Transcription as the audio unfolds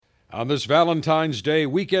On this Valentine's Day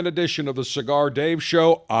weekend edition of the Cigar Dave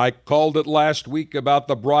Show, I called it last week about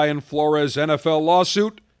the Brian Flores NFL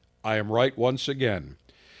lawsuit. I am right once again.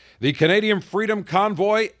 The Canadian Freedom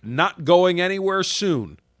Convoy not going anywhere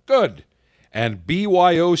soon. Good. And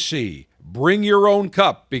BYOC, bring your own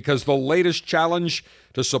cup, because the latest challenge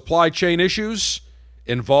to supply chain issues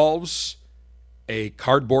involves a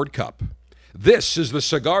cardboard cup. This is the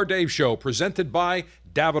Cigar Dave Show, presented by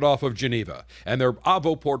Davidoff of Geneva and their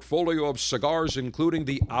Avo portfolio of cigars, including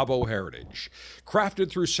the Avo Heritage.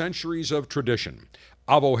 Crafted through centuries of tradition,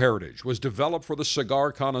 Avo Heritage was developed for the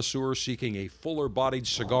cigar connoisseur seeking a fuller-bodied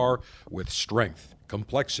cigar with strength,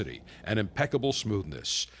 complexity, and impeccable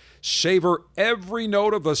smoothness. Savor every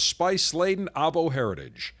note of the spice-laden Avo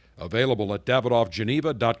Heritage. Available at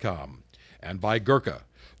DavidoffGeneva.com. And by Gurkha,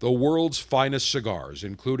 the world's finest cigars,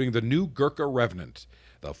 including the new Gurkha Revenant.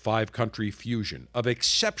 The five-country fusion of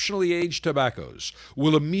exceptionally aged tobaccos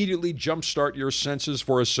will immediately jumpstart your senses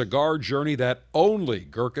for a cigar journey that only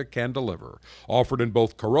Gurkha can deliver. Offered in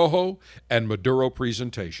both Corojo and Maduro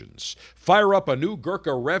presentations. Fire up a new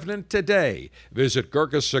Gurkha Revenant today. Visit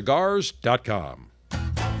GurkhaCigars.com.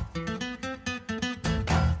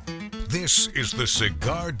 This is the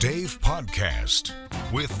Cigar Dave Podcast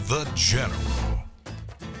with The General.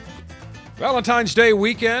 Valentine's Day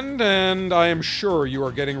weekend, and I am sure you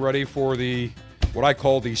are getting ready for what I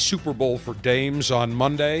call the Super Bowl for dames on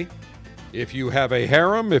Monday. If you have a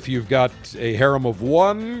harem, if you've got a harem of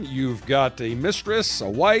one, you've got a mistress, a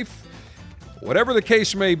wife, whatever the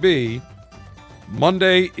case may be,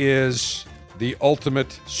 Monday is the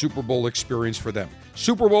ultimate Super Bowl experience for them.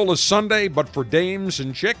 Super Bowl is Sunday, but for dames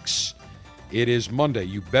and chicks, it is Monday.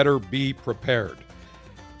 You better be prepared.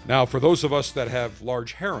 Now, for those of us that have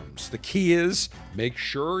large harems, the key is make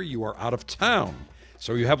sure you are out of town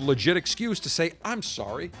so you have a legit excuse to say, I'm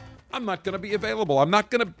sorry, I'm not going to be available. I'm not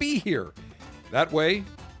going to be here. That way,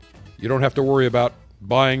 you don't have to worry about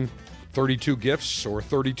buying 32 gifts or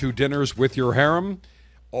 32 dinners with your harem.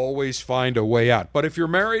 Always find a way out. But if you're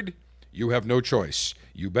married, you have no choice.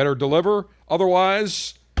 You better deliver.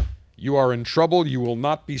 Otherwise, you are in trouble. You will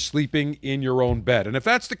not be sleeping in your own bed. And if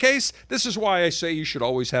that's the case, this is why I say you should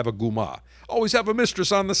always have a guma. Always have a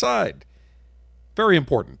mistress on the side. Very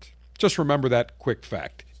important. Just remember that quick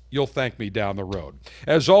fact. You'll thank me down the road.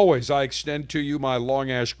 As always, I extend to you my Long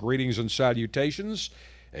Ash greetings and salutations.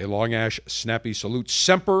 A Long Ash snappy salute.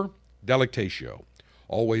 Semper Delectatio.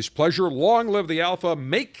 Always pleasure. Long live the alpha.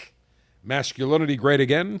 Make masculinity great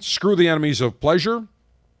again. Screw the enemies of pleasure.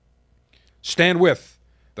 Stand with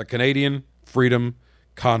the Canadian Freedom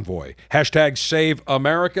Convoy. Hashtag Save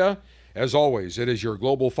America. As always, it is your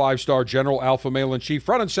global five-star general, alpha male in chief,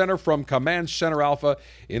 front and center from Command Center Alpha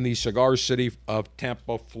in the cigar city of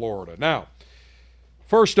Tampa, Florida. Now,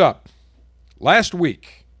 first up, last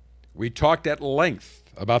week we talked at length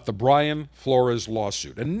about the Brian Flores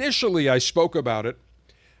lawsuit. Initially, I spoke about it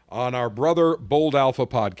on our Brother Bold Alpha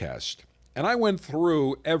podcast, and I went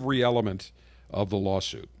through every element of the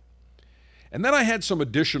lawsuit. And then I had some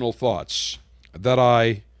additional thoughts that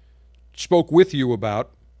I spoke with you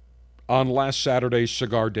about on last Saturday's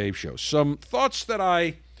Cigar Dave Show. Some thoughts that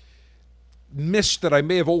I missed, that I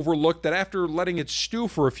may have overlooked, that after letting it stew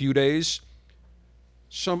for a few days,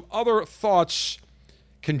 some other thoughts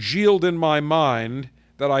congealed in my mind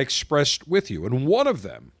that I expressed with you. And one of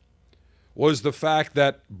them was the fact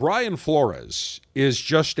that Brian Flores is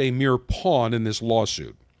just a mere pawn in this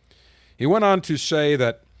lawsuit. He went on to say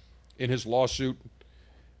that in his lawsuit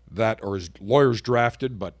or his lawyers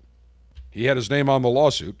drafted, but he had his name on the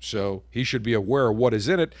lawsuit, so he should be aware of what is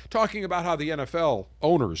in it, talking about how the NFL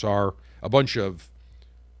owners are a bunch of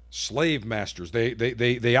slave masters.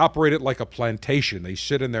 They operate it like a plantation. They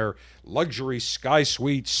sit in their luxury sky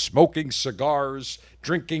suites, smoking cigars,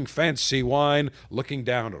 drinking fancy wine, looking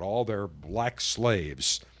down at all their black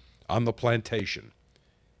slaves on the plantation.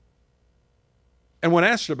 And when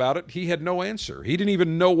asked about it, he had no answer. He didn't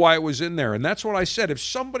even know why it was in there. And that's what I said. If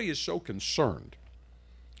somebody is so concerned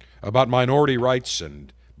about minority rights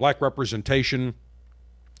and black representation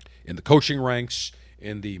in the coaching ranks,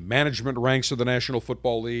 in the management ranks of the National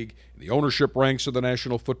Football League, in the ownership ranks of the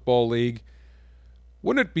National Football League,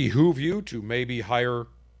 wouldn't it behoove you to maybe hire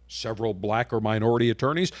several black or minority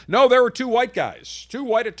attorneys? No, there were two white guys, two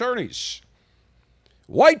white attorneys.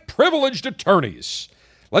 White privileged attorneys.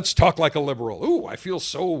 Let's talk like a liberal. Ooh, I feel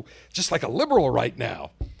so just like a liberal right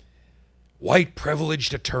now. White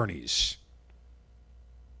privileged attorneys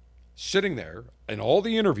sitting there in all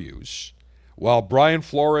the interviews while Brian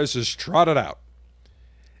Flores is trotted out.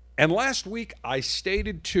 And last week I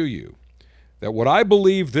stated to you that what I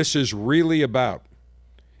believe this is really about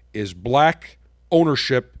is black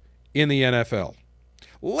ownership in the NFL.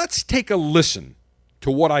 Let's take a listen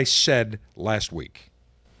to what I said last week.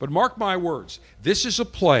 But mark my words, this is a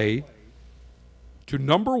play to,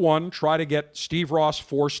 number one, try to get Steve Ross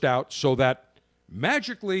forced out so that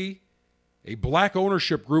magically a black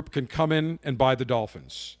ownership group can come in and buy the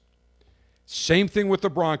Dolphins. Same thing with the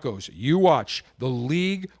Broncos. You watch. The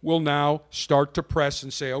league will now start to press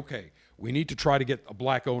and say, okay, we need to try to get a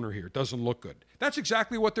black owner here. It doesn't look good. That's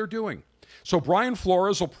exactly what they're doing. So Brian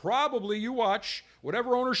Flores will probably, you watch,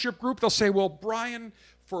 whatever ownership group, they'll say, well, Brian,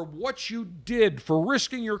 for what you did, for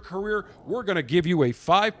risking your career, we're going to give you a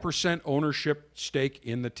 5% ownership stake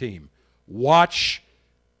in the team. Watch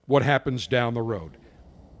what happens down the road.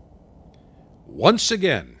 Once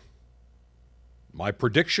again, my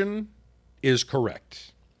prediction is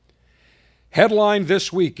correct. Headline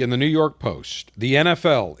this week in the New York Post, the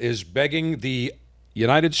NFL is begging the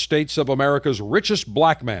United States of America's richest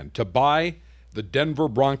black man to buy the Denver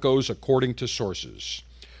Broncos, according to sources.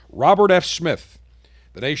 Robert F. Smith,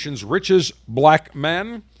 the nation's richest black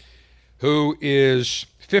man, who is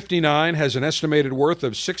 59, has an estimated worth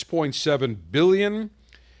of $6.7 billion,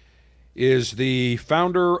 is the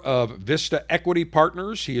founder of Vista Equity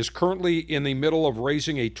Partners. He is currently in the middle of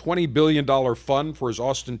raising a $20 billion fund for his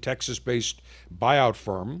Austin, Texas-based buyout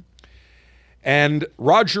firm. And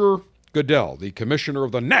Roger Goodell, the commissioner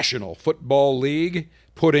of the National Football League,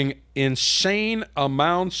 putting insane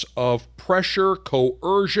amounts of pressure,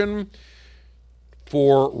 coercion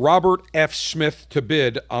for Robert F. Smith to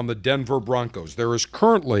bid on the Denver Broncos. There is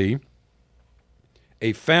currently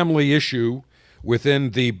a family issue within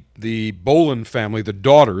the Bowlen family, the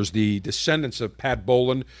daughters, the descendants of Pat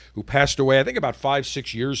Bowlen, who passed away, I think about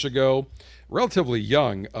 5-6 years ago, relatively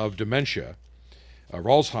young, of dementia,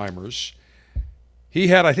 Alzheimer's. He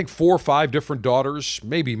had, I think, 4 or 5 different daughters,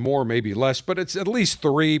 maybe more, maybe less, but it's at least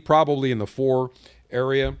 3, probably in the 4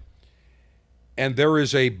 area. And there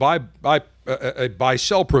is a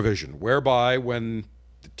buy-sell provision, whereby when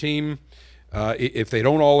the team, if they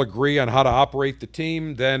don't all agree on how to operate the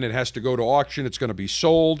team, then it has to go to auction. It's going to be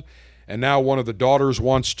sold. And now one of the daughters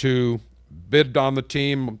wants to bid on the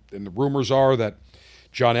team. And the rumors are that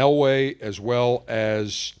John Elway, as well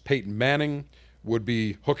as Peyton Manning, would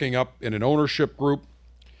be hooking up in an ownership group.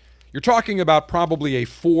 You're talking about probably a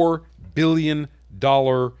 $4 billion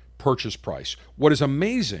purchase price. What is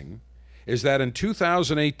amazing is that in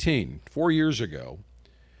 2018, 4 years ago,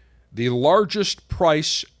 the largest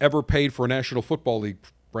price ever paid for a National Football League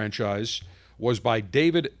franchise was by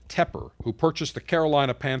David Tepper, who purchased the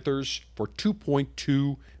Carolina Panthers for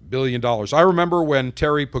 $2.2 billion. I remember when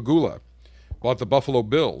Terry Pegula bought the Buffalo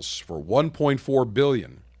Bills for $1.4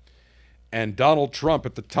 billion, and Donald Trump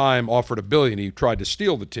at the time offered $1 billion. He tried to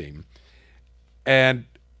steal the team. And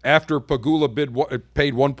after Pegula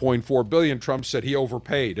paid $1.4 billion, Trump said he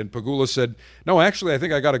overpaid. And Pegula said, no, actually, I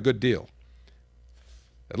think I got a good deal.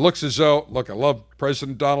 It looks as though, look, I love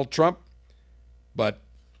President Donald Trump, but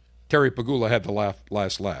Terry Pegula had the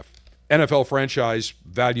last laugh. NFL franchise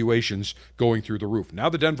valuations going through the roof. Now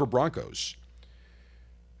the Denver Broncos,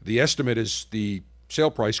 the estimate is the sale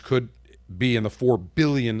price could be in the $4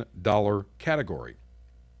 billion category.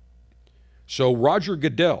 So Roger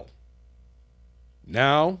Goodell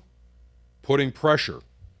now putting pressure,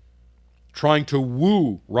 trying to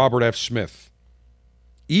woo Robert F. Smith,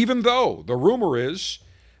 even though the rumor is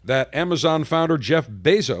that Amazon founder Jeff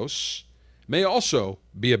Bezos may also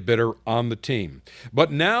be a bidder on the team.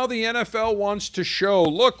 But now the NFL wants to show,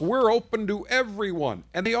 look, we're open to everyone,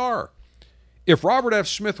 and they are. If Robert F.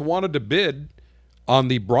 Smith wanted to bid on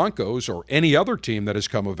the Broncos or any other team that has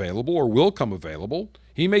come available or will come available,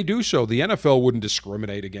 he may do so. The NFL wouldn't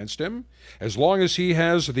discriminate against him as long as he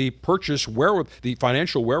has the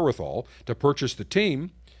financial wherewithal to purchase the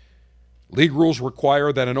team. League rules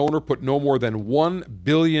require that an owner put no more than $1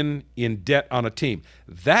 billion in debt on a team.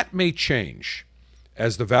 That may change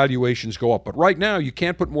as the valuations go up. But right now, you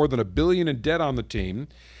can't put more than $1 billion in debt on the team.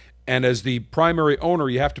 And as the primary owner,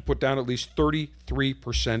 you have to put down at least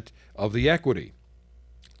 33% of the equity.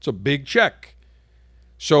 It's a big check.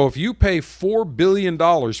 So if you pay $4 billion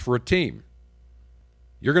for a team,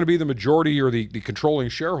 you're going to be the majority or the controlling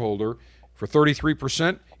shareholder. For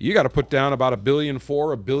 33%, you got to put down about $1.4 billion,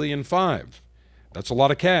 $1.5 billion. That's a lot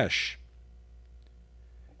of cash.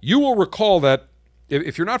 You will recall that,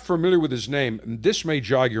 if you're not familiar with his name, this may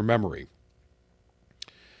jog your memory.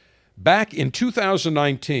 Back in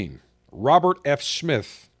 2019, Robert F.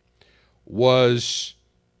 Smith was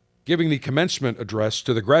giving the commencement address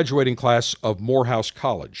to the graduating class of Morehouse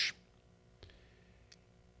College.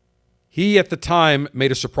 He, at the time,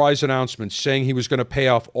 made a surprise announcement saying he was going to pay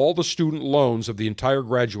off all the student loans of the entire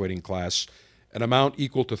graduating class an amount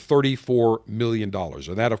equal to $34 million.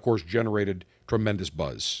 And that, of course, generated tremendous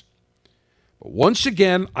buzz. But once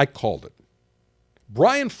again, I called it.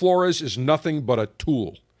 Brian Flores is nothing but a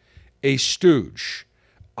tool, a stooge.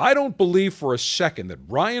 I don't believe for a second that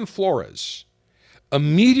Brian Flores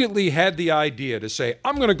immediately had the idea to say,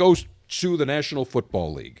 I'm going to go sue the National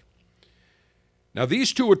Football League. Now,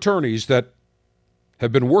 these two attorneys that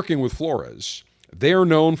have been working with Flores, they are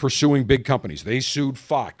known for suing big companies. They sued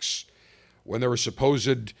Fox when there was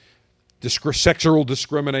supposed sexual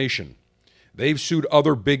discrimination. They've sued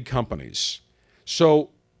other big companies. So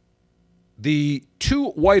the two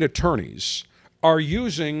white attorneys are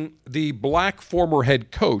using the black former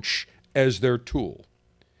head coach as their tool.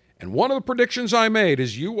 And one of the predictions I made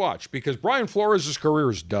is you watch, because Brian Flores' career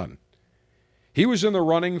is done. He was in the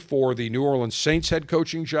running for the New Orleans Saints head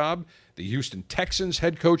coaching job, the Houston Texans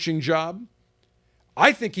head coaching job.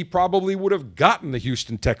 I think he probably would have gotten the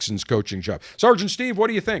Houston Texans coaching job. Sergeant Steve, what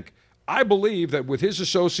do you think? I believe that with his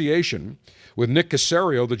association with Nick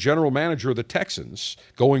Caserio, the general manager of the Texans,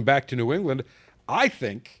 going back to New England, I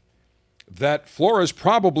think that Flores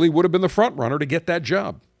probably would have been the front runner to get that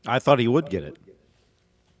job. I thought he would get it.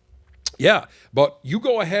 Yeah, but you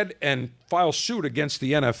go ahead and file suit against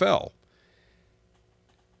the NFL.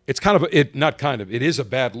 It's it is a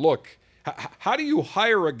bad look. How do you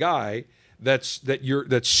hire a guy that's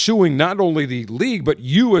suing not only the league, but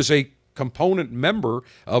you as a component member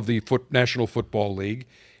of the National Football League?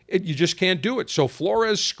 You just can't do it. So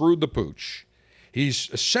Flores screwed the pooch. He's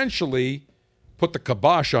essentially put the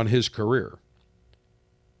kibosh on his career.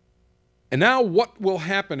 And now what will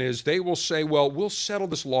happen is they will say, well, we'll settle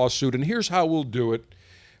this lawsuit, and here's how we'll do it.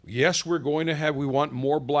 Yes, we want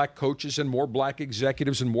more black coaches and more black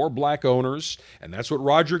executives and more black owners, and that's what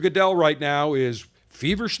Roger Goodell right now is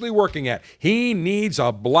feverishly working at. He needs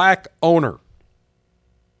a black owner.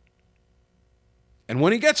 And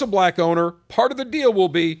when he gets a black owner, part of the deal will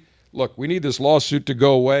be, look, we need this lawsuit to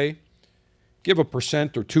go away. Give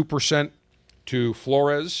 1% or 2% to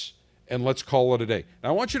Flores, and let's call it a day. Now,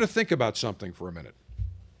 I want you to think about something for a minute.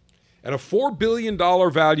 At a $4 billion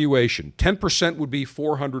valuation, 10% would be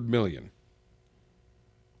 $400 million.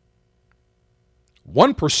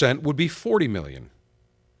 1% would be $40 million.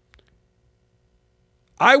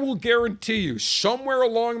 I will guarantee you, somewhere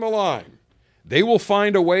along the line, they will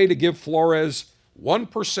find a way to give Flores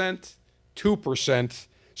 1%, 2%,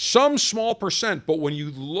 some small percent. But when you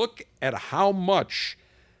look at how much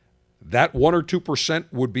that 1 or 2%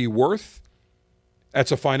 would be worth,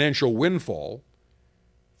 that's a financial windfall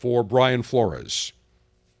for Brian Flores.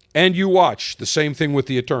 And you watch the same thing with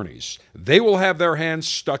the attorneys. They will have their hands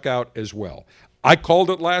stuck out as well. I called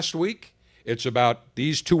it last week. It's about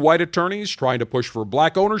these two white attorneys trying to push for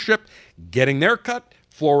black ownership, getting their cut.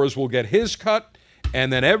 Flores will get his cut,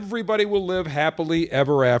 and then everybody will live happily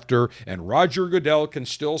ever after. And Roger Goodell can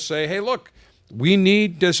still say, hey, look, we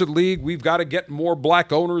need, as a league, we've got to get more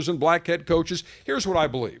black owners and black head coaches. Here's what I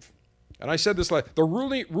believe. And I said this last, the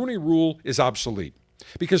Rooney Rule is obsolete.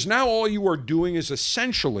 Because now all you are doing is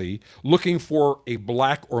essentially looking for a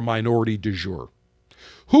black or minority du jour.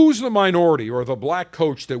 Who's the minority or the black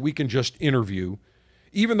coach that we can just interview?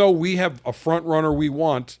 Even though we have a front runner we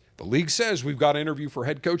want, the league says we've got to interview for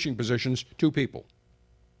head coaching positions 2 people.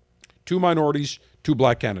 2 minorities, 2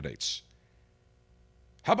 black candidates.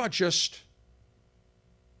 How about just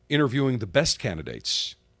interviewing the best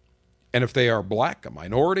candidates? And if they are black, a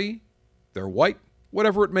minority, they're white,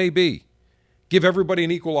 whatever it may be, give everybody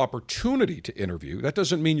an equal opportunity to interview. That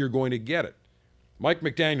doesn't mean you're going to get it. Mike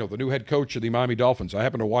McDaniel, the new head coach of the Miami Dolphins, I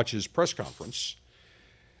happened to watch his press conference.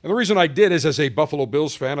 And the reason I did is, as a Buffalo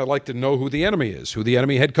Bills fan, I'd like to know who the enemy is, who the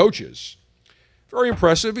enemy head coach is. Very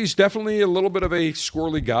impressive. He's definitely a little bit of a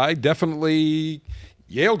squirrely guy, definitely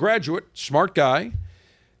Yale graduate, smart guy,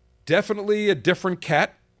 definitely a different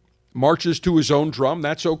cat, marches to his own drum.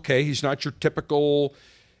 That's okay. He's not your typical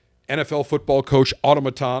NFL football coach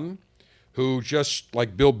automaton who, just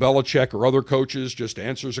like Bill Belichick or other coaches, just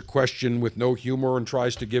answers a question with no humor and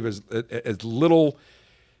tries to give as little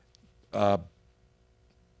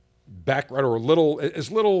background or as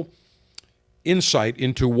little insight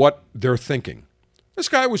into what they're thinking. This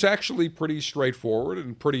guy was actually pretty straightforward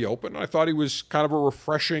and pretty open. I thought he was kind of a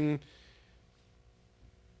refreshing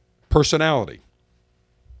personality.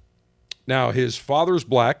 Now, his father's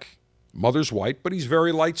black, mother's white, but he's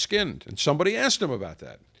very light-skinned. And somebody asked him about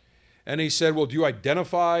that. And he said, well, do you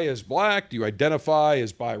identify as black? Do you identify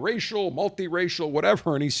as biracial, multiracial,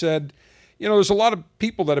 whatever? And he said, there's a lot of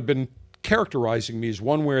people that have been characterizing me as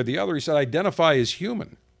one way or the other. He said, I identify as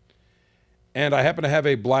human. And I happen to have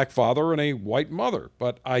a black father and a white mother,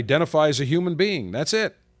 but I identify as a human being. That's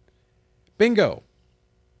it. Bingo.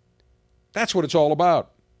 That's what it's all about.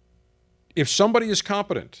 If somebody is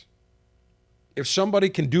competent, if somebody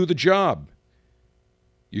can do the job,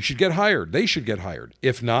 you should get hired. They should get hired.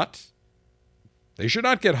 If not, they should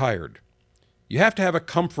not get hired. You have to have a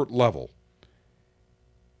comfort level.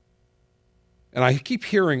 And I keep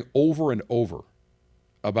hearing over and over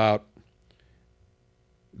about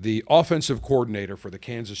the offensive coordinator for the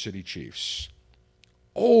Kansas City Chiefs.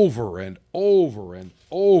 Over and over and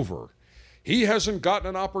over. He hasn't gotten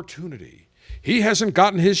an opportunity. He hasn't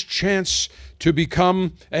gotten his chance to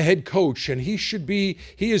become a head coach, and he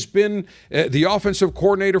has been the offensive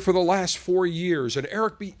coordinator for the last 4 years, and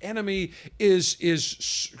Eric Bieniemy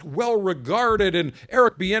is well regarded, and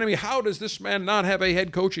Eric Bieniemy, how does this man not have a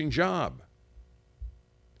head coaching job?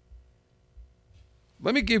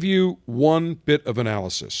 Let me give you one bit of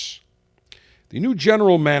analysis. The new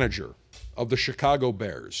general manager of the Chicago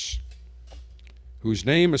Bears, whose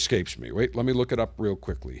name escapes me. Wait, let me look it up real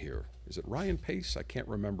quickly here. Is it Ryan Pace? I can't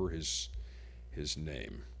remember his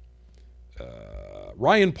name.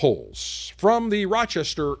 Ryan Poles, from the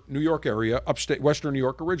Rochester, New York area, upstate, Western New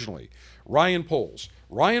York originally. Ryan Poles.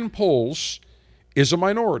 Ryan Poles is a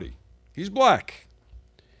minority. He's black.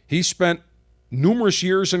 He spent numerous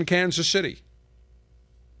years in Kansas City.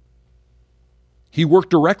 He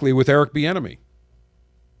worked directly with Eric Bieniemy.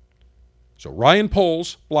 So Ryan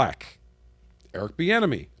Poles, black. Eric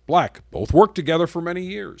Bieniemy, black. Both worked together for many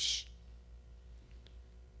years.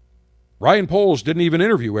 Ryan Poles didn't even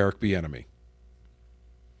interview Eric Bieniemy.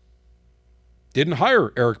 Didn't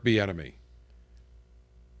hire Eric Bieniemy.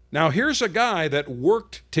 Now here's a guy that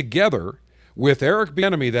worked together with Eric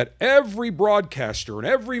Bieniemy that every broadcaster and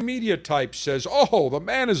every media type says, oh, the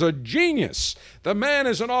man is a genius. The man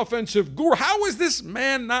is an offensive guru. How is this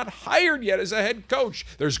man not hired yet as a head coach?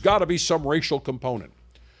 There's got to be some racial component.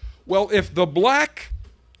 Well, if the black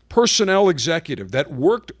personnel executive that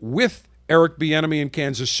worked with Eric Bieniemy in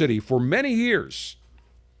Kansas City for many years,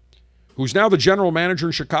 who's now the general manager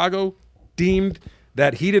in Chicago, deemed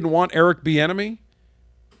that he didn't want Eric Bieniemy,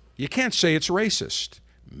 you can't say it's racist.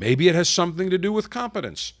 Maybe it has something to do with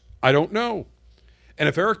competence. I don't know. And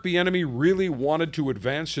if Eric Bieniemy really wanted to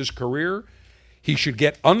advance his career, he should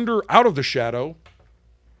get out of the shadow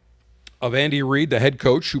of Andy Reid, the head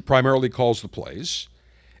coach who primarily calls the plays,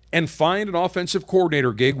 and find an offensive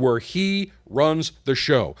coordinator gig where he runs the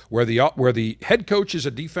show, where the head coach is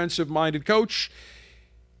a defensive-minded coach.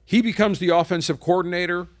 He becomes the offensive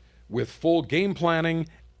coordinator with full game planning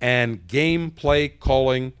and game play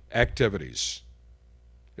calling activities.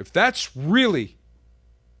 If that's really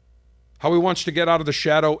how he wants to get out of the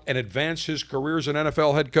shadow and advance his career as an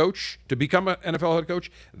NFL head coach, to become an NFL head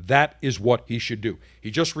coach, that is what he should do.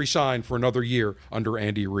 He just resigned for another year under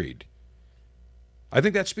Andy Reid. I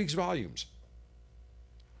think that speaks volumes.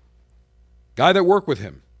 Guy that worked with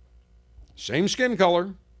him, same skin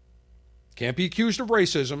color, can't be accused of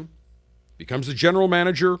racism, becomes the general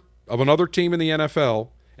manager of another team in the NFL,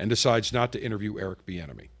 and decides not to interview Eric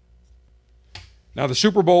Bieniemy. Now, the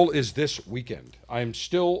Super Bowl is this weekend. I am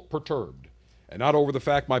still perturbed, and not over the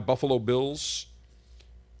fact my Buffalo Bills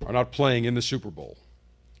are not playing in the Super Bowl.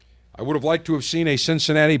 I would have liked to have seen a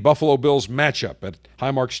Cincinnati-Buffalo Bills matchup at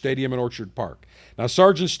Highmark Stadium in Orchard Park. Now,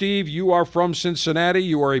 Sergeant Steve, you are from Cincinnati.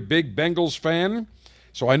 You are a big Bengals fan,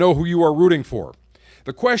 so I know who you are rooting for.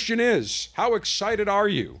 The question is, how excited are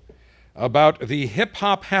you about the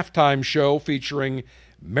hip-hop halftime show featuring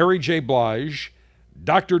Mary J. Blige,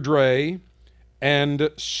 Dr. Dre, and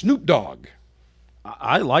Snoop Dogg?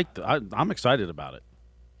 I'm excited about it,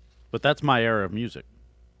 but that's my era of music.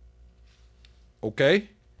 Okay.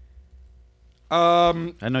 I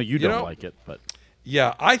know you don't like it, but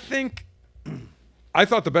yeah, I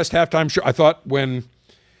thought the best halftime show. I thought when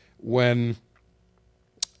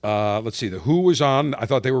let's see, the Who was on. I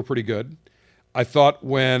thought they were pretty good. I thought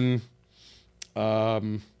when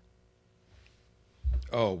hold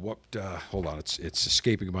on, it's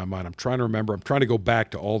escaping my mind. I'm trying to remember. I'm trying to go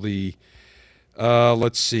back to all the.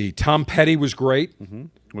 Let's see. Tom Petty was great. Mm-hmm.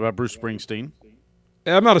 What about Bruce Springsteen?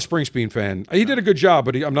 I'm not a Springsteen fan. He did a good job,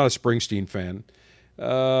 but I'm not a Springsteen fan.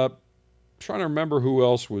 Trying to remember who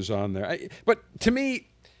else was on there. But to me,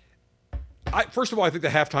 first of all, I think the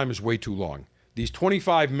halftime is way too long. These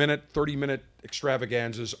 25-minute, 30-minute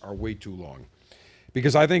extravaganzas are way too long.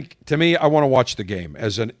 Because I think, to me, I want to watch the game.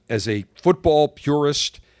 As a football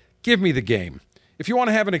purist, give me the game. If you want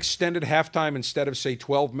to have an extended halftime instead of, say,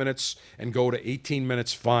 12 minutes and go to 18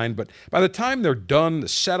 minutes, fine. But by the time they're done, the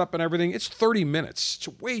setup and everything, it's 30 minutes. It's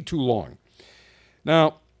way too long.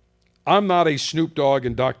 Now, I'm not a Snoop Dogg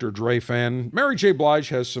and Dr. Dre fan. Mary J. Blige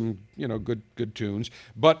has some, good tunes.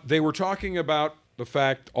 But they were talking about the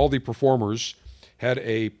fact all the performers had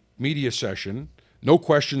a media session. No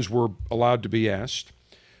questions were allowed to be asked,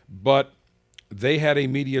 but they had a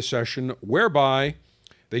media session whereby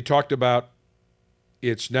they talked about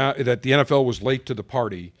it's now that the NFL was late to the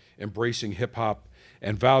party, embracing hip-hop,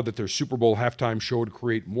 and vowed that their Super Bowl halftime show would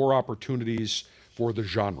create more opportunities for the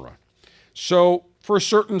genre. So for a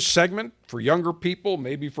certain segment, for younger people,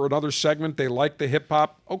 maybe for another segment, they like the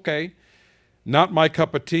hip-hop. Okay, not my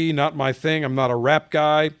cup of tea, not my thing. I'm not a rap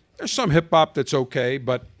guy. There's some hip-hop that's okay,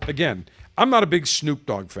 but again, I'm not a big Snoop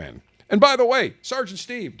Dogg fan. And by the way, Sergeant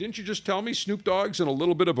Steve, didn't you just tell me Snoop Dogg's in a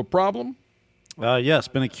little bit of a problem? Yes,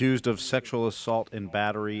 been accused of sexual assault and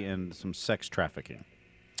battery and some sex trafficking.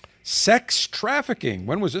 Sex trafficking.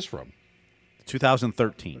 When was this from?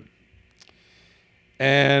 2013.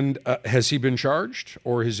 And has he been charged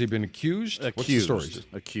or has he been accused? Accused. What's the story?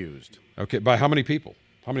 Accused. Okay, by how many people?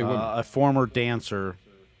 How many women? A former dancer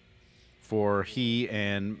for he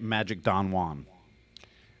and Magic Don Juan.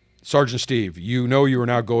 Sergeant Steve, you know you are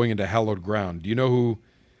now going into hallowed ground. Do you know who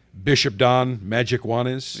Bishop Don Magic Juan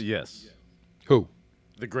is? Yes. Who?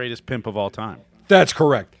 The greatest pimp of all time. That's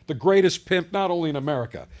correct. The greatest pimp not only in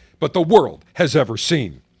America, but the world has ever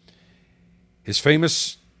seen. His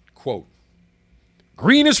famous quote,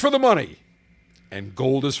 "Green is for the money, and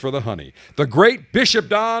gold is for the honey." The great Bishop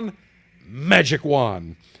Don Magic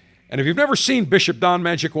Juan. And if you've never seen Bishop Don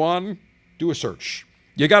Magic Juan, do a search.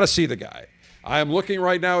 You got to see the guy. I am looking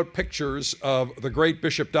right now at pictures of the great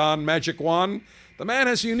Bishop Don Magic Juan. The man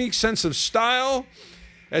has a unique sense of style.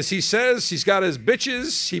 As he says, he's got his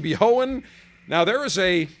bitches, he be hoeing. Now, there is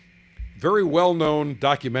a very well-known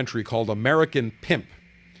documentary called American Pimp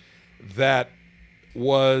that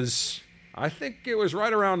was, I think it was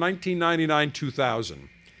right around 1999, 2000.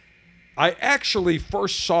 I actually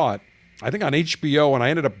first saw it, I think on HBO, and I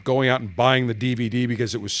ended up going out and buying the DVD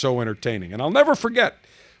because it was so entertaining. And I'll never forget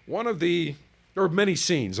there were many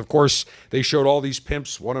scenes. Of course, they showed all these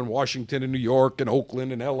pimps, one in Washington and New York and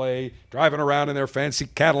Oakland and L.A., driving around in their fancy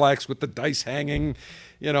Cadillacs with the dice hanging,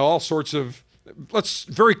 all sorts of,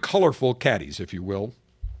 very colorful caddies, if you will.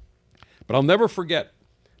 But I'll never forget,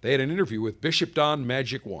 they had an interview with Bishop Don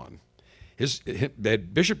Magic Juan. They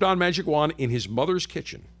had Bishop Don Magic Juan in his mother's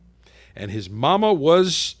kitchen, and his mama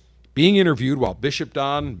was being interviewed while Bishop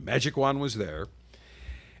Don Magic Juan was there.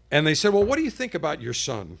 And they said, "Well, what do you think about your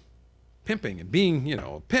son pimping and being,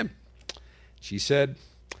 a pimp?" She said,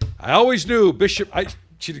 "I always knew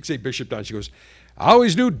she didn't say Bishop Don. She goes, I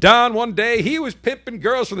always knew Don one day he was pimping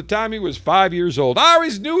girls from the time he was 5 years old. I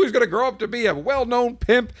always knew he was going to grow up to be a well-known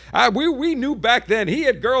pimp. We knew back then he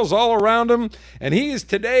had girls all around him, and he is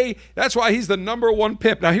today. That's why he's the number one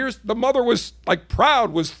pimp." Now, here's the mother was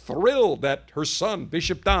proud, was thrilled that her son,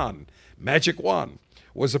 Bishop Don Magic Juan,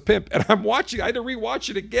 was a pimp. And I had to rewatch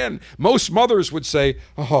it again. Most mothers would say,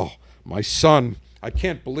 "Oh, my son, I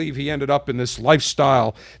can't believe he ended up in this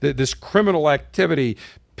lifestyle, this criminal activity,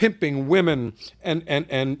 pimping women and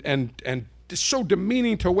so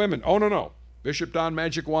demeaning to women." Oh, no. Bishop Don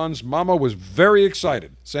Magic Juan's mama was very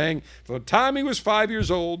excited, saying, "From the time he was 5 years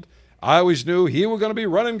old, I always knew he was going to be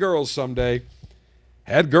running girls someday."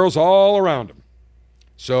 Had girls all around him.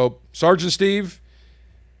 So, Sergeant Steve,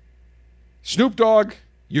 Snoop Dogg,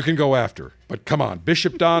 you can go after. But come on,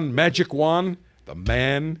 Bishop Don Magic Juan, the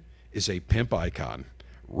man is a pimp icon.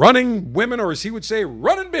 Running women, or as he would say,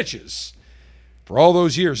 running bitches for all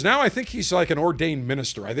those years. Now I think he's like an ordained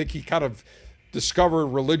minister. I think he kind of discovered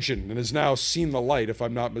religion and has now seen the light, if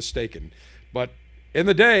I'm not mistaken. But in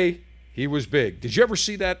the day, he was big. Did you ever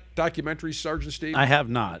see that documentary, Sergeant Steve? I have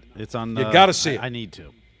not. It's on the... You got to see it. I need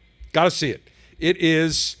to. Got to see it. It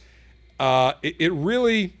is... It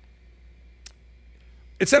really...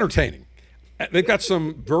 It's entertaining. They've got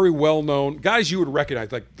some very well-known guys you would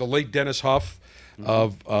recognize, like the late Dennis Huff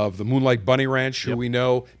of the Moonlight Bunny Ranch, who we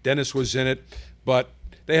know. Dennis was in it. But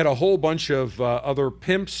they had a whole bunch of other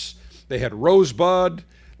pimps. They had Rosebud.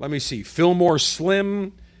 Let me see. Fillmore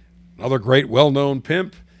Slim, another great well-known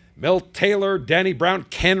pimp. Mel Taylor, Danny Brown,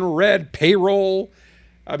 Ken Red, Payroll.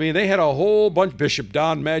 I mean, they had a whole bunch. Bishop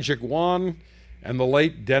Don Magic Juan and the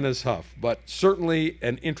late Dennis Huff. But certainly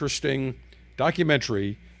an interesting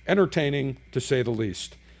documentary, entertaining to say the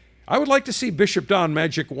least. I would like to see Bishop Don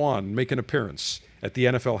Magic Juan make an appearance at the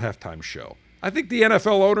NFL halftime show. I think the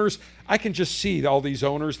NFL owners, I can just see all these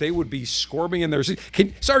owners, they would be squirming in their seats.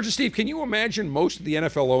 Sergeant Steve, can you imagine most of the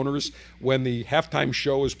NFL owners when the halftime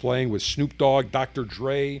show is playing with Snoop Dogg, Dr.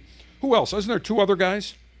 Dre? Who else? Isn't there two other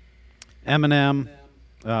guys? Eminem.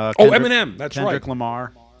 Eminem, that's Kendrick right.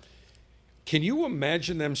 Lamar. Can you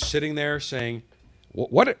imagine them sitting there saying,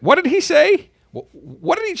 what did he say?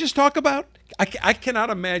 What did he just talk about? I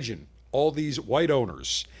cannot imagine all these white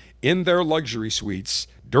owners in their luxury suites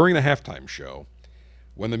during the halftime show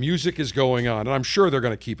when the music is going on, and I'm sure they're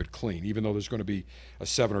going to keep it clean, even though there's going to be a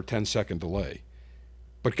 7 or 10 second delay.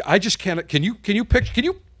 But I just can't. Can you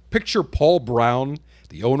picture Paul Brown,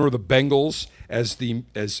 the owner of the Bengals, as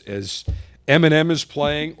Eminem is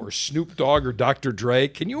playing, or Snoop Dogg or Dr. Dre?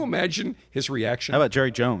 Can you imagine his reaction? How about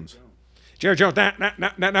Jerry Jones? Jerry Jones.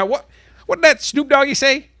 Now, what did that Snoop Doggy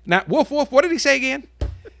say? Now, woof, woof. What did he say again?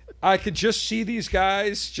 I could just see these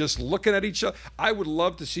guys just looking at each other. I would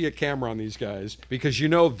love to see a camera on these guys because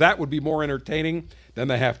that would be more entertaining than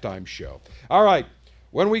the halftime show. All right.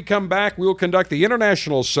 When we come back, we will conduct the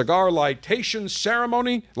International Cigar Litation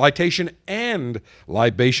and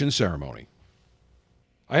Libation Ceremony.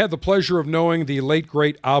 I had the pleasure of knowing the late,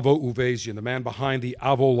 great Avo Uvezian, the man behind the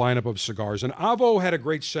Avo lineup of cigars. And Avo had a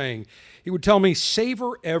great saying. He would tell me,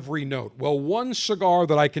 savor every note. Well, one cigar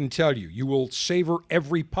that I can tell you will savor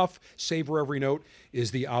every puff, savor every note,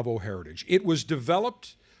 is the Avo Heritage. It was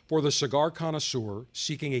developed for the cigar connoisseur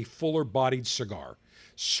seeking a fuller-bodied cigar.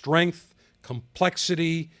 Strength,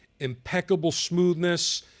 complexity, impeccable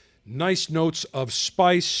smoothness, nice notes of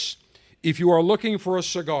spice. If you are looking for a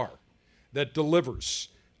cigar that delivers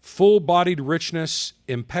full-bodied richness,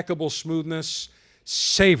 impeccable smoothness,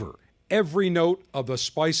 savor every note of the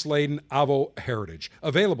spice-laden Avo Heritage.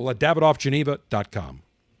 Available at davidoffgeneva.com.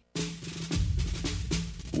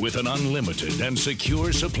 With an unlimited and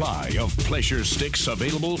secure supply of pleasure sticks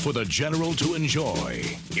available for the general to enjoy,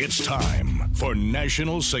 it's time for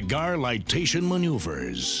National Cigar Litation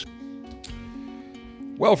Maneuvers.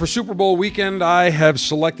 Well, for Super Bowl weekend, I have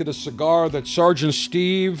selected a cigar that Sergeant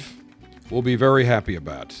Steve will be very happy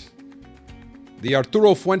about. The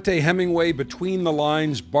Arturo Fuente Hemingway Between the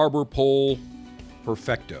Lines Barber Pole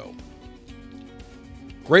Perfecto.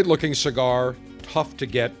 Great looking cigar, tough to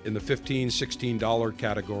get in the $15, $16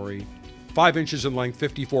 category. 5 inches in length,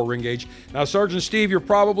 54 ring gauge. Now, Sergeant Steve, you're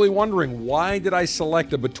probably wondering, why did I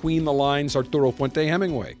select a Between the Lines Arturo Fuente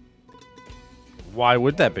Hemingway? Why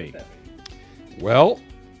would that be? Well,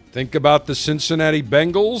 think about the Cincinnati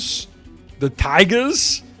Bengals, the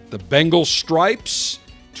Tigers, the Bengal stripes,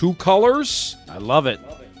 2 colors. I love it.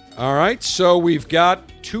 All right, so we've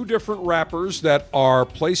got 2 different wrappers that are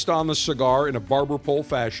placed on the cigar in a barber pole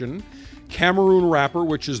fashion. Cameroon wrapper,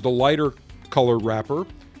 which is the lighter colored wrapper,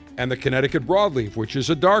 and the Connecticut broadleaf, which is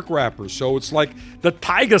a dark wrapper. So it's like the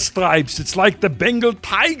tiger stripes. It's like the Bengal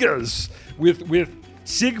Tigers with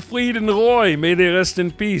Siegfried and Roy. May they rest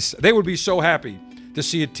in peace. They would be so happy to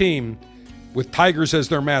see a team with tigers as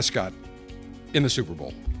their mascot in the Super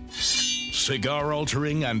Bowl.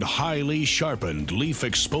 Cigar-altering and highly sharpened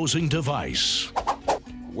leaf-exposing device.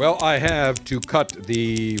 Well, I have to cut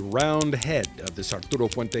the round head of this Arturo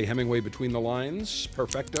Fuente Hemingway Between the Lines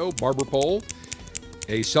Perfecto Barber Pole.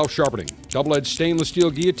 A self-sharpening, double-edged stainless steel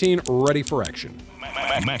guillotine ready for action.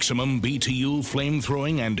 Maximum BTU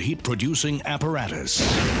flame-throwing and heat-producing apparatus.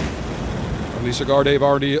 From the Cigar Dave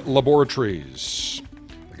R&D Laboratories.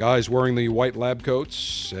 The guys wearing the white lab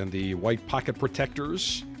coats and the white pocket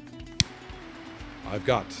protectors. I've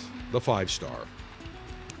got the 5-star.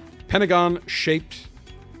 Pentagon-shaped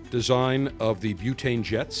design of the butane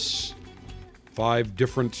jets. 5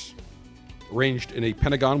 different, arranged in a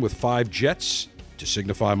pentagon with 5 jets to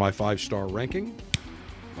signify my 5-star ranking.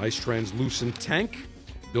 Nice translucent tank,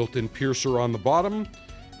 built-in piercer on the bottom.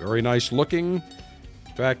 Very nice looking.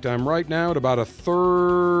 In fact, I'm right now at about a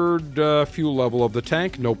third fuel level of the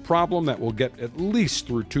tank. No problem. That will get at least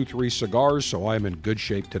through 2-3 cigars, so I am in good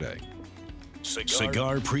shape today.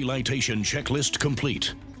 Cigar pre-litation checklist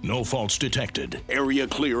complete. No faults detected. Area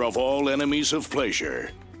clear of all enemies of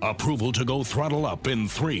pleasure. Approval to go throttle up in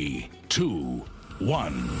 3, 2,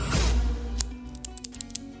 1.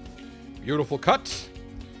 Beautiful cut.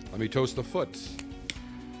 Let me toast the foot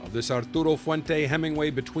of this Arturo Fuente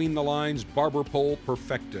Hemingway Between the Lines Barber Pole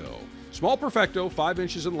Perfecto. Small Perfecto, 5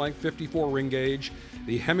 inches in length, 54 ring gauge.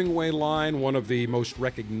 The Hemingway line, one of the most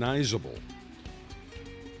recognizable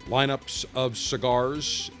lineups of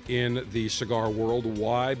cigars in the cigar world.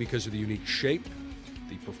 Why? Because of the unique shape,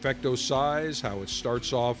 the Perfecto size, how it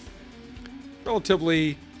starts off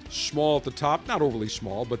relatively small at the top, not overly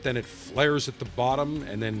small, but then it flares at the bottom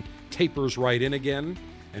and then tapers right in again.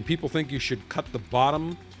 And people think you should cut the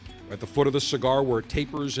bottom at the foot of the cigar where it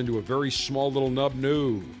tapers into a very small little nub.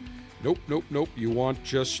 No. Nope. You want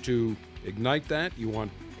just to ignite that. You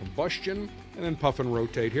want combustion and then puff and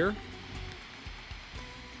rotate here.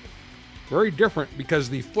 Very different because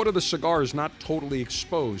the foot of the cigar is not totally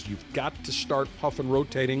exposed. You've got to start puff and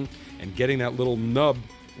rotating and getting that little nub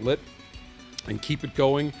lit. and keep it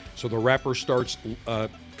going so the wrapper starts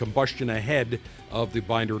combustion ahead of the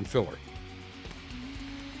binder and filler.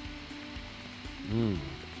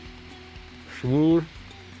 Smooth.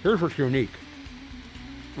 Here's what's unique.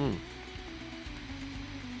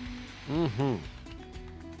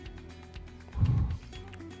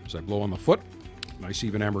 As I blow on the foot, nice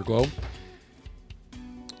even amber glow.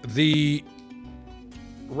 The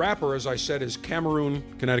wrapper, as I said, is Cameroon,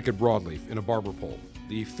 Connecticut broadleaf in a barber pole.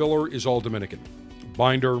 The filler is all Dominican.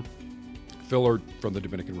 Binder, filler from the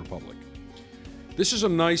Dominican Republic. This is a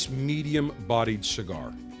nice medium-bodied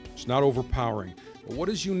cigar. It's not overpowering. But what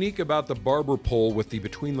is unique about the barber pole with the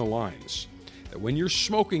between the lines? That when you're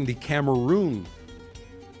smoking the Cameroon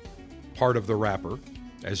part of the wrapper,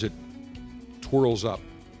 as it twirls up,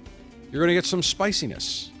 you're going to get some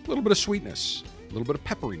spiciness, a little bit of sweetness, a little bit of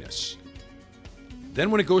pepperiness.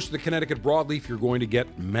 Then when it goes to the Connecticut broadleaf, you're going to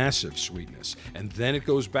get massive sweetness. And then it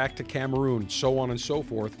goes back to Cameroon, so on and so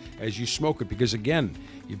forth, as you smoke it. Because again,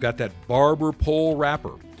 you've got that barber pole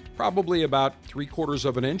wrapper, probably about 3/4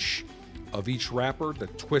 of an inch of each wrapper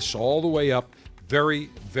that twists all the way up. Very,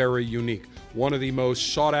 very unique. One of the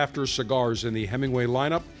most sought-after cigars in the Hemingway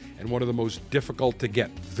lineup and one of the most difficult to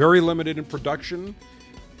get. Very limited in production,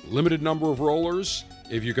 limited number of rollers.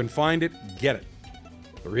 If you can find it, get it.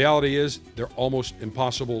 The reality is they're almost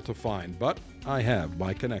impossible to find, but I have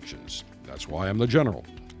my connections. That's why I'm the general.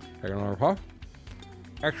 Take another puff.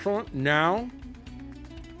 Excellent. Now,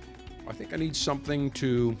 I think I need something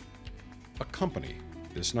to accompany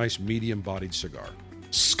this nice medium-bodied cigar.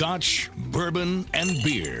 Scotch, bourbon, and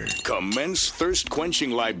beer. Commence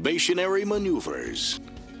thirst-quenching libationary maneuvers.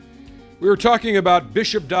 We were talking about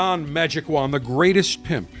Bishop Don Magic Wand, the greatest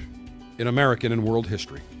pimp in American and world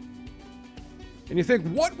history. And you think,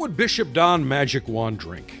 what would Bishop Don Magic Wand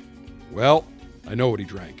drink? Well, I know what he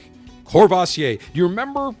drank. Courvoisier. Do you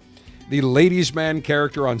remember the Ladies' Man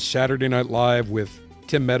character on Saturday Night Live with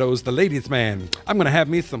Tim Meadows? The Ladies' Man. I'm going to have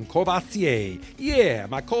me some Courvoisier. Yeah,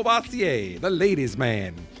 my Courvoisier, the Ladies'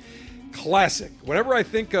 Man. Classic. Whenever I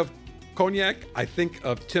think of cognac, I think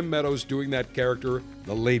of Tim Meadows doing that character,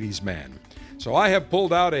 the Ladies' Man. So I have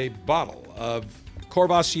pulled out a bottle of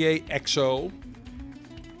Courvoisier XO.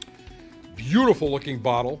 Beautiful looking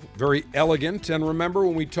bottle, very elegant. And remember,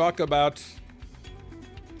 when we talk about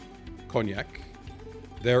cognac,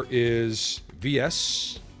 there is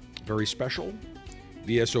VS, very special,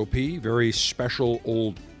 VSOP, very special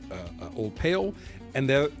old pale, and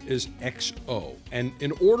there is XO. And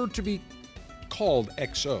in order to be called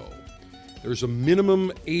XO, there's a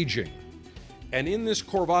minimum aging. And in this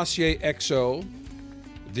Courvoisier XO,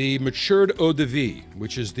 the matured eau de vie,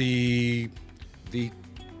 which is the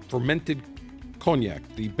fermented cognac.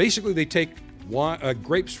 Basically, they take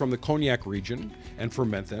grapes from the cognac region and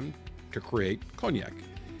ferment them to create cognac.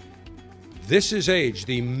 This is aged.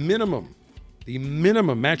 The minimum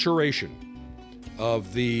maturation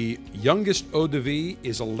of the youngest eau de vie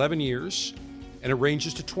is 11 years, and it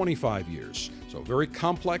ranges to 25 years. So very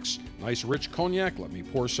complex, nice rich cognac. Let me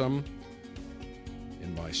pour some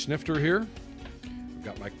in my snifter here. I've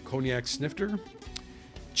got my cognac snifter.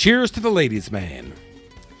 Cheers to the Ladies' Man.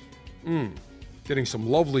 Getting some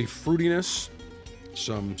lovely fruitiness,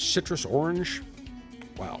 some citrus orange.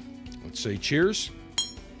 Wow. Let's say cheers.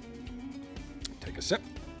 Take a sip.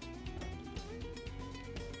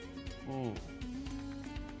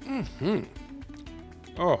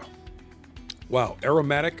 Oh. Wow.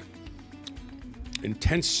 Aromatic.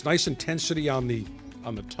 Intense, nice intensity on the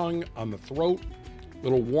tongue, on the throat.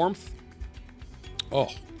 Little warmth. Oh,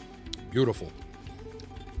 beautiful.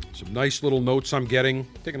 Some nice little notes I'm getting.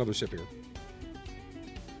 Take another sip here.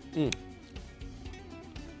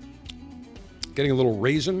 Getting a little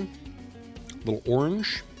raisin, a little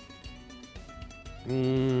orange.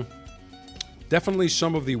 Definitely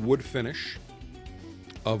some of the wood finish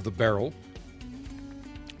of the barrel,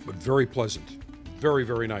 but very pleasant. Very,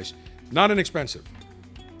 very nice. Not inexpensive.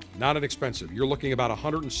 Not inexpensive. You're looking about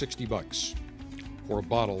 $160 for a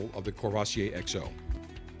bottle of the Courvoisier XO.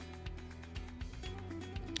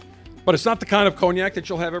 But it's not the kind of cognac that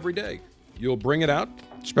you'll have every day. You'll bring it out,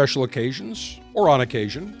 special occasions, or on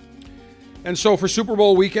occasion. And so for Super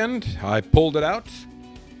Bowl weekend, I pulled it out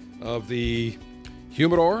of the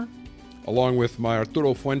humidor, along with my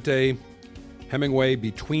Arturo Fuente Hemingway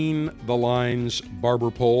Between the Lines Barber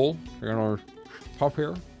Pole. We're going to puff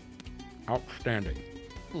here. Outstanding.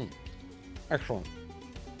 Excellent.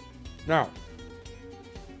 Now,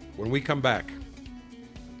 when we come back,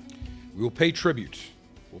 we will pay tribute.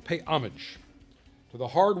 We'll pay homage to the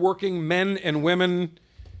hardworking men and women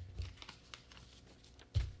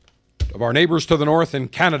of our neighbors to the north in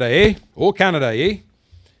Canada, eh? Oh, Canada, eh?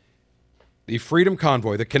 The Freedom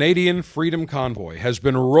Convoy, the Canadian Freedom Convoy, has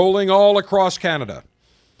been rolling all across Canada.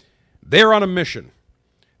 They're on a mission.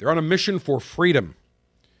 They're on a mission for freedom.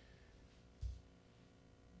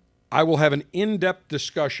 I will have an in-depth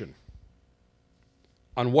discussion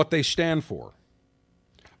on what they stand for,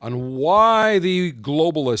 on why the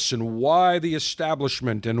globalists and why the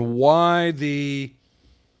establishment and why the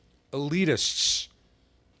elitists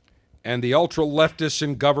and the ultra-leftists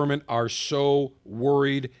in government are so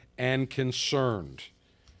worried and concerned.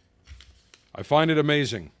 I find it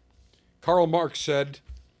amazing. Karl Marx said,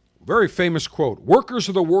 very famous quote, "Workers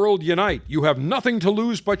of the world, unite. You have nothing to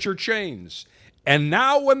lose but your chains." And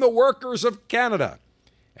now when the workers of Canada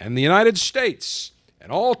and the United States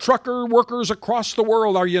and all trucker workers across the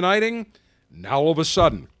world are uniting, now all of a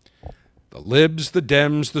sudden, the libs, the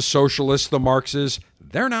Dems, the socialists, the Marxists,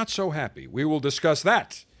 they're not so happy. We will discuss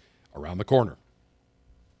that around the corner.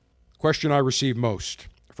 Question I receive most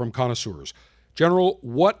from connoisseurs. General,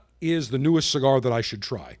 what is the newest cigar that I should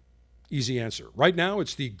try? Easy answer. Right now,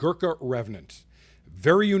 it's the Gurkha Revenant.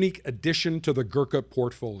 Very unique addition to the Gurkha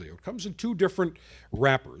portfolio. It comes in two different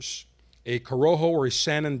wrappers, a Corojo or a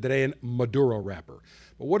San Andrean Maduro wrapper.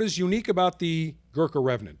 But what is unique about the Gurkha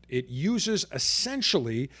Revenant? It uses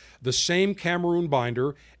essentially the same Cameroon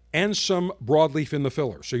binder and some broadleaf in the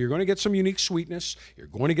filler. So you're going to get some unique sweetness. You're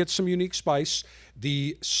going to get some unique spice.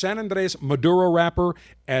 The San Andres Maduro wrapper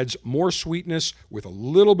adds more sweetness with a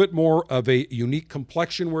little bit more of a unique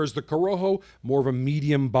complexion, whereas the Corojo, more of a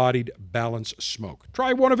medium-bodied, balanced smoke.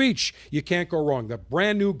 Try one of each. You can't go wrong. The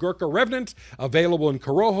brand new Gurkha Revenant, available in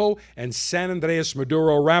Corojo and San Andres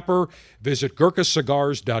Maduro wrapper. Visit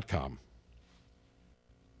GurkhaCigars.com.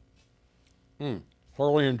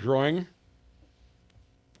 Thoroughly enjoying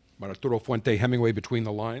Arturo Fuente Hemingway Between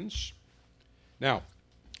the Lines. Now,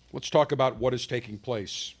 let's talk about what is taking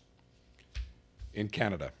place in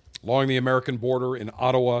Canada, along the American border, in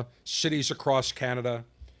Ottawa, cities across Canada,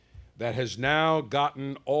 that has now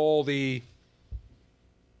gotten all the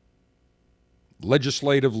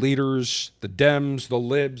legislative leaders, the Dems, the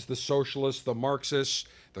Libs, the Socialists, the Marxists,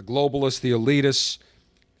 the globalists, the elitists,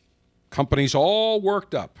 companies all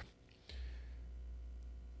worked up.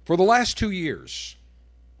 For the last 2 years,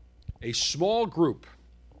 a small group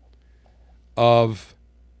of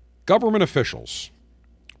government officials,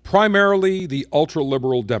 primarily the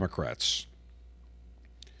ultra-liberal Democrats,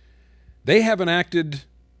 they have enacted,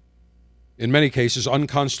 in many cases,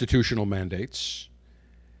 unconstitutional mandates,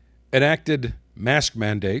 enacted mask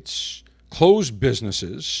mandates, closed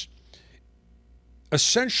businesses.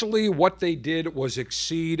 Essentially, what they did was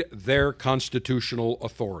exceed their constitutional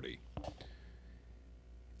authority.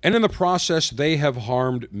 And in the process, they have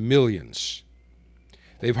harmed millions.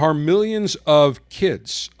 They've harmed millions of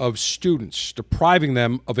kids, of students, depriving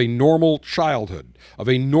them of a normal childhood, of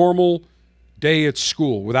a normal day at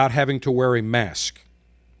school without having to wear a mask.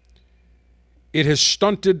 It has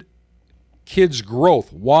stunted kids'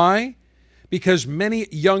 growth. Why? Because many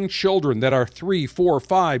young children that are 3, 4,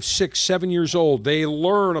 5, 6, 7 years old, they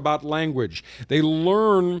learn about language. They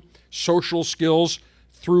learn social skills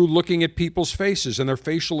through looking at people's faces and their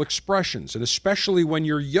facial expressions. And especially when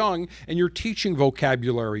you're young and you're teaching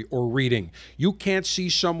vocabulary or reading, you can't see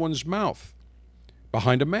someone's mouth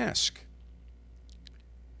behind a mask.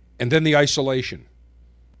 And then the isolation.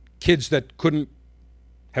 Kids that couldn't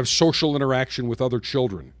have social interaction with other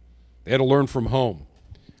children. They had to learn from home,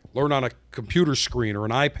 learn on a computer screen or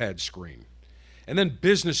an iPad screen. And then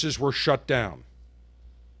businesses were shut down.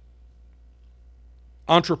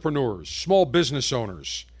 Entrepreneurs, small business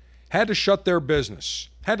owners had to shut their business,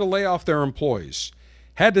 had to lay off their employees,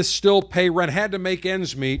 had to still pay rent, had to make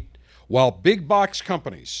ends meet, while big box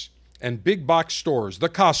companies and big box stores, the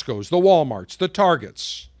Costcos, the Walmarts, the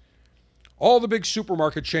Targets, all the big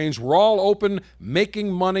supermarket chains were all open,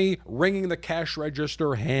 making money, ringing the cash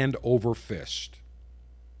register hand over fist.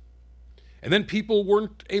 And then people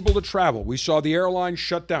weren't able to travel. We saw the airlines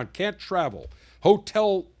shut down, can't travel.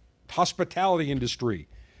 Hospitality industry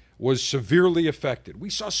was severely affected. We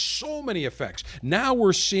saw so many effects. Now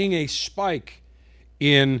we're seeing a spike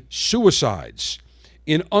in suicides,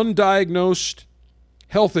 in undiagnosed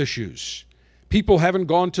health issues. People haven't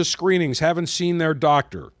gone to screenings, haven't seen their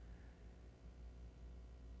doctor.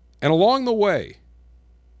 And along the way,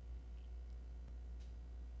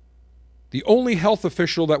 the only health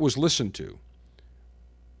official that was listened to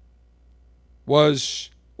was,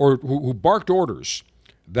 or who barked orders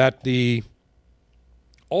that the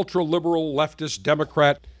ultra-liberal, leftist,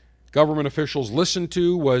 Democrat government officials listened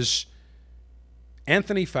to, was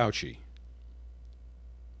Anthony Fauci,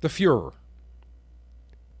 the Fuhrer,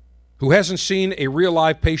 who hasn't seen a real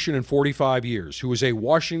live patient in 45 years, who is a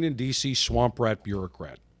Washington, D.C. swamp rat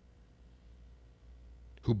bureaucrat,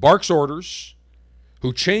 who barks orders,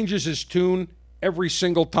 who changes his tune every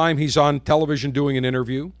single time he's on television doing an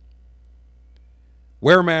interview.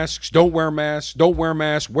 Wear masks, don't wear masks, don't wear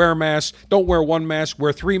masks, wear masks, don't wear one mask,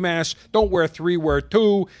 wear three masks, don't wear three, wear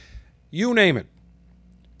two, you name it.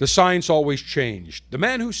 The science always changed. The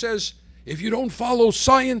man who says, if you don't follow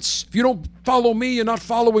science, if you don't follow me, you're not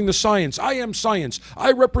following the science. I am science.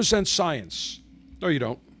 I represent science. No, you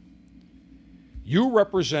don't. You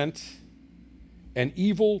represent an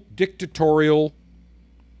evil, dictatorial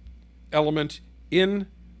element in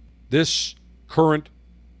this current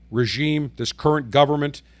regime, this current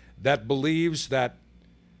government that believes that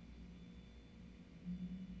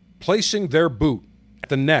placing their boot at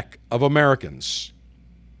the neck of Americans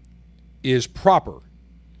is proper,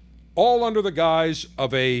 all under the guise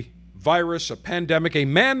of a virus, a pandemic, a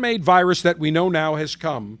man-made virus that we know now has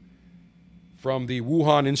come from the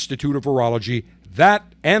Wuhan Institute of Virology, that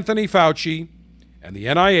Anthony Fauci and the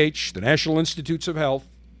NIH, the National Institutes of Health,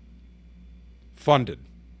 funded.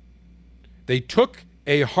 They took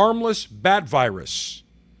a harmless bat virus,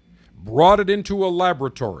 brought it into a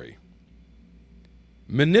laboratory,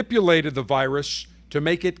 manipulated the virus to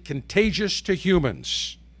make it contagious to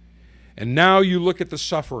humans. And now you look at the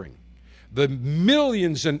suffering. The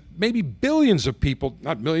millions and maybe billions of people,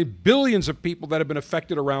 not millions, billions of people that have been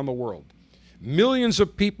affected around the world. Millions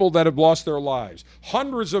of people that have lost their lives.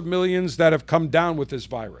 Hundreds of millions that have come down with this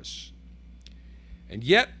virus. And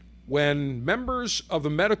yet, when members of the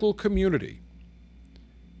medical community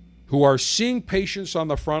who are seeing patients on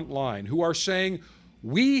the front line, who are saying,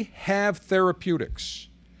 we have therapeutics.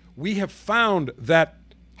 We have found that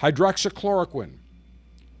hydroxychloroquine,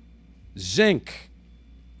 zinc,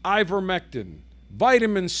 ivermectin,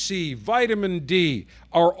 vitamin C, vitamin D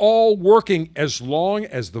are all working as long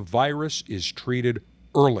as the virus is treated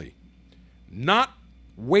early. Not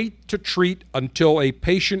wait to treat until a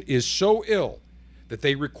patient is so ill that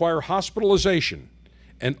they require hospitalization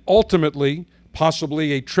and ultimately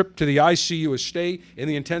possibly a trip to the ICU, a stay in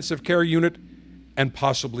the intensive care unit, and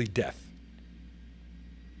possibly death.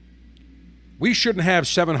 We shouldn't have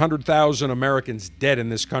 700,000 Americans dead in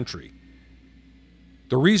this country.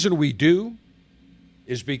 The reason we do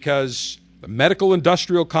is because the medical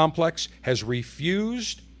industrial complex has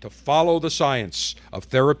refused to follow the science of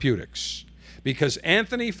therapeutics. Because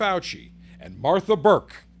Anthony Fauci and Martha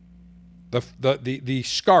Burke, the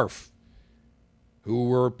scarf, who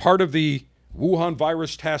were part of the Wuhan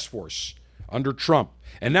virus task force under Trump,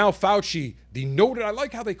 and now Fauci, the noted, I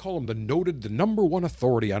like how they call him the number one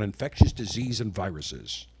authority on infectious disease and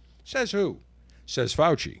viruses. Says who? Says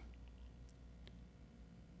Fauci.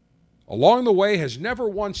 Along the way has never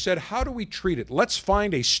once said, how do we treat it? Let's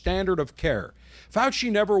find a standard of care.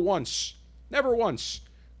 Fauci never once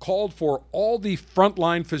called for all the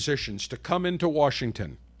frontline physicians to come into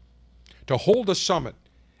Washington to hold a summit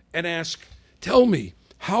and ask, tell me,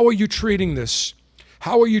 how are you treating this?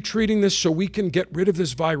 How are you treating this so we can get rid of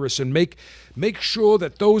this virus and make sure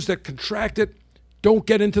that those that contract it don't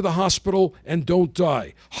get into the hospital and don't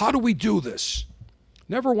die? How do we do this?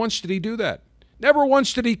 Never once did he do that. Never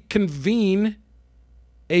once did he convene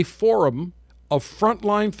a forum of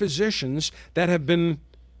frontline physicians that have been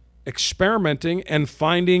experimenting and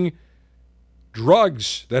finding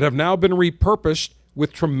drugs that have now been repurposed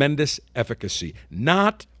with tremendous efficacy.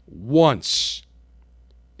 Not once.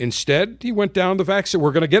 Instead, he went down the vaccine.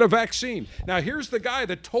 We're going to get a vaccine. Now, here's the guy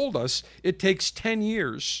that told us it takes 10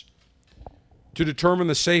 years to determine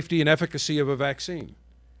the safety and efficacy of a vaccine.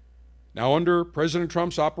 Now, under President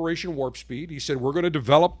Trump's Operation Warp Speed, he said, we're going to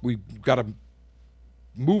develop, we've got to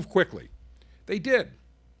move quickly. They did.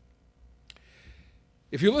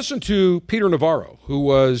 If you listen to Peter Navarro, who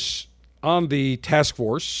was on the task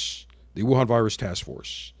force, the Wuhan virus task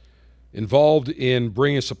force, involved in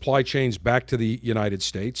bringing supply chains back to the United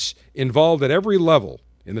States, involved at every level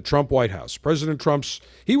in the Trump White House. President Trump's,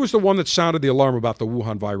 he was the one that sounded the alarm about the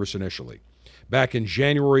Wuhan virus initially, back in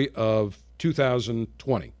January of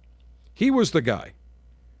 2020. He was the guy.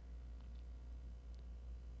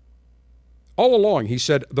 All along, he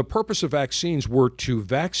said the purpose of vaccines were to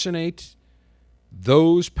vaccinate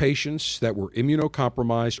those patients that were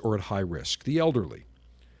immunocompromised or at high risk, the elderly,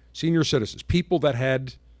 senior citizens, people that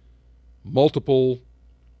had multiple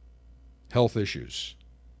health issues,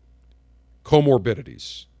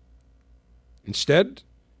 comorbidities. Instead,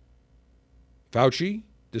 Fauci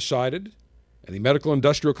decided, and the medical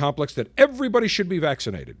industrial complex, that everybody should be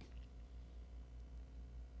vaccinated,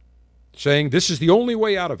 saying this is the only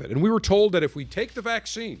way out of it. And we were told that if we take the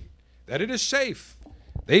vaccine, that it is safe,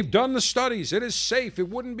 They've done the studies. It is safe. It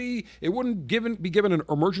wouldn't be given an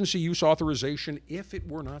emergency use authorization if it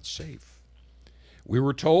were not safe. We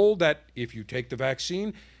were told that if you take the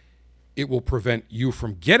vaccine, it will prevent you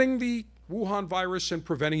from getting the Wuhan virus and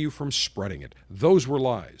preventing you from spreading it. Those were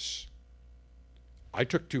lies. I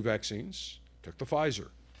took 2 vaccines, took the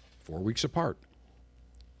Pfizer, 4 weeks apart,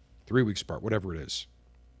 3 weeks apart, whatever it is.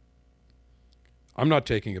 I'm not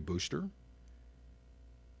taking a booster.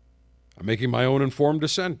 I'm making my own informed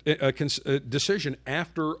decision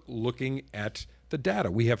after looking at the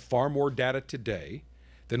data. We have far more data today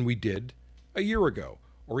than we did a year ago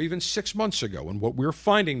or even 6 months ago. And what we're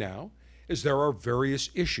finding now is there are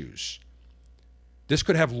various issues. This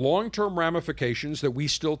could have long-term ramifications that we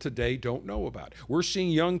still today don't know about. We're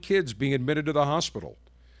seeing young kids being admitted to the hospital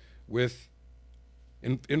with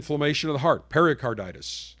inflammation of the heart,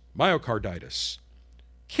 pericarditis, myocarditis.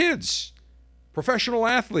 Kids, professional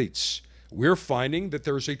athletes. We're finding that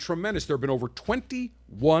there have been over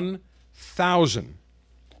 21,000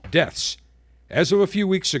 deaths as of a few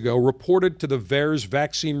weeks ago reported to the VAERS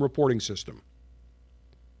vaccine reporting system.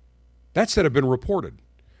 That's that have been reported.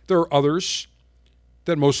 There are others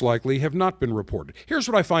that most likely have not been reported. Here's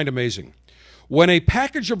what I find amazing. When a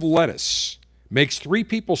package of lettuce makes 3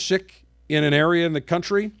 people sick in an area in the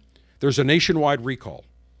country, there's a nationwide recall.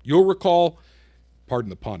 You'll recall, pardon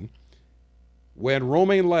the pun, when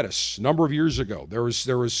romaine lettuce, a number of years ago, there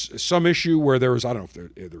was some issue where there was, I don't know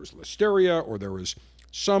if there was listeria or there was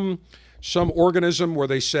some organism where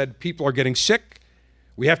they said people are getting sick.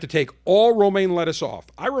 We have to take all romaine lettuce off.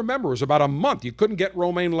 I remember it was about a month. You couldn't get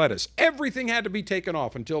romaine lettuce. Everything had to be taken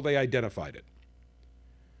off until they identified it.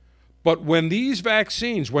 But when these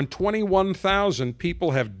vaccines, when 21,000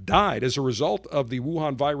 people have died as a result of the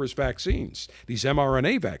Wuhan virus vaccines, these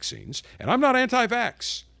mRNA vaccines, and I'm not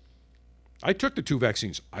anti-vax. I took the 2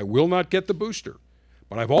 vaccines. I will not get the booster.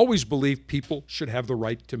 But I've always believed people should have the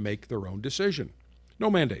right to make their own decision. No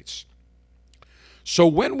mandates. So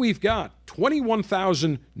when we've got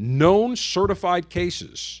 21,000 known certified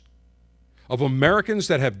cases of Americans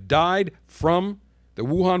that have died from the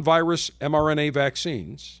Wuhan virus mRNA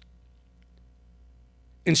vaccines,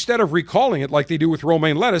 instead of recalling it like they do with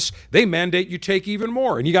romaine lettuce, they mandate you take even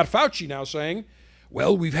more. And you got Fauci now saying,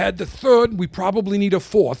 well, we've had the 3rd, we probably need a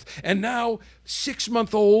 4th, and now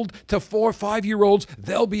 6-month-old to 4 or 5-year-olds,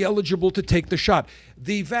 they'll be eligible to take the shot.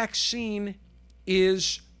 The vaccine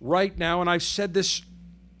is right now, and I've said this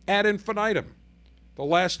ad infinitum the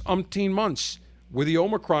last umpteen months with the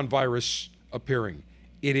Omicron virus appearing,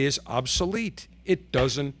 it is obsolete. It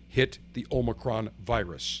doesn't hit the Omicron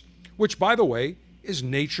virus, which, by the way, is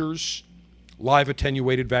nature's live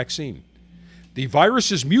attenuated vaccine. The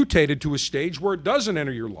virus is mutated to a stage where it doesn't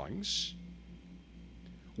enter your lungs,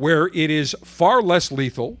 where it is far less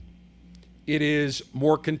lethal, it is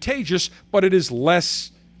more contagious, but it is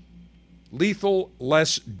less lethal,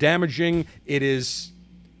 less damaging. It is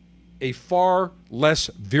a far less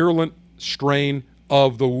virulent strain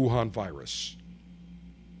of the Wuhan virus.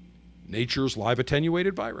 Nature's live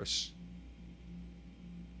attenuated virus.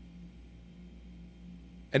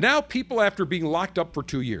 And now people, after being locked up for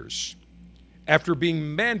 2 years, after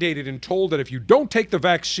being mandated and told that if you don't take the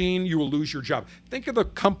vaccine, you will lose your job. Think of the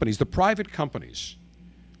companies, the private companies,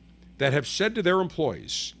 that have said to their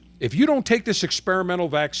employees, if you don't take this experimental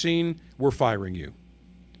vaccine, we're firing you.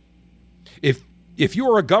 If you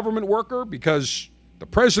are a government worker because the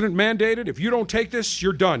president mandated, if you don't take this,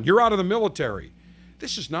 you're done. You're out of the military.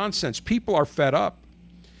 This is nonsense. People are fed up.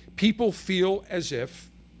 People feel as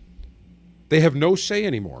if they have no say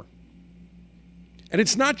anymore. And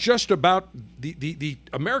it's not just about the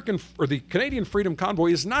American or the Canadian Freedom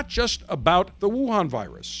Convoy is not just about the Wuhan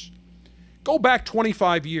virus. Go back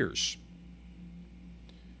 25 years.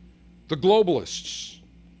 The globalists,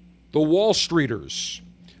 the Wall Streeters,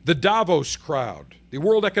 the Davos crowd, the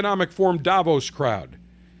World Economic Forum Davos crowd,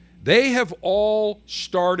 they have all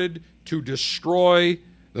started to destroy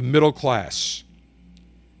the middle class.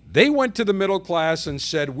 They went to the middle class and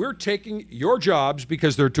said, we're taking your jobs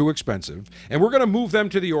because they're too expensive, and we're going to move them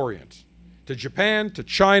to the Orient, to Japan, to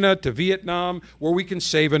China, to Vietnam, where we can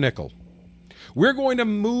save a nickel. We're going to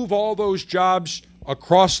move all those jobs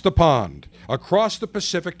across the pond, across the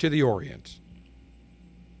Pacific to the Orient.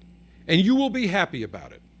 And you will be happy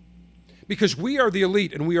about it. Because we are the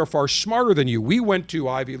elite and we are far smarter than you. We went to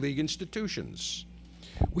Ivy League institutions.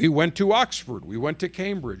 We went to Oxford. We went to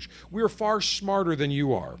Cambridge. We are far smarter than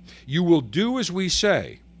you are. You will do as we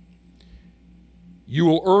say. You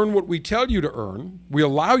will earn what we tell you to earn. We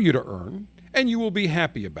allow you to earn. And you will be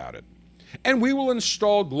happy about it. And we will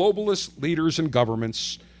install globalist leaders and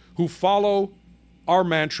governments who follow our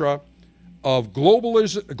mantra of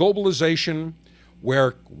globalization,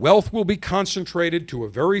 where wealth will be concentrated to a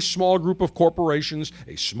very small group of corporations,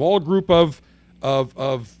 a small group of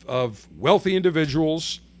wealthy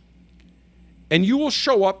individuals, and you will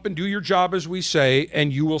show up and do your job as we say,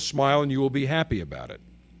 and you will smile and you will be happy about it.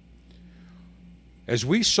 As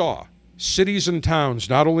we saw cities and towns,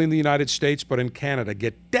 not only in the United States but in Canada,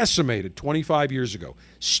 get decimated 25 years ago,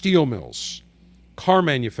 steel mills, car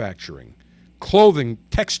manufacturing, clothing,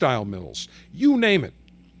 textile mills, you name it.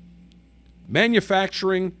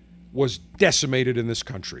 Manufacturing was decimated in this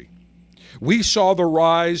country. We saw the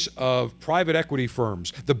rise of private equity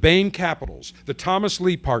firms, the Bain Capitals, the Thomas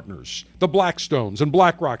Lee Partners, the Blackstones and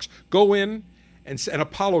BlackRocks go in and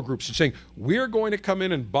Apollo Groups and saying, we're going to come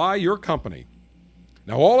in and buy your company.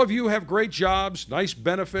 Now, all of you have great jobs, nice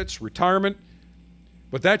benefits, retirement,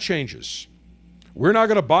 but that changes. We're not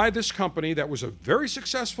going to buy this company that was a very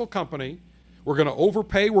successful company. We're going to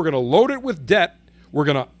overpay. We're going to load it with debt. We're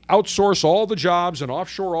going to outsource all the jobs and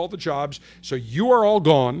offshore all the jobs, so you are all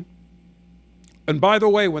gone. And by the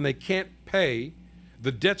way, when they can't pay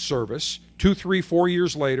the debt service 2, 3, 4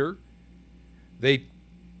 years later, they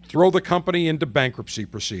throw the company into bankruptcy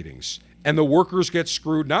proceedings. And the workers get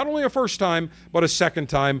screwed not only a first time, but a second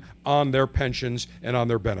time on their pensions and on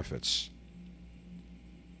their benefits.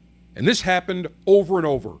 And this happened over and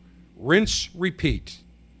over. Rinse, repeat.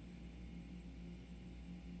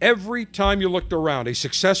 Every time you looked around, a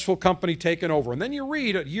successful company taken over. And then you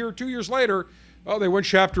read a year or 2 years later, oh, they went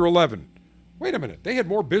Chapter 11. Wait a minute, they had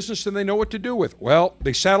more business than they know what to do with. Well,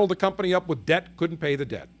 they saddled the company up with debt, couldn't pay the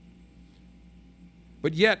debt.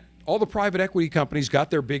 But yet, all the private equity companies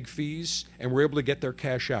got their big fees and were able to get their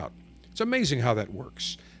cash out. It's amazing how that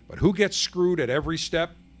works. But who gets screwed at every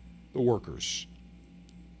step? The workers.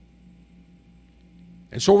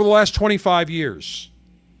 And so over the last 25 years,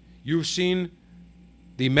 you've seen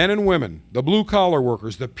the men and women, the blue-collar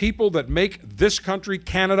workers, the people that make this country,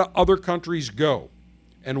 Canada, other countries go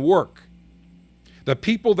and work, the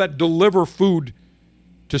people that deliver food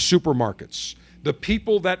to supermarkets, the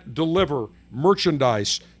people that deliver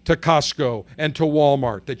merchandise to Costco and to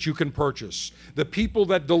Walmart that you can purchase, the people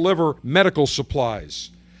that deliver medical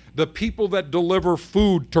supplies, the people that deliver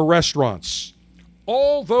food to restaurants.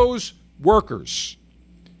 All those workers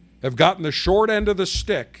have gotten the short end of the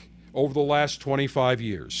stick over the last 25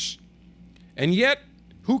 years. And yet,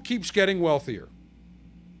 who keeps getting wealthier?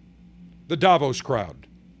 The Davos crowd,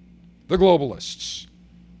 the globalists,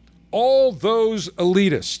 all those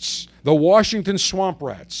elitists, the Washington swamp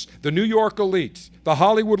rats, the New York elite, the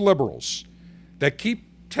Hollywood liberals that keep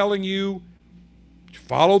telling you,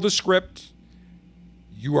 follow the script,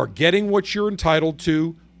 you are getting what you're entitled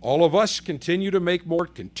to, all of us continue to make more,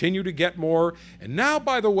 continue to get more, and now,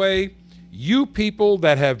 by the way, you people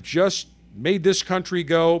that have just made this country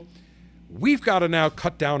go, we've got to now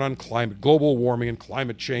cut down on global warming and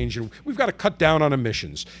climate change, and we've got to cut down on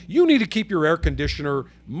emissions. You need to keep your air conditioner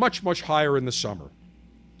much, much higher in the summer.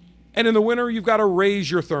 And in the winter, you've got to raise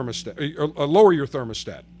your thermostat, or lower your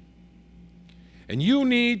thermostat. And you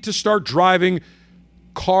need to start driving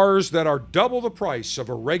cars that are double the price of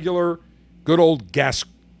a regular, good old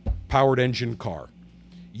gas-powered engine car.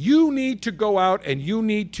 You need to go out and you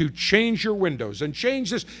need to change your windows and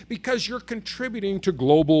change this because you're contributing to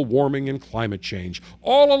global warming and climate change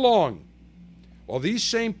all along. While these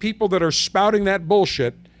same people that are spouting that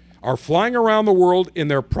bullshit are flying around the world in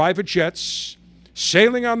their private jets,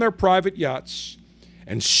 sailing on their private yachts,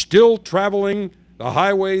 and still traveling the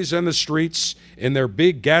highways and the streets in their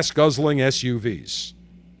big gas-guzzling SUVs.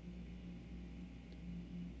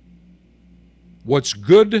 What's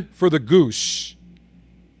good for the goose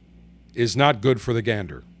is not good for the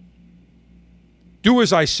gander. Do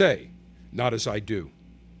as I say, not as I do.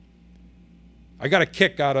 I got a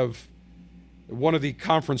kick out of one of the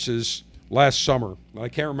conferences last summer. I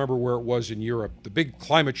can't remember where it was in Europe, the big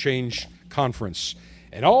climate change conference.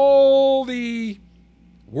 And all the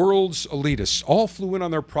world's elitists all flew in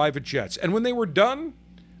on their private jets. And when they were done,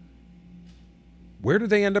 where did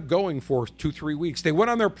they end up going for 2-3 weeks? They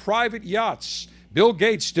went on their private yachts. Bill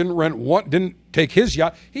Gates didn't take his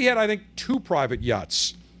yacht. He had, I think, 2 private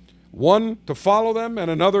yachts. One to follow them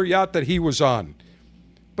and another yacht that he was on.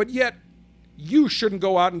 But yet, you shouldn't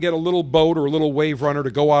go out and get a little boat or a little wave runner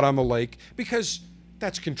to go out on the lake because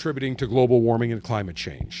that's contributing to global warming and climate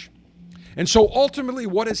change. And so ultimately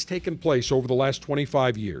what has taken place over the last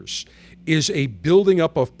 25 years is a building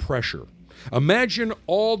up of pressure. Imagine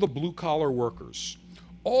all the blue-collar workers,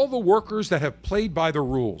 all the workers that have played by the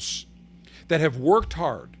rules, that have worked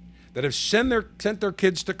hard, that have sent their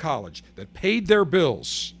kids to college, that paid their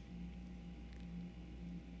bills,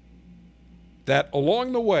 that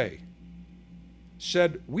along the way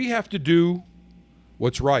said, we have to do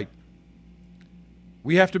what's right.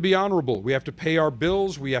 We have to be honorable. We have to pay our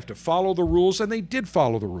bills. We have to follow the rules. And they did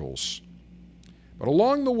follow the rules. But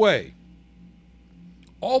along the way,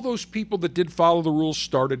 all those people that did follow the rules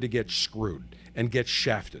started to get screwed and get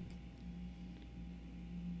shafted.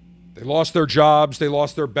 They lost their jobs. They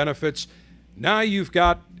lost their benefits. Now you've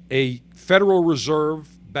got a Federal Reserve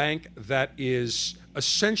Bank that is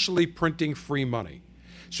essentially printing free money.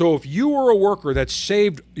 So if you were a worker that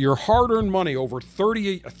saved your hard-earned money over a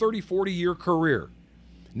 30, 40-year career,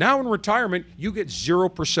 now in retirement, you get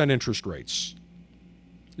 0% interest rates.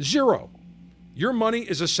 Zero. Your money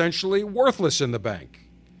is essentially worthless in the bank.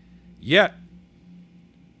 Yet,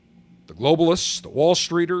 the globalists, the Wall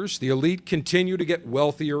Streeters, the elite continue to get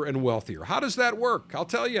wealthier and wealthier. How does that work? I'll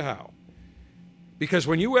tell you how. Because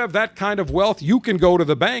when you have that kind of wealth, you can go to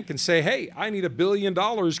the bank and say, hey, I need $1 billion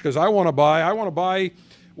because I want to buy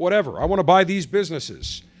whatever. I want to buy these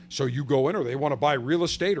businesses. So you go in, or they want to buy real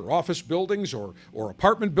estate or office buildings or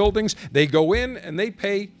apartment buildings. They go in and they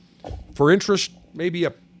pay for interest maybe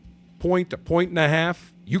a point and a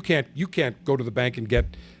half. You can't go to the bank and get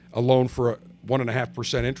a loan for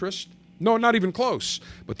 1.5% interest. No, not even close.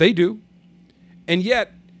 But they do. And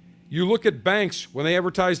yet, you look at banks when they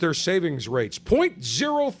advertise their savings rates,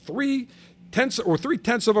 0.03 or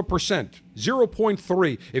 0.3%,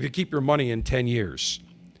 0.3 if you keep your money in 10 years.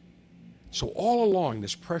 So all along,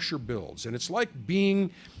 this pressure builds, and it's like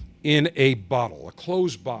being in a bottle, a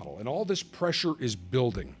closed bottle, and all this pressure is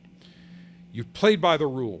building. You've played by the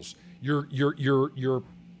rules. Your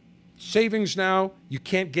savings now, you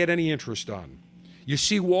can't get any interest on. You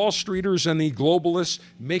see Wall Streeters and the globalists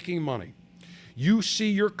making money. You see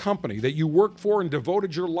your company that you worked for and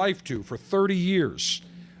devoted your life to for 30 years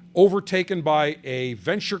overtaken by a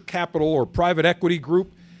venture capital or private equity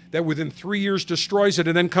group that within 3 years destroys it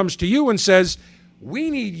and then comes to you and says, we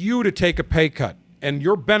need you to take a pay cut and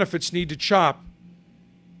your benefits need to chop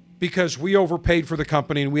because we overpaid for the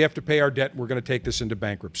company and we have to pay our debt and we're going to take this into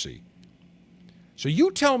bankruptcy. So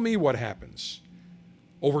you tell me what happens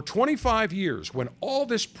over 25 years when all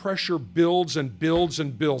this pressure builds and builds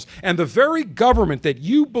and builds, and the very government that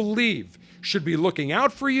you believe should be looking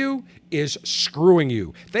out for you is screwing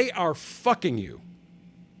you. They are fucking you.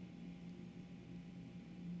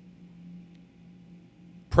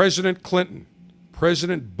 President Clinton,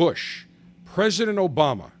 President Bush, President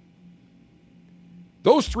Obama,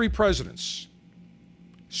 those three presidents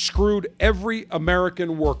screwed every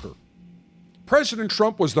American worker. President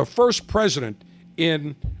Trump was the first president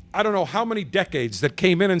in I don't know how many decades that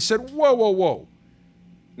came in and said, whoa, whoa, whoa.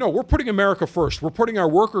 No, we're putting America first. We're putting our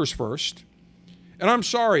workers first. And I'm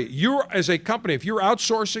sorry, you're as a company, if you're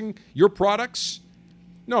outsourcing your products,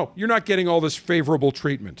 no, you're not getting all this favorable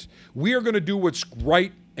treatment. We are going to do what's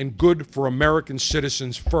right and good for American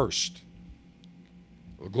citizens first.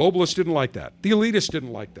 The globalists didn't like that. The elitists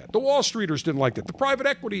didn't like that. The Wall Streeters didn't like that. The private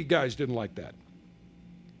equity guys didn't like that.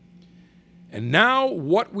 And now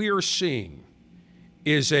what we are seeing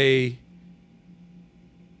is a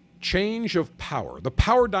change of power. The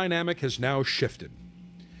power dynamic has now shifted.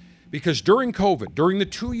 Because during COVID, during the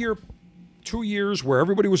 2 years where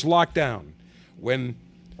everybody was locked down, when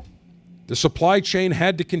the supply chain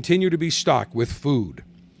had to continue to be stocked with food,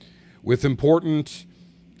 with important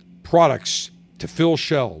products to fill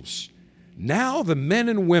shelves, now the men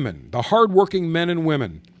and women, the hardworking men and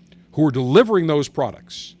women who are delivering those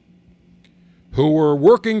products, who are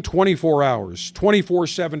working 24 hours,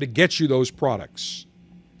 24/7 to get you those products,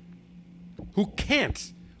 who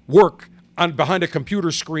can't work behind a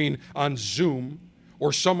computer screen on Zoom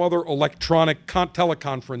or some other electronic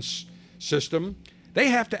teleconference system. They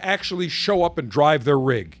have to actually show up and drive their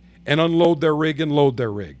rig and unload their rig and load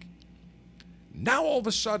their rig. Now all of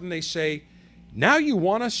a sudden they say, now you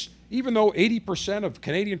want us, even though 80% of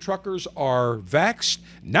Canadian truckers are vaxxed,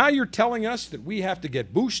 now you're telling us that we have to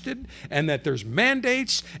get boosted and that there's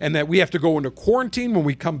mandates and that we have to go into quarantine when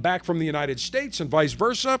we come back from the United States and vice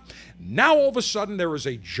versa. Now all of a sudden there is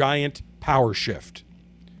a giant power shift.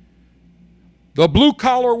 The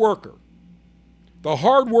blue-collar worker, the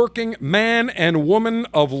hardworking man and woman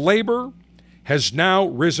of labor has now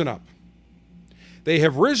risen up. They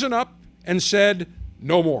have risen up and said,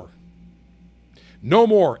 no more. No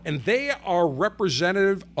more. And they are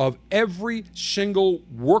representative of every single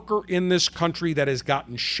worker in this country that has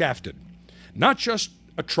gotten shafted. Not just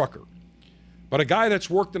a trucker, but a guy that's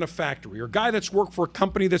worked in a factory or a guy that's worked for a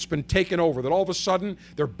company that's been taken over, that all of a sudden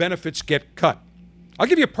their benefits get cut. I'll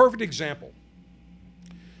give you a perfect example.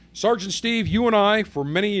 Sergeant Steve, you and I, for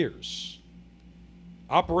many years,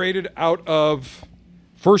 operated out of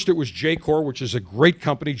First, it was Jacor, which is a great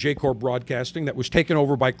company, Jacor Broadcasting, that was taken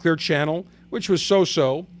over by Clear Channel, which was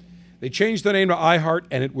so-so. They changed the name to iHeart,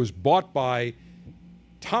 and it was bought by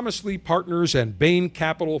Thomas Lee Partners and Bain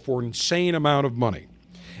Capital for an insane amount of money.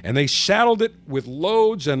 And they saddled it with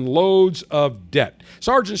loads and loads of debt.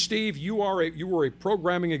 Sergeant Steve, you were a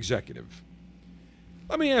programming executive.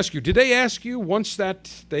 Let me ask you, did they ask you once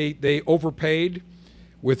that they overpaid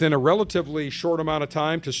within a relatively short amount of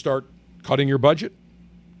time to start cutting your budget?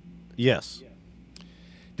 Yes.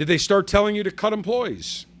 Did they start telling you to cut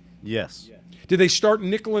employees? Yes. Did they start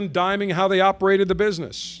nickel and diming how they operated the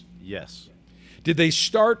business? Yes. Did they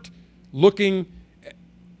start looking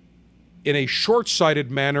in a short-sighted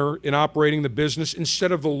manner in operating the business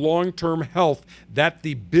instead of the long-term health that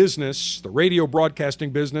the business, the radio broadcasting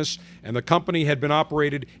business, and the company had been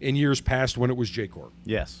operated in years past when it was Jacor?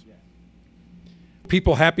 Yes.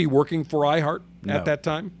 People happy working for iHeart at that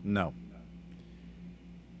time? No.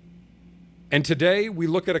 And today we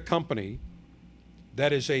look at a company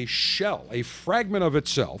that is a shell, a fragment of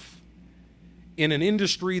itself in an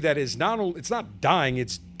industry that is it's not dying,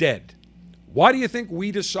 it's dead. Why do you think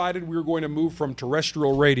we decided we were going to move from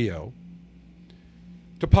terrestrial radio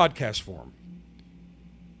to podcast form?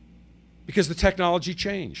 Because the technology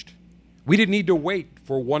changed. We didn't need to wait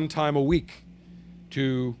for one time a week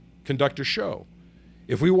to conduct a show.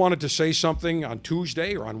 If we wanted to say something on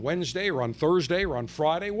Tuesday or on Wednesday or on Thursday or on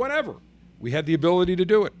Friday, whatever, we had the ability to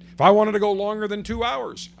do it. If I wanted to go longer than 2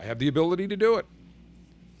 hours, I have the ability to do it.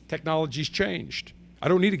 Technology's changed. I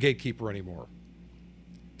don't need a gatekeeper anymore.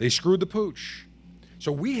 They screwed the pooch.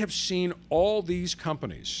 So we have seen all these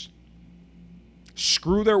companies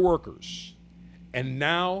screw their workers, and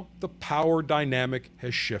now the power dynamic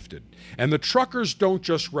has shifted. And the truckers don't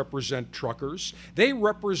just represent truckers. They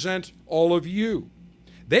represent all of you.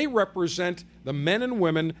 They represent the men and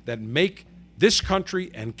women that make this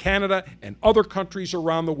country and Canada and other countries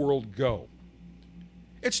around the world go.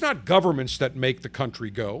 It's not governments that make the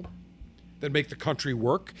country go, that make the country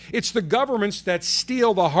work. It's the governments that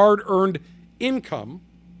steal the hard-earned income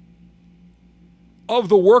of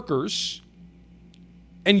the workers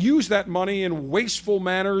and use that money in wasteful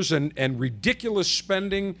manners and ridiculous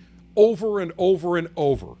spending over and over and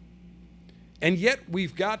over. And yet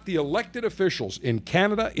we've got the elected officials in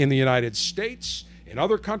Canada, in the United States, in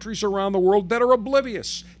other countries around the world that are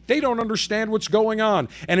oblivious. They don't understand what's going on.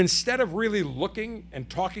 And instead of really looking and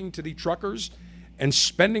talking to the truckers and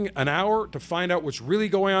spending an hour to find out what's really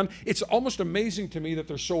going on, it's almost amazing to me that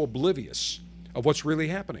they're so oblivious of what's really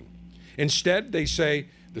happening. Instead, they say,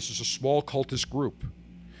 this is a small cultist group.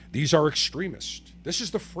 These are extremists. This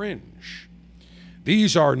is the fringe.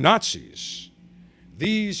 These are Nazis.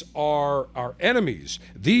 These are our enemies.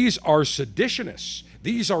 These are seditionists.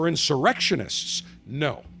 These are insurrectionists.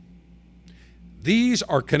 No. These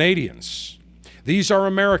are Canadians. These are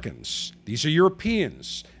Americans. These are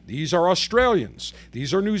Europeans. These are Australians.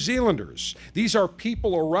 These are New Zealanders. These are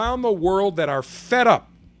people around the world that are fed up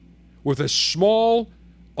with a small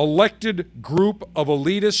elected group of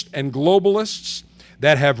elitists and globalists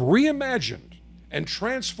that have reimagined and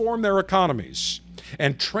transformed their economies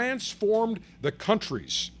and transformed the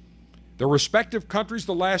countries, the respective countries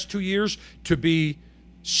the last 2 years, to be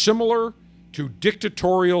similar to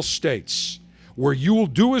dictatorial states where you will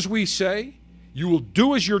do as we say, you will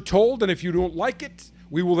do as you're told, and if you don't like it,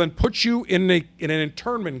 we will then put you in an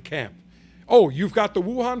internment camp. Oh, you've got the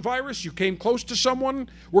Wuhan virus, you came close to someone,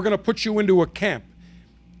 we're going to put you into a camp,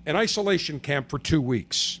 an isolation camp for 2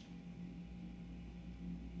 weeks.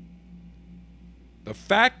 The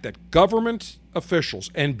fact that government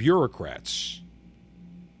officials and bureaucrats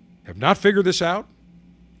have not figured this out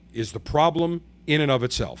is the problem in and of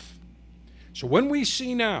itself. So when we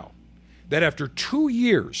see now that after 2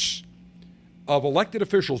 years of elected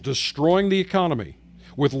officials destroying the economy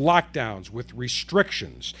with lockdowns, with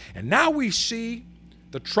restrictions, and now we see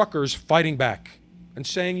the truckers fighting back and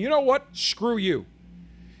saying, you know what, screw you.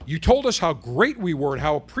 You told us how great we were and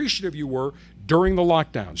how appreciative you were during the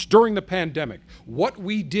lockdowns, during the pandemic, what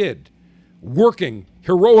we did, working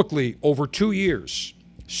heroically over 2 years.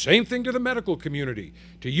 Same thing to the medical community.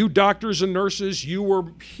 To you doctors and nurses, you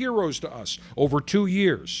were heroes to us over 2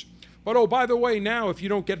 years. But oh, by the way, now if you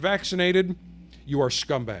don't get vaccinated, you are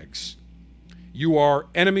scumbags. You are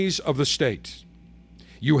enemies of the state.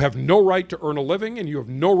 You have no right to earn a living and you have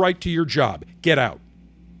no right to your job. Get out.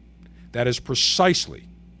 That is precisely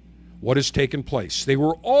what has taken place. They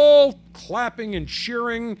were all clapping and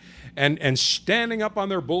cheering and standing up on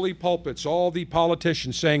their bully pulpits, all the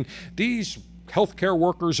politicians saying, these healthcare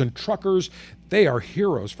workers and truckers, they are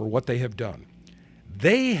heroes for what they have done.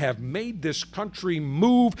 They have made this country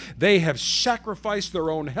move. They have sacrificed their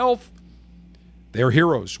own health. They're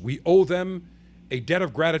heroes. We owe them a debt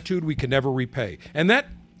of gratitude we can never repay. And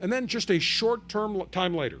then just a short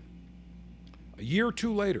time later, a year or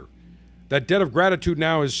two later, that debt of gratitude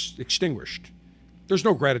now is extinguished. There's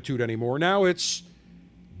no gratitude anymore. Now it's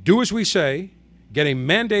do as we say, get a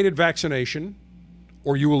mandated vaccination,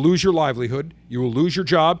 or you will lose your livelihood, you will lose your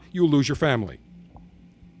job, you will lose your family.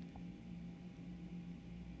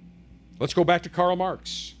 Let's go back to Karl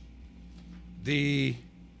Marx, the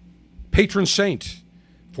patron saint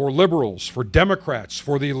for liberals, for Democrats,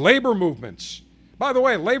 for the labor movements. By the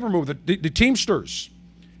way, labor movement, the Teamsters.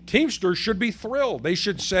 Teamsters should be thrilled. They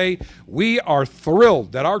should say, we are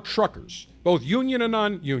thrilled that our truckers, both union and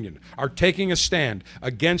non-union, are taking a stand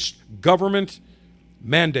against government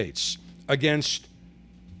mandates, against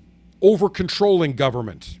over-controlling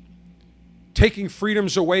government, taking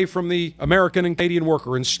freedoms away from the American and Canadian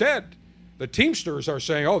worker. Instead, the Teamsters are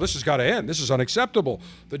saying, oh, this has got to end. This is unacceptable.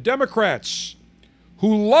 The Democrats,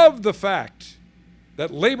 who loved the fact that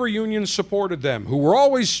labor unions supported them, who were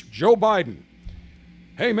always Joe Biden.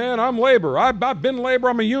 Hey, man, I'm labor. I've been labor.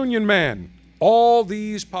 I'm a union man. All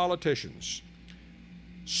these politicians,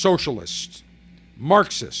 socialists,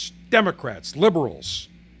 Marxists, Democrats, liberals,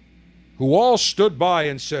 who all stood by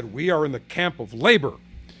and said, we are in the camp of labor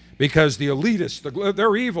because the elitists,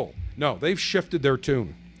 they're evil. No, they've shifted their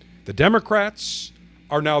tune. The Democrats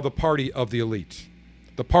are now the party of the elite,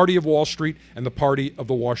 the party of Wall Street and the party of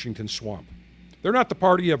the Washington swamp. They're not the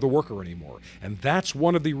party of the worker anymore. And that's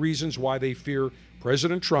one of the reasons why they fear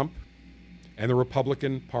President Trump and the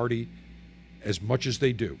Republican Party as much as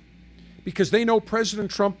they do. Because they know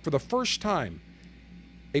President Trump, for the first time,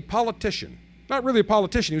 a politician, not really a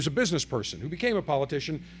politician, he was a business person who became a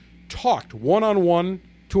politician, talked one-on-one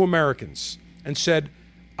to Americans and said,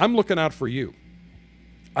 I'm looking out for you.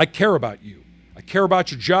 I care about you. I care about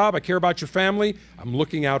your job. I care about your family. I'm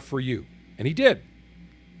looking out for you. And he did.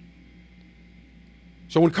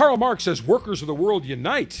 So when Karl Marx says workers of the world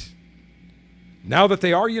unite, now that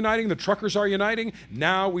they are uniting, the truckers are uniting,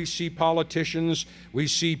 now we see politicians, we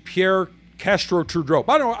see Pierre Castro Trudeau.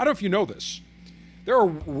 I don't know if you know this. There are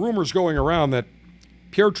rumors going around that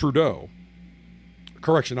Pierre Trudeau,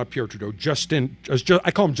 correction, not Pierre Trudeau,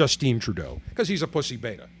 I call him Justine Trudeau because he's a pussy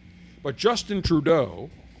beta. But Justin Trudeau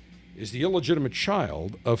is the illegitimate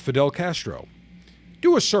child of Fidel Castro.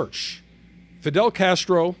 Do a search. Fidel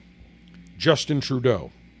Castro, Justin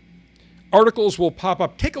Trudeau. Articles will pop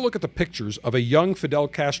up. Take a look at the pictures of a young Fidel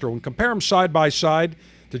Castro and compare them side by side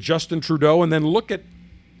to Justin Trudeau, and then look at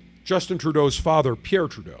Justin Trudeau's father, Pierre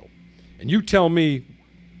Trudeau. And you tell me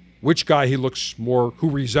which guy he looks more, who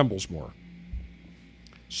resembles more.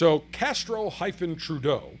 So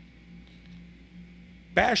Castro-Trudeau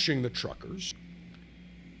bashing the truckers,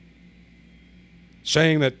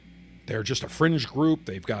 saying that they're just a fringe group.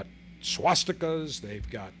 They've got swastikas. They've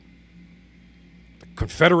got the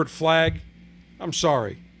Confederate flag. I'm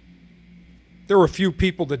sorry. There were a few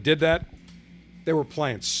people that did that. They were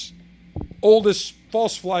plants. Oldest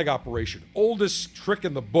false flag operation. Oldest trick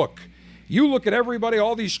in the book. You look at everybody,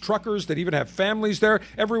 all these truckers that even have families there,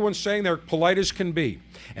 everyone's saying they're polite as can be.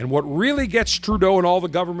 And what really gets Trudeau and all the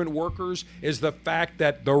government workers is the fact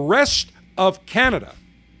that the rest of Canada,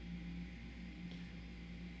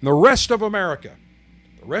 the rest of America,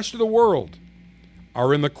 the rest of the world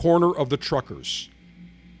are in the corner of the truckers.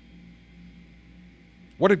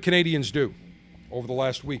 What did Canadians do over the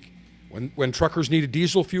last week? When truckers needed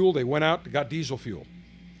diesel fuel, they went out and got diesel fuel.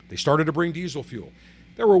 They started to bring diesel fuel.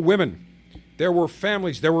 There were women, there were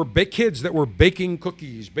families, there were kids that were baking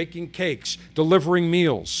cookies, baking cakes, delivering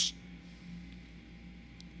meals.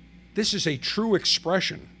 This is a true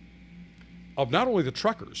expression of not only the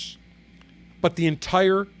truckers, but the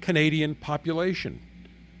entire Canadian population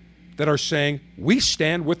that are saying, we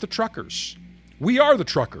stand with the truckers. We are the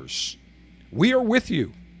truckers. We are with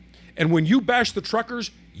you. And when you bash the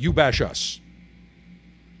truckers, you bash us.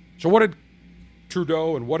 So what did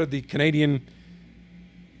Trudeau and what did the Canadian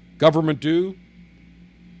government do?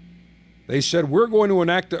 They said, we're going to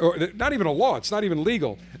enact, or not even a law, it's not even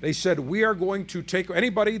legal. They said, we are going to take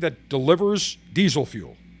anybody that delivers diesel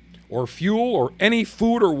fuel or any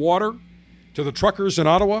food or water to the truckers in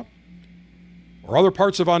Ottawa or other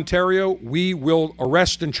parts of Ontario, we will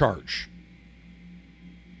arrest and charge.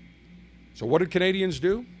 So what did Canadians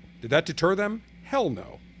do? Did that deter them? Hell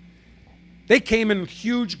no. They came in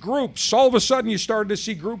huge groups. All of a sudden, you started to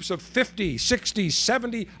see groups of 50, 60,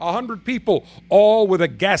 70, 100 people, all with a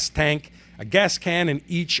gas tank, a gas can in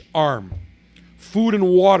each arm, food and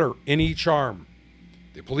water in each arm.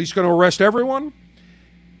 The police going to arrest everyone?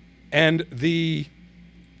 And the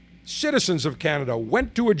citizens of Canada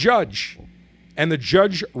went to a judge, and the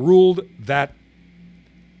judge ruled that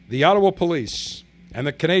the Ottawa Police and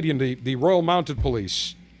the Canadian, the Royal Mounted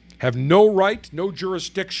Police, have no right, no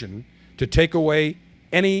jurisdiction to take away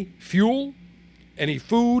any fuel, any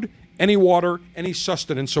food, any water, any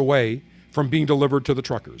sustenance away from being delivered to the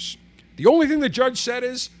truckers. The only thing the judge said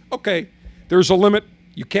is, okay, there's a limit.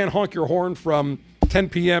 You can't honk your horn from 10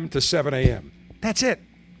 p.m. to 7 a.m. That's it.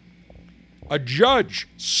 A judge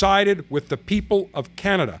sided with the people of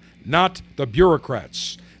Canada, not the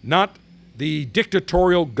bureaucrats, not the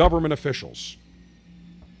dictatorial government officials.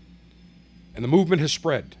 And the movement has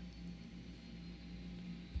spread.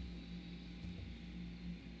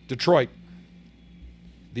 Detroit,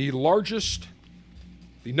 the largest,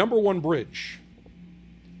 the number one bridge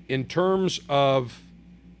in terms of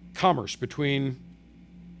commerce between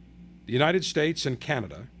the United States and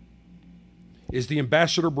Canada, is the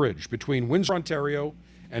Ambassador Bridge between Windsor, Ontario,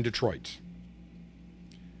 and Detroit.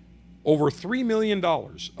 Over $3 million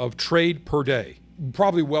of trade per day,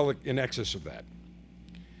 probably well in excess of that.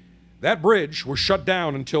 That bridge was shut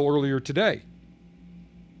down until earlier today.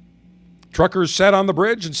 Truckers sat on the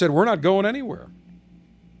bridge and said, we're not going anywhere.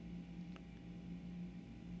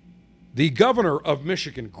 The governor of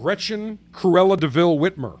Michigan, Gretchen Cruella DeVille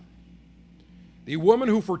Whitmer, the woman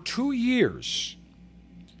who for 2 years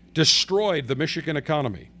destroyed the Michigan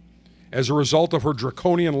economy as a result of her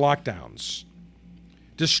draconian lockdowns,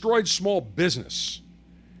 destroyed small business,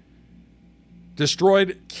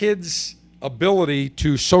 destroyed kids' ability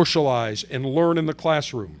to socialize and learn in the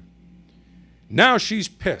classroom. Now she's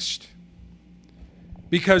pissed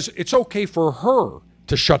because it's okay for her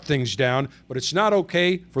to shut things down, but it's not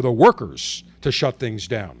okay for the workers to shut things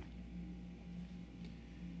down.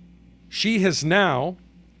 She has now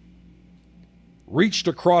reached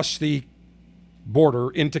across the border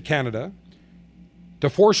into Canada to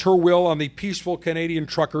force her will on the peaceful Canadian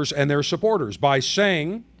truckers and their supporters by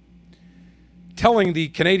telling the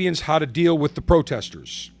Canadians how to deal with the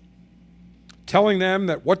protesters, telling them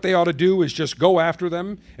that what they ought to do is just go after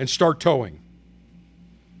them and start towing.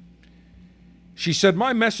 She said,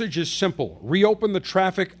 my message is simple. Reopen the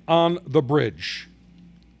traffic on the bridge.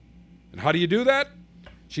 And how do you do that?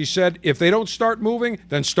 She said, if they don't start moving,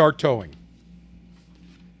 then start towing.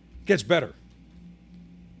 Gets better.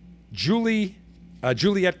 Juliette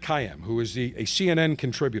Kayyem, who is a CNN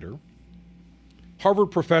contributor, Harvard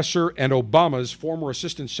professor and Obama's former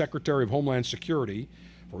Assistant Secretary of Homeland Security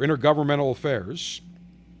for Intergovernmental Affairs,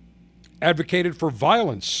 advocated for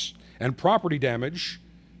violence and property damage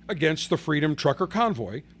against the Freedom Trucker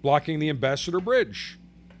Convoy blocking the Ambassador Bridge.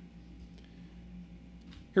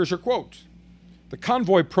 Here's her quote. The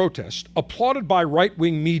convoy protest, applauded by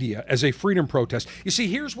right-wing media as a freedom protest. You see,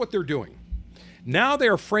 here's what they're doing. Now they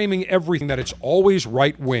are framing everything that it's always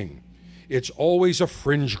right-wing. It's always a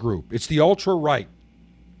fringe group. It's the ultra-right.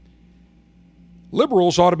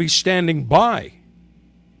 Liberals ought to be standing by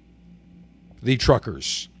the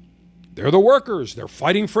truckers. They're the workers. They're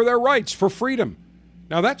fighting for their rights, for freedom.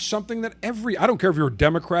 Now, that's something that I don't care if you're a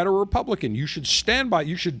Democrat or a Republican, you should stand by.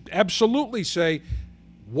 You should absolutely say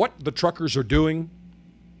what the truckers are doing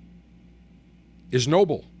is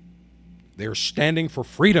noble. They're standing for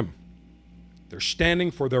freedom. They're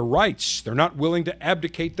standing for their rights. They're not willing to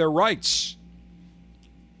abdicate their rights.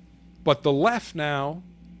 But the left now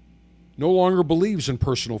no longer believes in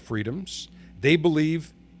personal freedoms. They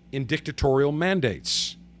believe in dictatorial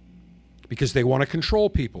mandates because they want to control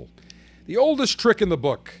people. The oldest trick in the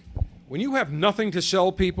book, when you have nothing to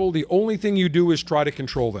sell people, the only thing you do is try to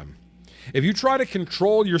control them. If you try to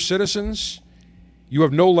control your citizens, you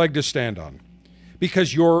have no leg to stand on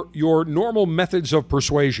because your normal methods of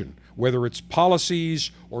persuasion, whether it's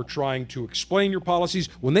policies or trying to explain your policies,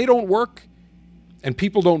 when they don't work and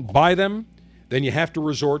people don't buy them, then you have to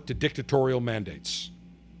resort to dictatorial mandates.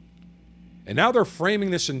 And now they're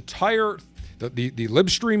framing this entire, the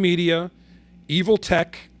libstream media, evil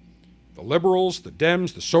tech, the liberals, the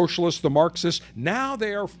Dems, the socialists, the Marxists, now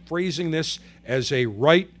they are phrasing this as a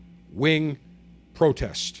right-wing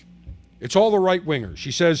protest. It's all the right-wingers.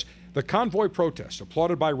 She says, the convoy protest,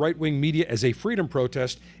 applauded by right-wing media as a freedom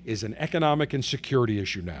protest, is an economic and security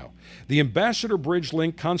issue now. The Ambassador Bridge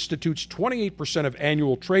link constitutes 28% of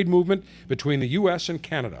annual trade movement between the U.S. and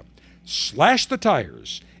Canada. Slash the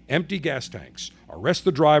tires, empty gas tanks, arrest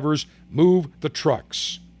the drivers, move the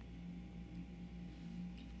trucks.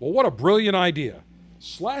 Well, what a brilliant idea.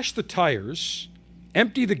 Slash the tires,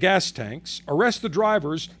 empty the gas tanks, arrest the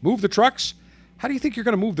drivers, move the trucks. How do you think you're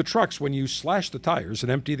going to move the trucks when you slash the tires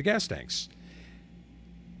and empty the gas tanks?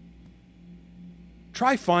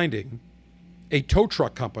 Try finding a tow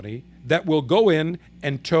truck company that will go in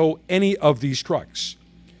and tow any of these trucks.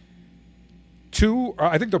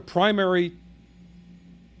 I think the primary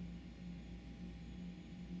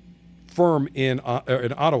firm in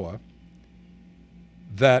Ottawa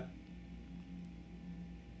that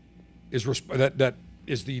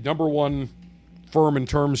is the number one firm in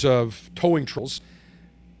terms of towing trucks,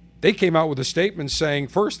 they came out with a statement saying,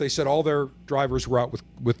 first they said all their drivers were out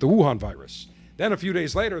with the Wuhan virus. Then a few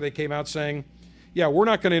days later they came out saying, yeah, we're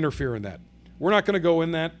not going to interfere in that. We're not going to go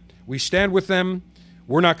in that. We stand with them.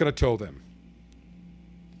 We're not going to tow them.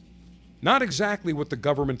 Not exactly what the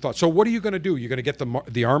government thought. So what are you going to do? You're going to get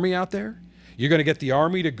the army out there? You're going to get the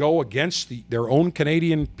army to go against their own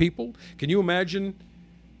Canadian people? Can you imagine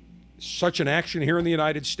such an action here in the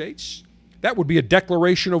United States? That would be a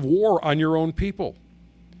declaration of war on your own people.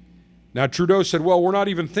 Now, Trudeau said, well, we're not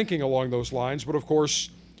even thinking along those lines. But, of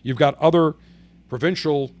course, you've got other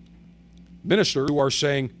provincial ministers who are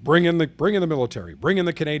saying, bring in the military, bring in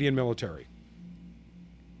the Canadian military.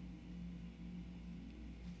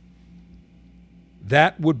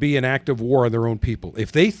 That would be an act of war on their own people.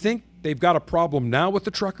 If they think they've got a problem now with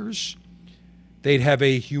the truckers, they'd have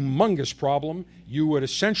a humongous problem. You would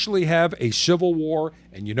essentially have a civil war,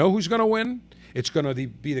 and you know who's going to win? It's going to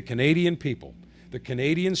be the Canadian people, the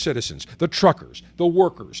Canadian citizens, the truckers, the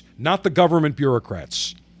workers, not the government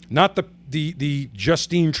bureaucrats, not the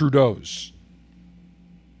Justine Trudeaus.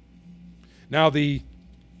 Now, the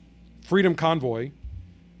Freedom Convoy,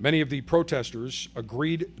 many of the protesters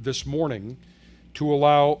agreed this morning to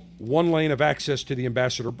allow one lane of access to the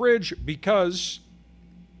Ambassador Bridge because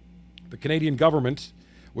the Canadian government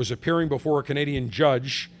was appearing before a Canadian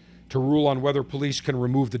judge to rule on whether police can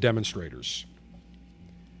remove the demonstrators.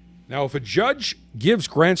 Now, if a judge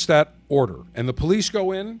grants that order and the police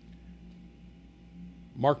go in,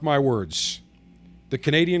 mark my words, the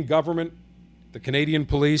Canadian government, the Canadian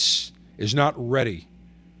police is not ready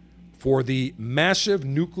for the massive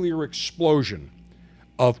nuclear explosion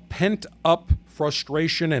of pent-up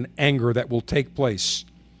frustration and anger that will take place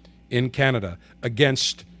in Canada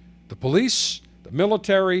against the police, the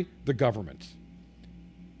military, the government.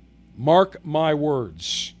 Mark my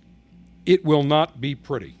words, it will not be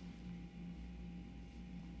pretty.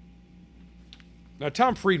 Now,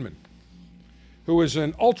 Tom Friedman, who is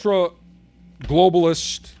an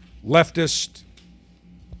ultra-globalist, leftist,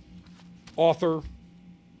 author,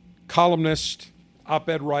 columnist,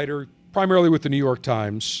 op-ed writer, primarily with the New York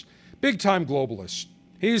Times, big-time globalist.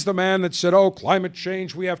 He's the man that said, climate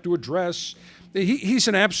change we have to address. He's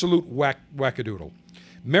an absolute wackadoodle.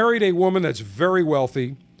 Married a woman that's very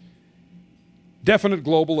wealthy, definite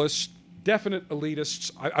globalist, definite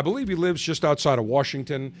elitist. I believe he lives just outside of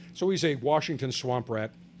Washington, so he's a Washington swamp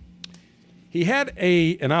rat. He had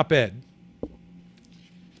an op-ed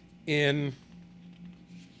in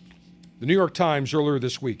the New York Times earlier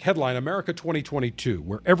this week, headline, America 2022,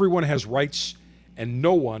 where everyone has rights and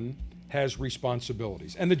no one has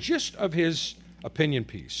responsibilities. And the gist of his opinion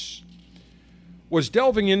piece was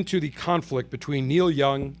delving into the conflict between Neil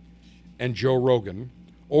Young and Joe Rogan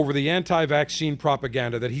over the anti-vaccine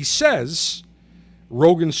propaganda that he says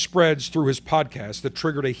Rogan spreads through his podcast that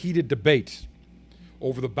triggered a heated debate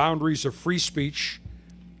over the boundaries of free speech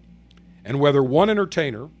and whether one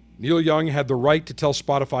entertainer, Neil Young, had the right to tell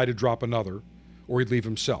Spotify to drop another or he'd leave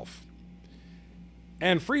himself.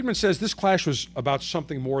 And Friedman says this clash was about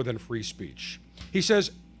something more than free speech. He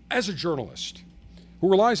says, as a journalist who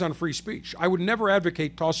relies on free speech, I would never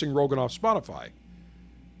advocate tossing Rogan off Spotify.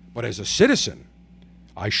 But as a citizen,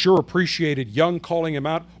 I sure appreciated Young calling him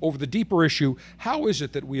out over the deeper issue, how is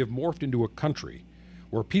it that we have morphed into a country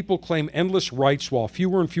where people claim endless rights while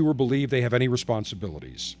fewer and fewer believe they have any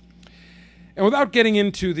responsibilities? And without getting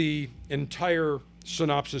into the entire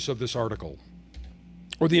synopsis of this article,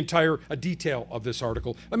 or a detail of this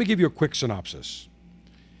article, let me give you a quick synopsis.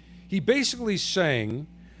 He basically is saying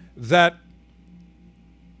that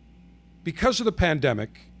because of the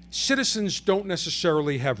pandemic, citizens don't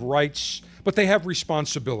necessarily have rights, but they have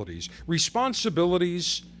responsibilities.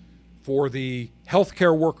 Responsibilities for the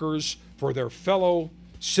healthcare workers, for their fellow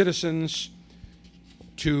citizens,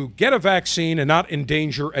 to get a vaccine and not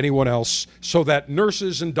endanger anyone else so that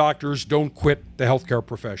nurses and doctors don't quit the healthcare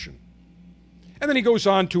profession. And then he goes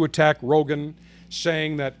on to attack Rogan,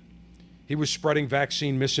 saying that he was spreading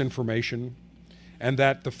vaccine misinformation and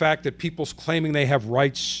that the fact that people's claiming they have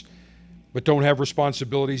rights but don't have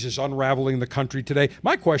responsibilities is unraveling the country today.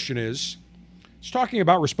 My question is, it's talking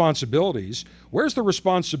about responsibilities. Where's the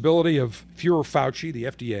responsibility of Führer Fauci, the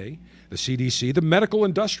FDA, the CDC, the medical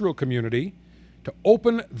industrial community, to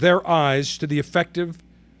open their eyes to the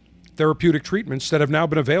therapeutic treatments that have now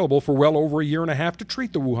been available for well over a year and a half to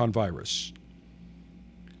treat the Wuhan virus?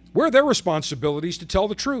 Where are their responsibilities to tell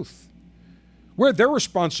the truth? Where are their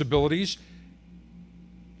responsibilities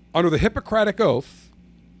under the Hippocratic Oath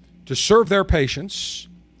to serve their patients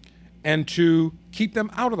and to keep them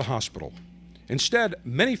out of the hospital? Instead,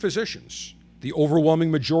 many physicians, the overwhelming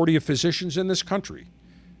majority of physicians in this country,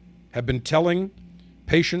 have been telling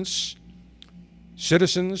patients,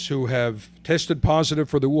 citizens who have tested positive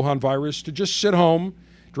for the Wuhan virus, to just sit home,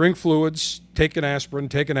 drink fluids, take an aspirin,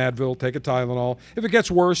 take an Advil, take a Tylenol. If it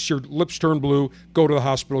gets worse, your lips turn blue, go to the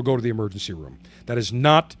hospital, go to the emergency room. That is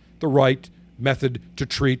not the right method to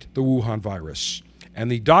treat the Wuhan virus.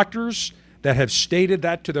 And the doctors that have stated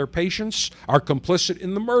that to their patients are complicit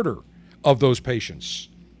in the murder of those patients.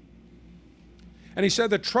 And he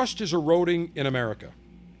said that trust is eroding in America.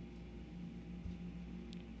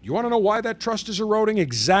 You want to know why that trust is eroding?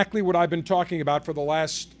 Exactly what I've been talking about for the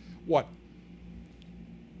last,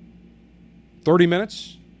 30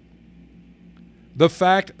 minutes? The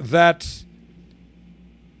fact that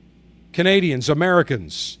Canadians,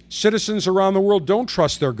 Americans, citizens around the world don't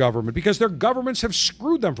trust their government because their governments have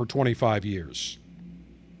screwed them for 25 years.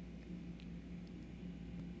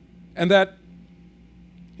 And that,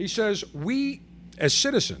 he says, we as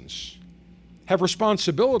citizens have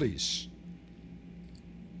responsibilities.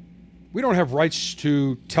 We don't have rights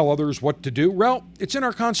to tell others what to do. Well, it's in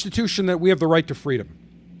our Constitution that we have the right to freedom.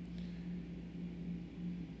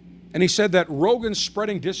 And he said that Rogan's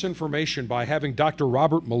spreading disinformation by having Dr.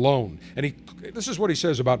 Robert Malone, and this is what he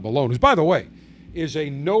says about Malone, who, by the way, is a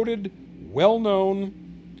noted,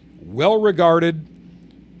 well-known, well-regarded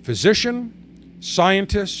physician,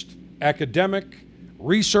 scientist, academic,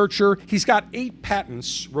 researcher. He's got 8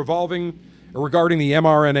 patents regarding the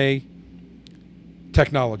mRNA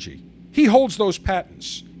technology. He holds those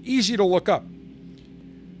patents. Easy to look up.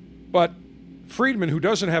 But Friedman, who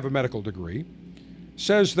doesn't have a medical degree,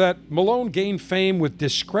 says that Malone gained fame with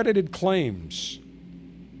discredited claims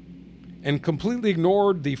and completely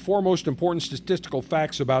ignored the foremost important statistical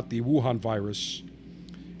facts about the Wuhan virus.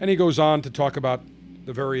 And he goes on to talk about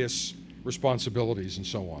the various responsibilities and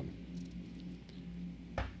so on.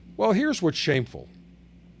 Well, here's what's shameful.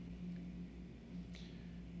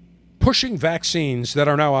 Pushing vaccines that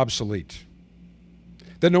are now obsolete,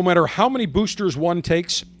 that no matter how many boosters one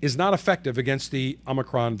takes, is not effective against the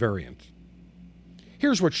Omicron variant.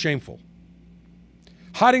 Here's what's shameful.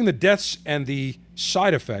 Hiding the deaths and the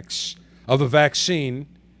side effects of the vaccine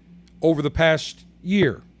over the past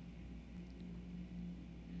year.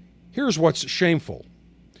 Here's what's shameful.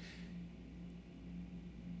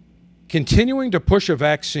 Continuing to push a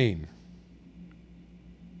vaccine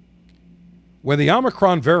when the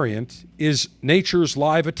Omicron variant is nature's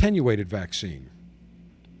live attenuated vaccine.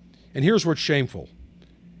 And here's what's shameful.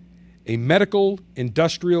 A medical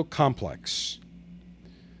industrial complex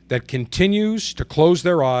that continues to close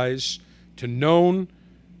their eyes to known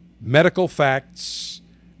medical facts,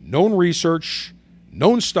 known research,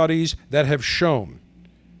 known studies that have shown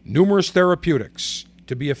numerous therapeutics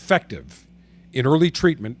to be effective in early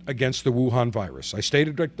treatment against the Wuhan virus. I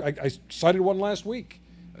cited one last week,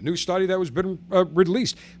 a new study that was been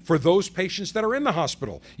released for those patients that are in the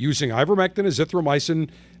hospital using ivermectin, azithromycin,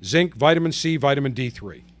 zinc, vitamin C, vitamin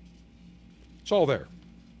D3. It's all there.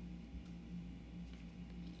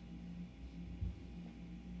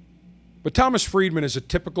 But Thomas Friedman is a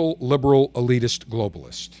typical liberal elitist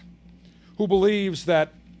globalist who believes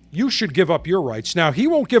that you should give up your rights. Now, he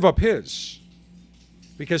won't give up his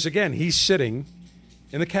because, again, he's sitting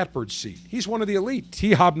in the catbird seat. He's one of the elite.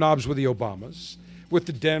 He hobnobs with the Obamas, with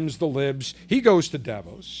the Dems, the Libs. He goes to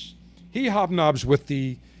Davos. He hobnobs with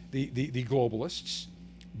the globalists.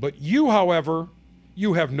 But you, however,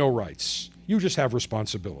 you have no rights. You just have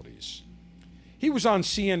responsibilities. He was on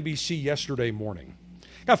CNBC yesterday morning.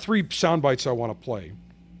 Got 3 sound bites I want to play.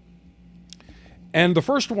 And the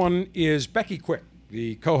first one is Becky Quick,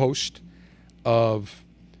 the co-host of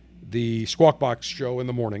the Squawk Box show in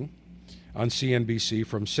the morning on CNBC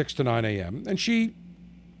from 6 to 9 a.m. And she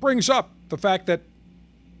brings up the fact that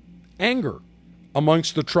anger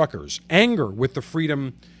amongst the truckers, anger with the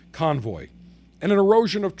Freedom Convoy, and an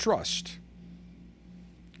erosion of trust.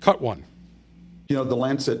 Cut 1. You know, The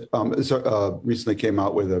Lancet recently came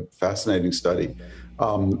out with a fascinating study.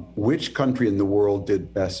 Which country in the world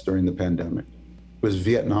did best during the pandemic? It was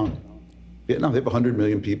Vietnam. Vietnam, they have 100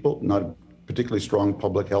 million people, not a particularly strong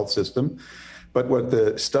public health system. But what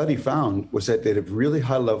the study found was that they had a really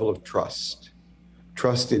high level of trust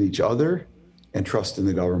in each other and trust in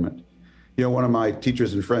the government. You know, one of my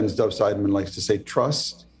teachers and friends, Dov Seidman, likes to say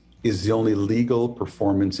trust is the only legal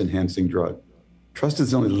performance enhancing drug. Trust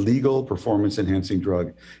is the only legal performance-enhancing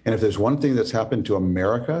drug. And if there's one thing that's happened to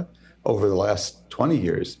America over the last 20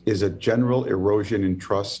 years is a general erosion in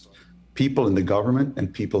trust, people in the government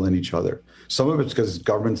and people in each other. Some of it's because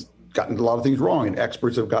government's gotten a lot of things wrong and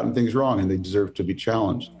experts have gotten things wrong and they deserve to be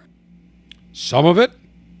challenged. Some of it?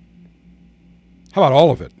 How about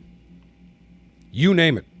all of it? You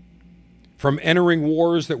name it. From entering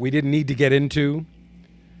wars that we didn't need to get into,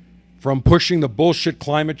 from pushing the bullshit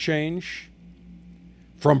climate change,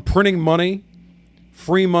 from printing money,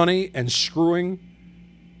 free money, and screwing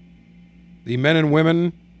the men and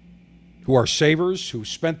women who are savers, who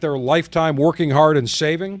spent their lifetime working hard and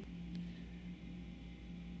saving.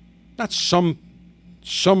 Not some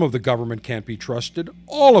of the government can't be trusted.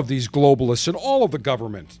 All of these globalists and all of the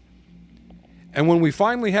government. And when we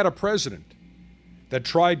finally had a president that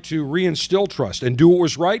tried to reinstill trust and do what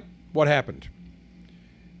was right, what happened?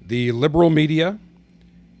 The liberal media,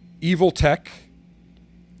 evil tech,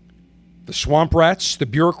 the swamp rats, the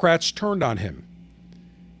bureaucrats turned on him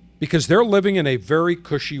because they're living in a very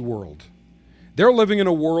cushy world. They're living in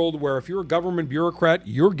a world where if you're a government bureaucrat,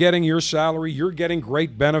 you're getting your salary, you're getting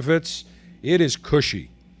great benefits. It is cushy.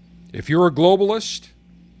 If you're a globalist,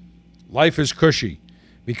 life is cushy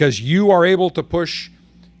because you are able to push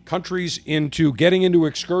countries into getting into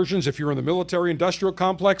excursions if you're in the military-industrial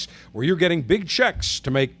complex where you're getting big checks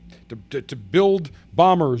to build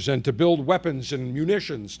bombers and to build weapons and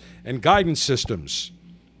munitions and guidance systems.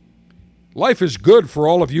 Life is good for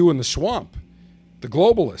all of you in the swamp, the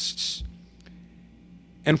globalists.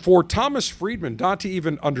 And for Thomas Friedman not to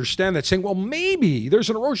even understand that, saying, well, maybe there's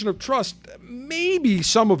an erosion of trust, maybe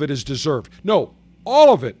some of it is deserved. No,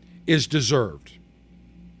 all of it is deserved.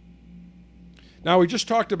 Now, we just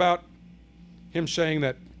talked about him saying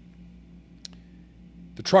that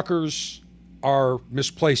the truckers are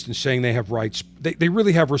misplaced in saying they have rights. They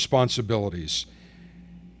really have responsibilities.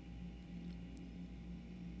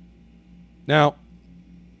 Now,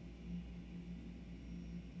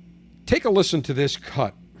 take a listen to this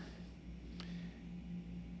cut.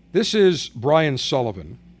 This is Brian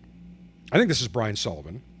Sullivan. I think this is Brian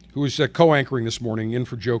Sullivan, who is co-anchoring this morning in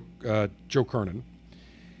for Joe Kernan.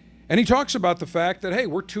 And he talks about the fact that, hey,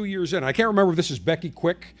 we're 2 years in. I can't remember if this is Becky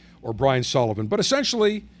Quick or Brian Sullivan, but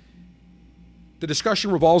essentially the discussion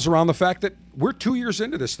revolves around the fact that we're 2 years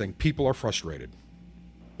into this thing. People are frustrated.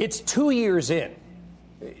 It's 2 years in.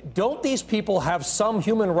 Don't these people have some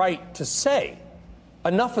human right to say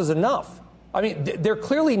enough is enough? I mean, they're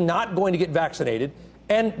clearly not going to get vaccinated.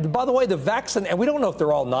 And by the way, and we don't know if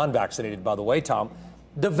they're all non-vaccinated, by the way, Tom.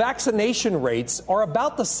 The vaccination rates are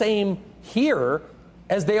about the same here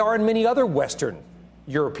as they are in many other Western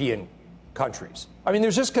European countries. I mean,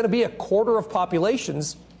 there's just going to be a quarter of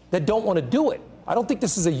populations that don't want to do it. I don't think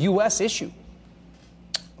this is a U.S. issue.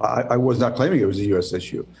 I was not claiming it was a U.S.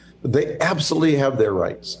 issue. They absolutely have their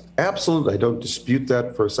rights. Absolutely. I don't dispute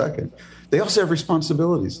that for a second. They also have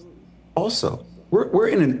responsibilities. Also, we're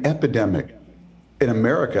in an epidemic in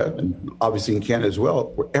America, and obviously in Canada as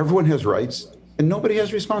well, where everyone has rights and nobody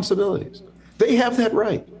has responsibilities. They have that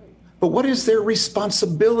right. But what is their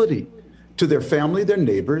responsibility to their family, their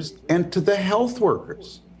neighbors, and to the health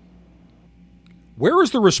workers? Where is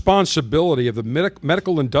the responsibility of the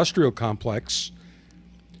medical industrial complex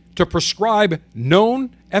to prescribe known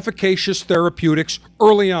efficacious therapeutics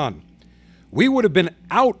early on? We would have been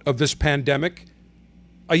out of this pandemic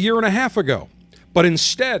a year and a half ago. But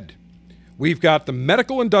instead, we've got the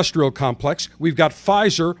medical industrial complex, we've got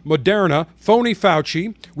Pfizer, Moderna, phony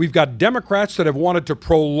Fauci, we've got Democrats that have wanted to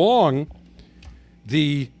prolong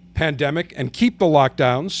the pandemic and keep the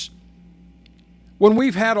lockdowns, when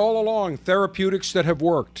we've had all along therapeutics that have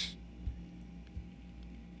worked.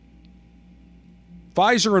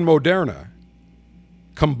 Pfizer and Moderna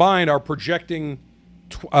combined are projecting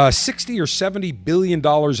 60 or $70 billion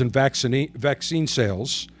in vaccine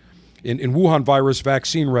sales, in Wuhan virus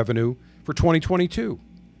vaccine revenue for 2022.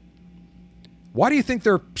 Why do you think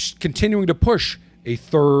they're continuing to push a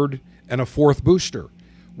third and a fourth booster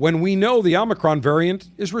when we know the Omicron variant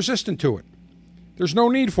is resistant to it? There's no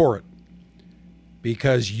need for it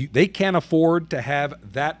because they can't afford to have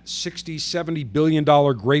that $60, $70 billion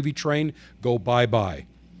gravy train go bye-bye.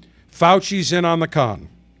 Fauci's in on the con.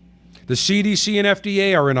 The CDC and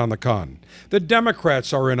FDA are in on the con. The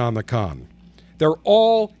Democrats are in on the con. They're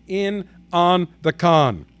all in on the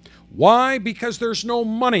con. Why? Because there's no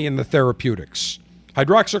money in the therapeutics.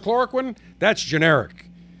 Hydroxychloroquine, that's generic.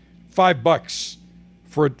 $5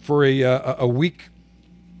 for a week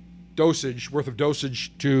worth of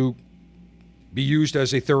dosage to be used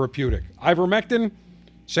as a therapeutic. Ivermectin,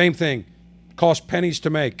 same thing. Cost pennies to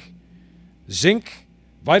make. Zinc,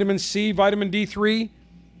 vitamin C, vitamin D3,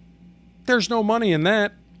 there's no money in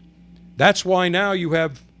that. That's why now you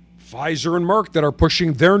have Pfizer and Merck that are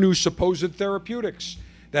pushing their new supposed therapeutics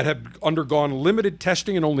that have undergone limited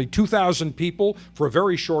testing in only 2,000 people for a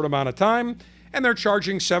very short amount of time, and they're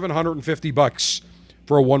charging $750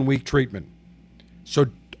 for a 1-week treatment. So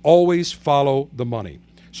always follow the money.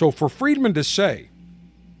 So for Friedman to say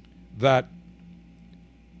that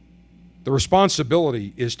the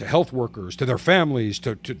responsibility is to health workers, to their families,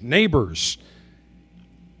 to neighbors,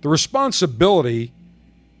 the responsibility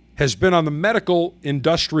has been on the medical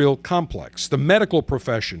industrial complex, the medical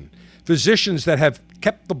profession, physicians that have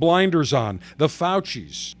kept the blinders on, the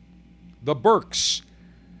Faucis, the Birx,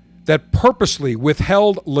 that purposely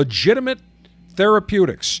withheld legitimate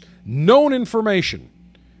therapeutics, known information,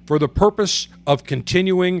 for the purpose of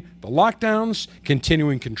continuing the lockdowns,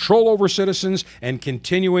 continuing control over citizens, and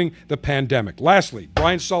continuing the pandemic. Lastly,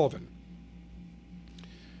 Brian Sullivan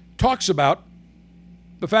talks about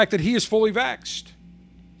the fact that he is fully vaxxed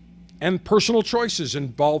and personal choices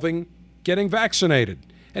involving getting vaccinated.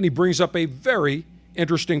 And he brings up a very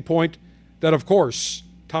interesting point that, of course,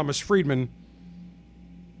 Thomas Friedman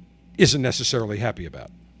isn't necessarily happy about.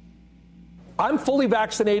 I'm fully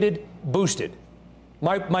vaccinated, boosted.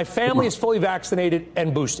 My family is fully vaccinated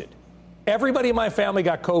and boosted. Everybody in my family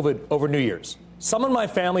got COVID over New Year's. Some in my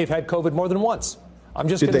family have had COVID more than once. I'm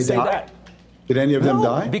just going to say that. Did any of them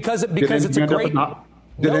die? Because it's a great...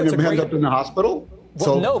 Did any of them end up in the hospital?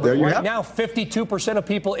 Well, no, but right now, 52% of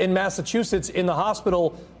people in Massachusetts in the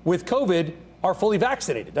hospital with COVID are fully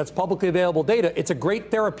vaccinated. That's publicly available data. It's a great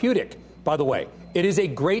therapeutic, by the way. It is a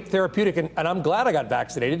great therapeutic, and I'm glad I got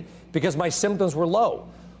vaccinated because my symptoms were low.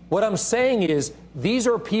 What I'm saying is these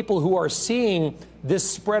are people who are seeing this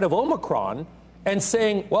spread of Omicron and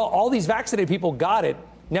saying, well, all these vaccinated people got it.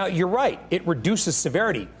 Now, you're right. It reduces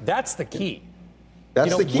severity. That's the key.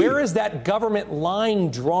 That's the key. Where is that government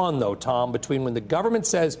line drawn, though, Tom, between when the government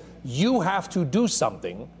says you have to do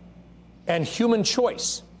something and human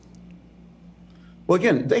choice? Well,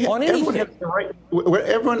 again, they all have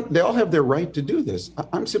their right to do this.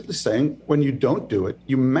 I'm simply saying when you don't do it,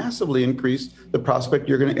 you massively increase the prospect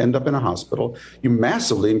you're going to end up in a hospital. You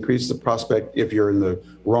massively increase the prospect, if you're in the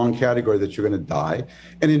wrong category, that you're going to die.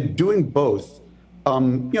 And in doing both,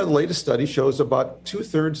 the latest study shows about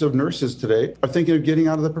 2/3 of nurses today are thinking of getting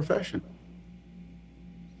out of the profession.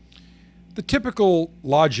 The typical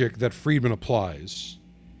logic that Friedman applies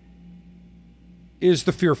is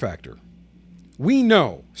the fear factor. We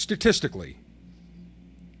know statistically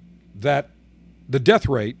that the death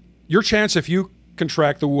rate, your chance if you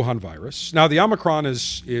contract the Wuhan virus, now the Omicron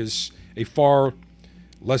is a far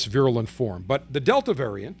less virulent form, but the Delta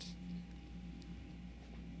variant,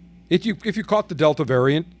 if you caught the Delta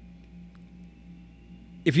variant,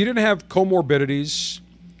 if you didn't have comorbidities,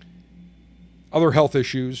 other health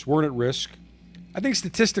issues, weren't at risk, I think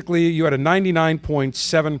statistically you had a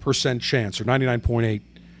 99.7% chance or 99.8%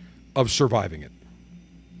 of surviving it.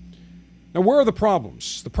 Now, where are the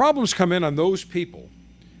problems? The problems come in on those people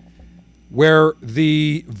where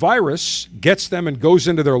the virus gets them and goes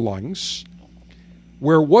into their lungs,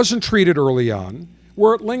 where it wasn't treated early on,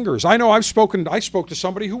 where it lingers. I know I spoke to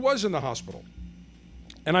somebody who was in the hospital,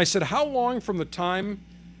 and I said, how long from the time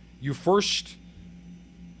you first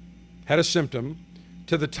had a symptom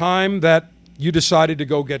to the time that you decided to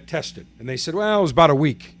go get tested? And they said, well, it was about a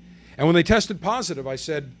week. And when they tested positive, I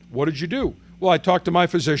said, what did you do? Well, I talked to my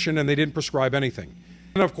physician and they didn't prescribe anything.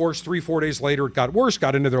 And of course, 3-4 days later, it got worse,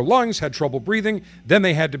 got into their lungs, had trouble breathing. Then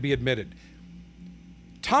they had to be admitted.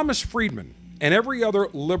 Thomas Friedman and every other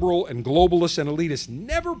liberal and globalist and elitist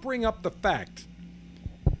never bring up the fact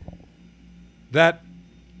that,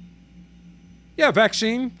 yeah,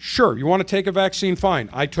 vaccine, sure, you want to take a vaccine, fine.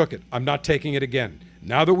 I took it. I'm not taking it again.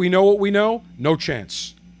 Now that we know what we know, no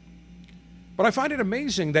chance. But I find it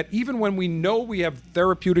amazing that even when we know we have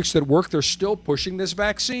therapeutics that work, they're still pushing this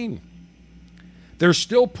vaccine. They're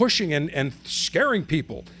still pushing and scaring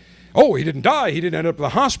people. Oh, he didn't die. He didn't end up in the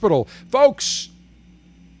hospital. Folks,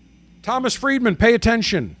 Thomas Friedman, pay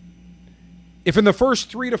attention. If in the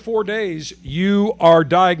first 3 to 4 days you are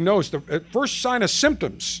diagnosed, the first sign of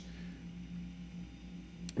symptoms,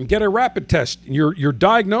 and get a rapid test, and you're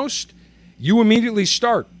diagnosed, you immediately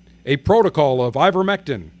start a protocol of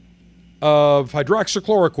ivermectin, of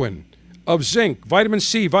hydroxychloroquine, of zinc, vitamin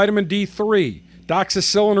C, vitamin D3,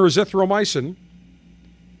 doxycycline or azithromycin.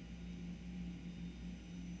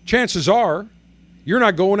 Chances are you're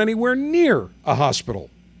not going anywhere near a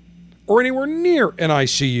hospital or anywhere near an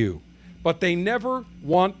ICU. But they never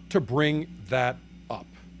want to bring that up.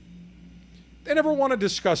 They never want to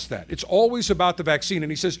discuss that. It's always about the vaccine.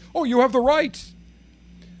 And he says, oh, you have the right.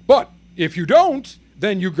 But if you don't,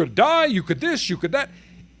 then you could die, you could this, you could that.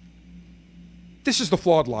 This is the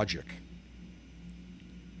flawed logic.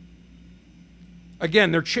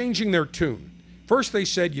 Again, they're changing their tune. First they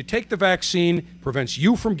said you take the vaccine, prevents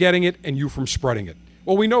you from getting it and you from spreading it.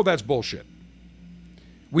 Well, we know that's bullshit.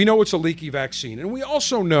 We know it's a leaky vaccine. And we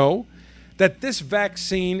also know that this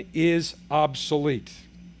vaccine is obsolete.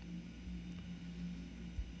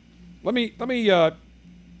 Let me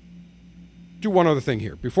do one other thing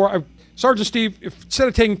here. Sergeant Steve, instead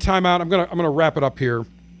of taking time out, I'm gonna wrap it up here.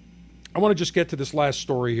 I want to just get to this last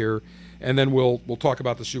story here, and then we'll talk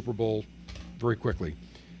about the Super Bowl very quickly.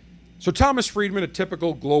 So Thomas Friedman, a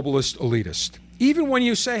typical globalist elitist. Even when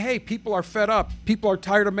you say, hey, people are fed up, people are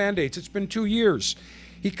tired of mandates, it's been 2 years,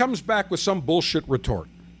 he comes back with some bullshit retort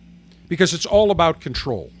because it's all about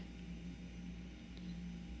control.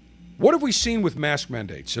 What have we seen with mask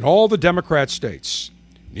mandates in all the Democrat states?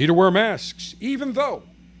 You need to wear masks, even though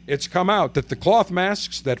it's come out that the cloth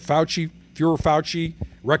masks that Führer Fauci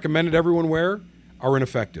recommended everyone wear are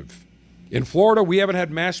ineffective. In Florida, we haven't had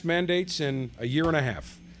mask mandates in a year and a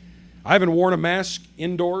half. I haven't worn a mask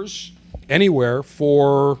indoors anywhere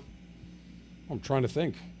for, I'm trying to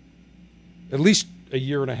think, at least a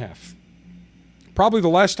year and a half. Probably the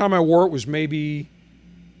last time I wore it was maybe,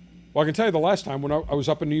 well, I can tell you the last time when I was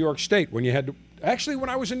up in New York State, when you had to, actually when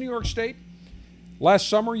I was in New York State, last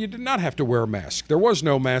summer you did not have to wear a mask. There was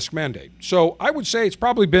no mask mandate. So I would say it's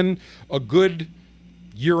probably been a good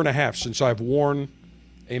year and a half since I've worn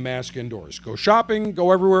a mask indoors. Go shopping,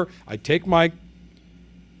 go everywhere. I take my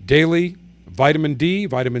daily vitamin D,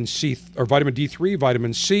 vitamin C, or vitamin D3,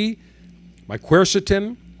 vitamin C, my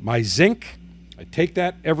quercetin, my zinc. I take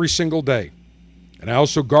that every single day. And I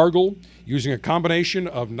also gargle using a combination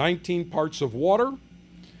of 19 parts of water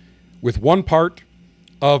with 1 part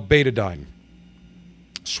of betadine.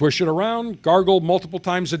 Swish it around, gargle multiple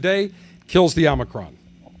times a day, kills the Omicron.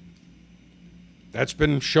 That's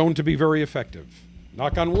been shown to be very effective.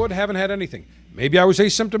 Knock on wood, haven't had anything. Maybe I was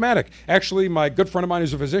asymptomatic. Actually, my good friend of mine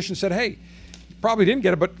who's a physician said, hey, you probably didn't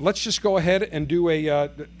get it, but let's just go ahead and do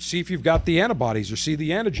see if you've got the antibodies or see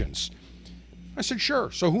the antigens. I said,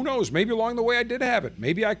 sure. So who knows? Maybe along the way I did have it.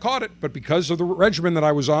 Maybe I caught it, but because of the regimen that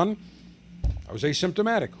I was on, I was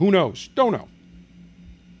asymptomatic. Who knows? Don't know.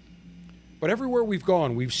 But everywhere we've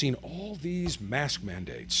gone, we've seen all these mask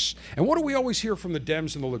mandates. And what do we always hear from the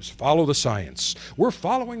Dems and the Libs? Follow the science. We're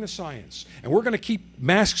following the science. And we're going to keep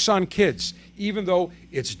masks on kids, even though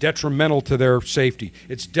it's detrimental to their safety.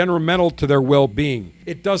 It's detrimental to their well-being.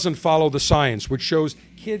 It doesn't follow the science, which shows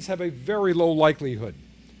kids have a very low likelihood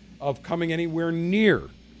of coming anywhere near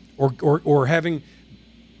or having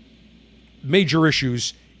major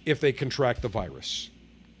issues if they contract the virus.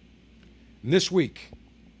 And this week,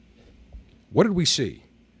 what did we see?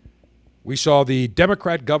 We saw the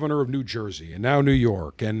Democrat governor of New Jersey and now New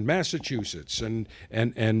York and Massachusetts and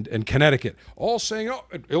Connecticut all saying, oh,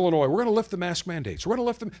 Illinois, we're going to lift the mask mandates. We're going to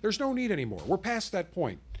lift them. There's no need anymore. We're past that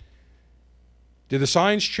point. Did the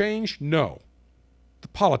science change? No. The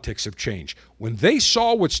politics have changed. When they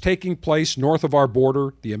saw what's taking place north of our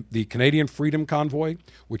border, the Canadian Freedom Convoy,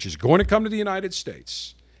 which is going to come to the United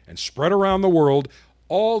States and spread around the world,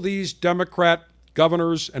 all these Democrat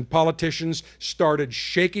governors and politicians started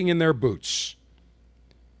shaking in their boots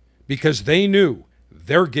because they knew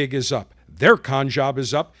their gig is up, their con job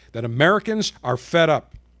is up, that Americans are fed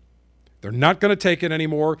up. They're not going to take it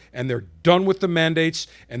anymore, and they're done with the mandates,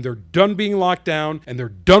 and they're done being locked down, and they're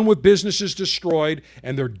done with businesses destroyed,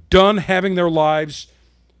 and they're done having their lives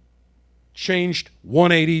changed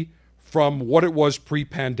 180 from what it was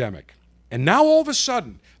pre-pandemic. And now all of a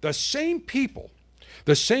sudden, the same people,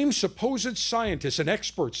 the same supposed scientists and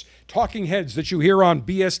experts, talking heads that you hear on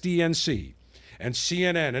BSDNC and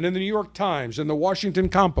CNN and in the New York Times and the Washington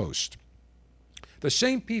Compost, the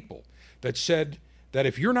same people that said that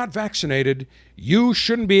if you're not vaccinated, you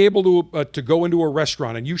shouldn't be able to go into a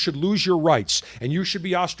restaurant and you should lose your rights and you should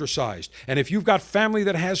be ostracized. And if you've got family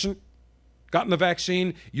that hasn't gotten the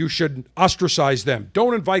vaccine, you should ostracize them.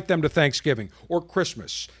 Don't invite them to Thanksgiving or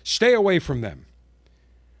Christmas. Stay away from them.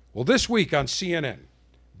 Well, this week on CNN,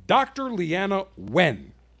 Dr. Leana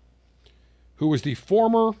Wen, who was the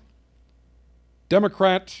former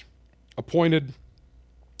Democrat-appointed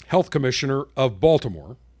health commissioner of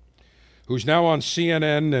Baltimore, who's now on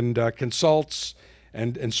CNN and consults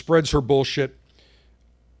and spreads her bullshit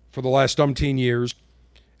for the last umpteen years.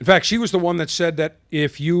 In fact, she was the one that said that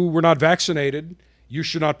if you were not vaccinated, you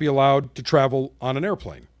should not be allowed to travel on an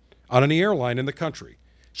airplane, on any airline in the country.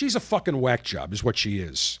 She's a fucking whack job is what she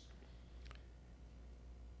is.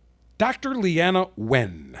 Dr. Leana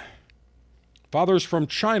Wen, Father's from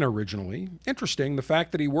China originally. Interesting, the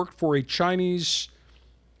fact that he worked for a Chinese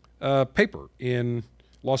paper in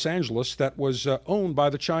Los Angeles that was owned by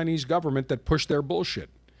the Chinese government that pushed their bullshit.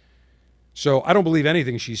 So I don't believe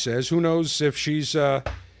anything she says. Who knows if she's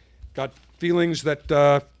got feelings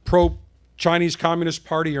that pro-Chinese Communist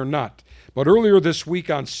Party or not. But earlier this week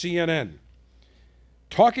on CNN,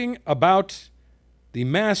 talking about the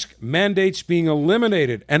mask mandates being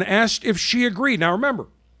eliminated and asked if she agreed. Now remember,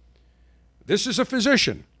 this is a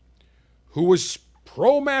physician who was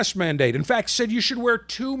pro-mask mandate. In fact, said you should wear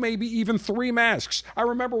 2, maybe even 3 masks. I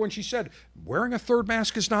remember when she said wearing a 3rd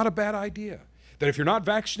mask is not a bad idea. That if you're not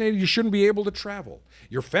vaccinated, you shouldn't be able to travel.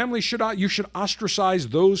 Your family should ostracize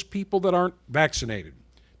those people that aren't vaccinated.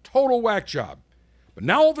 Total whack job. But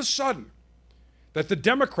now all of a sudden, that the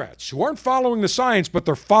Democrats, who aren't following the science, but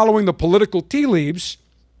they're following the political tea leaves,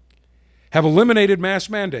 have eliminated mask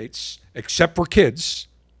mandates, except for kids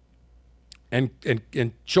and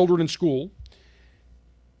children in school.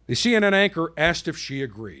 The CNN anchor asked if she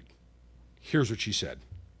agreed. Here's what she said.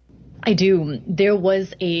 I do. There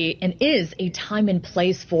was and is a time and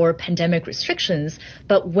place for pandemic restrictions,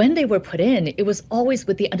 but when they were put in, it was always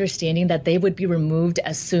with the understanding that they would be removed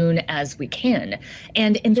as soon as we can.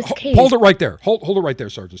 And in this case... Hold it right there. Hold it right there,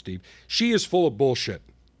 Sergeant Steve. She is full of bullshit.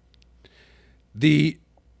 The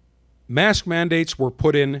mask mandates were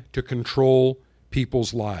put in to control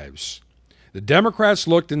people's lives. The Democrats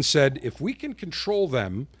looked and said, if we can control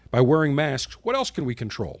them by wearing masks, what else can we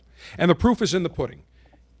control? And the proof is in the pudding.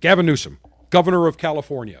 Gavin Newsom, governor of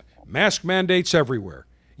California, mask mandates everywhere.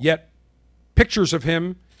 Yet pictures of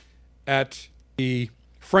him at the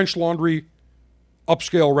French Laundry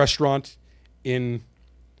upscale restaurant in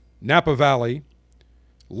Napa Valley,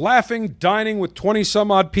 laughing, dining with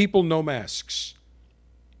 20-some-odd people, no masks.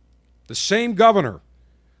 The same governor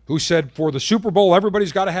who said for the Super Bowl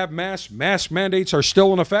everybody's got to have masks, mask mandates are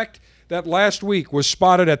still in effect, that last week was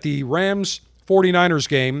spotted at the Rams 49ers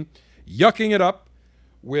game, yucking it up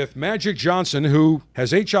with Magic Johnson, who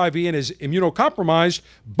has HIV and is immunocompromised,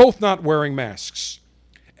 both not wearing masks.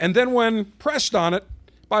 And then when pressed on it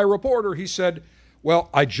by a reporter, he said,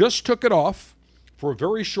 well, I just took it off for a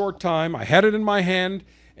very short time. I had it in my hand,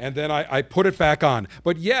 and then I put it back on.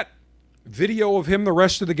 But yet, video of him the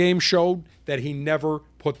rest of the game showed that he never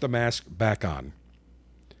put the mask back on.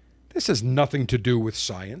 This has nothing to do with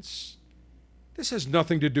science. This has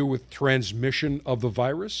nothing to do with transmission of the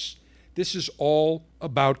virus. This is all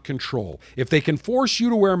about control. If they can force you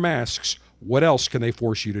to wear masks, what else can they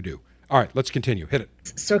force you to do? All right, let's continue. Hit it.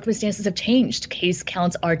 Circumstances have changed. Case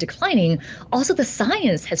counts are declining. Also, the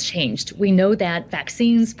science has changed. We know that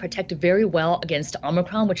vaccines protect very well against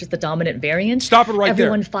Omicron, which is the dominant variant. Stop it right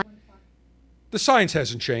there. The science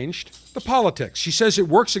hasn't changed. The politics. She says it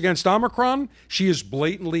works against Omicron. She is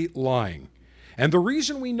blatantly lying. And the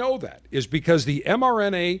reason we know that is because the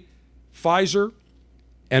mRNA, Pfizer,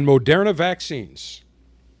 and Moderna vaccines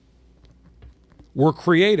were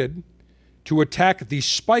created to attack the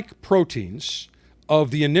spike proteins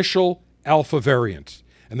of the initial Alpha variant.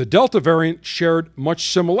 And the Delta variant shared much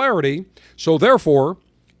similarity, so therefore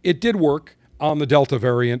it did work on the Delta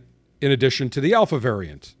variant in addition to the Alpha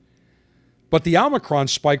variant. But the Omicron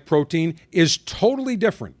spike protein is totally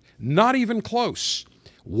different, not even close.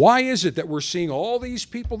 Why is it that we're seeing all these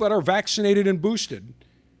people that are vaccinated and boosted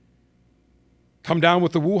come down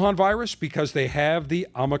with the Wuhan virus? Because they have the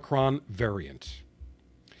Omicron variant.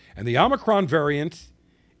 And the Omicron variant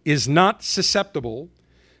is not susceptible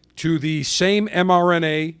to the same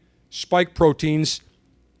mRNA spike proteins,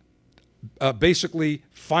 basically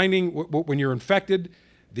finding when you're infected,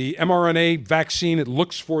 the mRNA vaccine, it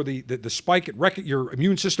looks for the spike, your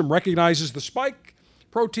immune system recognizes the spike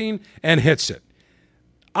protein and hits it.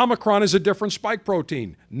 Omicron is a different spike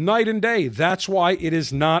protein, night and day. That's why it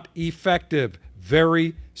is not effective.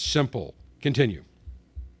 Very simple. Continue.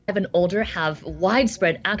 And older have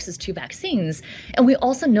widespread access to vaccines. And we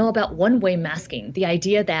also know about one-way masking, the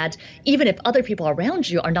idea that even if other people around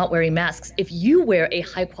you are not wearing masks, if you wear a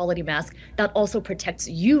high-quality mask, that also protects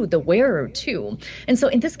you, the wearer, too. And so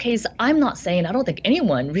in this case, I'm not saying, I don't think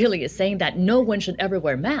anyone really is saying that no one should ever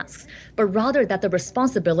wear masks, but rather that the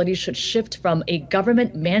responsibility should shift from a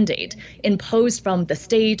government mandate imposed from the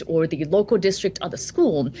state or the local district or the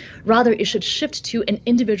school. Rather, it should shift to an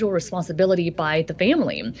individual responsibility by the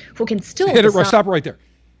family, who can still hit it right. Stop right there.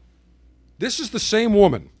 This is the same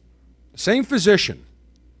woman, same physician,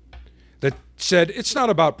 that said it's not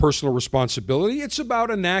about personal responsibility. It's about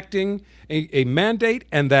enacting a mandate,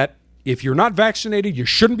 and that if you're not vaccinated, you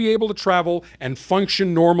shouldn't be able to travel and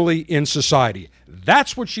function normally in society.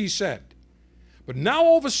 That's what she said. But now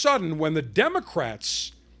all of a sudden, when the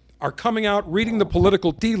Democrats are coming out, reading the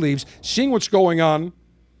political tea leaves, seeing what's going on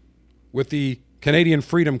with the Canadian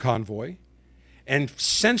Freedom Convoy, and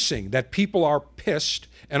sensing that people are pissed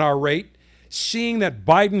and irate, seeing that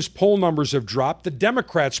Biden's poll numbers have dropped, the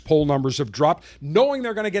Democrats' poll numbers have dropped, knowing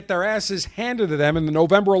they're going to get their asses handed to them in the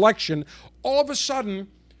November election, all of a sudden,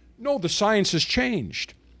 no, the science has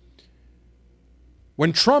changed.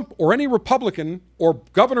 When Trump or any Republican or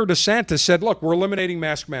Governor DeSantis said, look, we're eliminating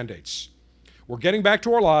mask mandates. We're getting back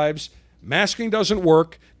to our lives. Masking doesn't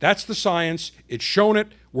work. That's the science. It's shown it.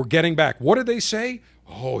 We're getting back. What did they say?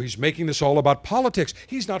 Oh, he's making this all about politics.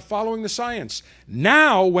 He's not following the science.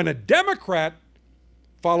 Now, when a Democrat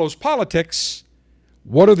follows politics,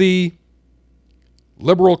 what are the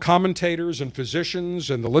liberal commentators and physicians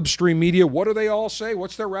and the libstream media, what do they all say?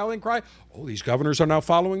 What's their rallying cry? Oh, these governors are now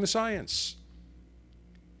following the science.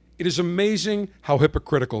 It is amazing how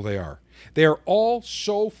hypocritical they are. They are all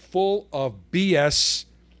so full of BS.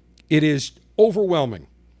 It is overwhelming.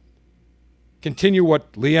 Continue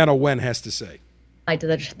what Leanna Wen has to say.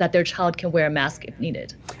 That their child can wear a mask if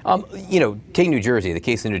needed. Take New Jersey, the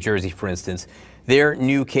case in New Jersey, for instance. Their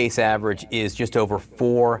new case average is just over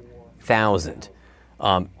 4,000.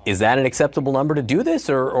 Is that an acceptable number to do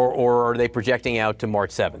this, or are they projecting out to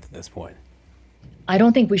March 7th at this point? I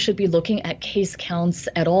don't think we should be looking at case counts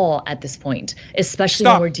at all at this point, especially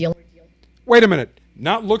Stop. when we're dealing. Wait a minute.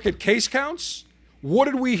 Not look at case counts? What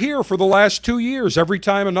did we hear for the last 2 years? Every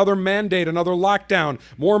time another mandate, another lockdown,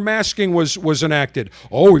 more masking was enacted.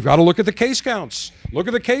 Oh, we've got to look at the case counts. Look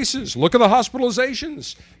at the cases. Look at the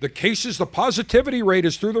hospitalizations. The cases, the positivity rate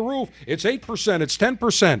is through the roof. It's 8%. It's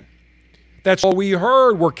 10%. That's all we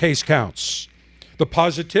heard were case counts. The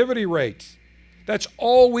positivity rate. That's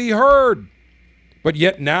all we heard. But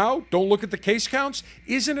yet now, don't look at the case counts?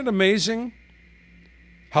 Isn't it amazing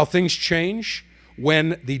how things change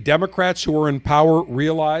when the Democrats who are in power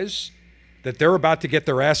realize that they're about to get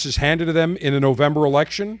their asses handed to them in the November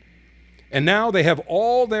election? And now they have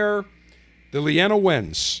all the Leanna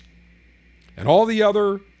Wens and all the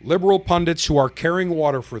other liberal pundits who are carrying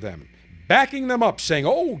water for them, backing them up, saying,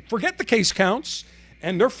 oh, forget the case counts,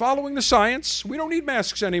 and they're following the science. We don't need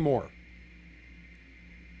masks anymore.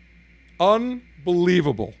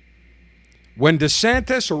 Unbelievable. When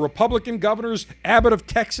DeSantis or Republican governors, Abbott of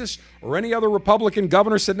Texas or any other Republican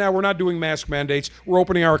governor said, now we're not doing mask mandates, we're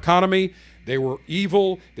opening our economy, they were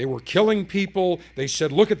evil, they were killing people. They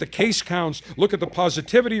said, look at the case counts, look at the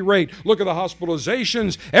positivity rate, look at the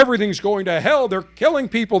hospitalizations, everything's going to hell, they're killing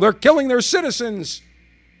people, they're killing their citizens.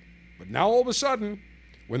 But now all of a sudden,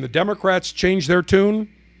 when the Democrats change their tune,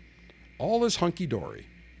 all is hunky-dory.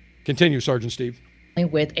 Continue, Sergeant Steve.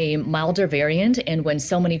 With a milder variant, and when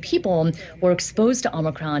so many people were exposed to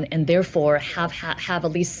Omicron and therefore have at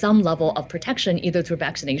least some level of protection either through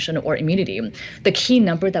vaccination or immunity. The key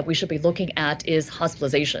number that we should be looking at is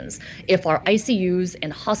hospitalizations. If our ICUs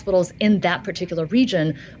and hospitals in that particular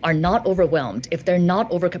region are not overwhelmed, if they're not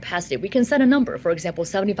over capacity, we can set a number, for example,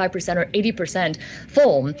 75% or 80%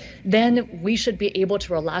 full, then we should be able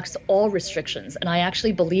to relax all restrictions. And I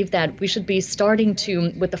actually believe that we should be starting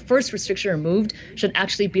to, with the first restriction removed, should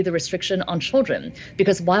actually be the restriction on children.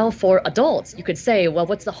 Because while for adults, you could say, well,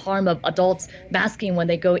 what's the harm of adults masking when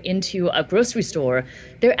they go into a grocery store?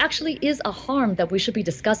 There actually is a harm that we should be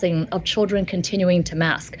discussing of children continuing to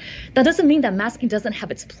mask. That doesn't mean that masking doesn't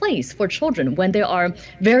have its place for children when there are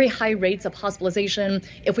very high rates of hospitalization.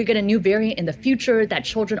 If we get a new variant in the future that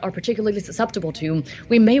children are particularly susceptible to,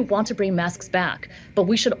 we may want to bring masks back. But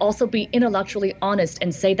we should also be intellectually honest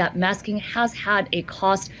and say that masking has had a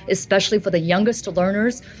cost, especially for the youngest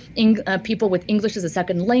learners, people with English as a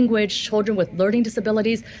second language, children with learning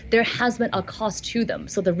disabilities. There has been a cost to them.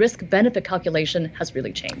 So the risk-benefit calculation has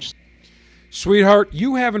really changed. Sweetheart,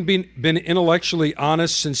 you haven't been intellectually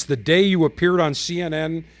honest since the day you appeared on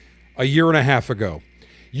CNN a year and a half ago.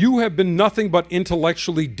 You have been nothing but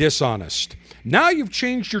intellectually dishonest. Now you've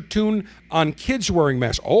changed your tune on kids wearing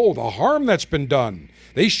masks. Oh, the harm that's been done.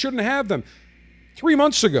 They shouldn't have them. 3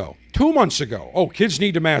 months ago, 2 months ago, oh, kids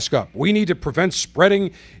need to mask up. We need to prevent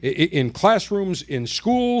spreading in classrooms, in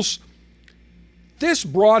schools. This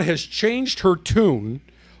broad has changed her tune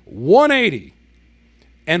 180.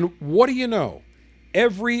 And what do you know?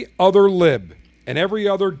 Every other lib and every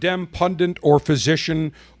other Dem pundit or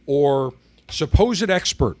physician or supposed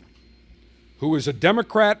expert who is a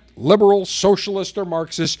Democrat, liberal, socialist, or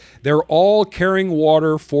Marxist, they're all carrying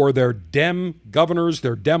water for their Dem governors,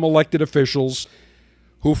 their Dem elected officials,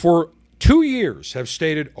 who for 2 years have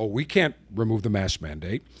stated, oh, we can't remove the mask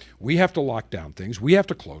mandate. We have to lock down things. We have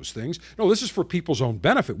to close things. No, this is for people's own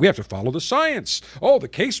benefit. We have to follow the science. Oh, the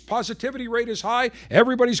case positivity rate is high.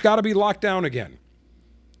 Everybody's got to be locked down again.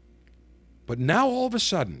 But now all of a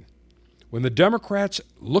sudden, when the Democrats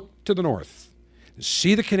look to the north,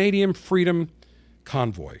 see the Canadian Freedom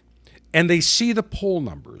Convoy, and they see the poll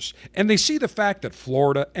numbers, and they see the fact that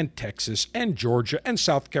Florida and Texas and Georgia and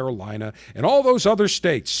South Carolina and all those other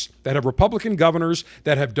states that have Republican governors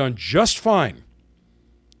that have done just fine,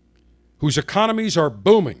 whose economies are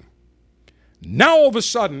booming, now all of a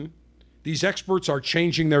sudden, these experts are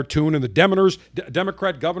changing their tune, and the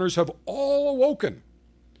Democrat governors have all awoken.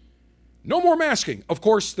 No more masking. Of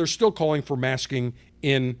course, they're still calling for masking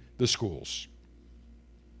in the schools.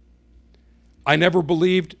 I never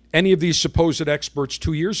believed any of these supposed experts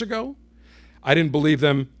 2 years ago. I didn't believe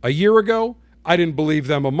them a year ago. I didn't believe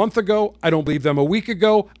them a month ago. I don't believe them a week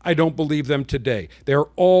ago. I don't believe them today.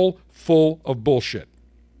 They're all full of bullshit.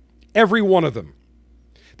 Every one of them.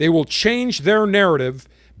 They will change their narrative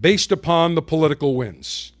based upon the political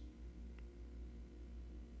winds.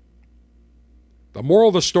 The moral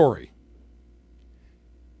of the story: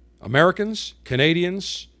 Americans,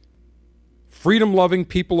 Canadians, freedom-loving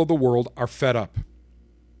people of the world are fed up.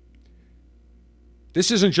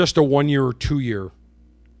 This isn't just a 1 year or 2 year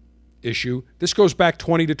issue. This goes back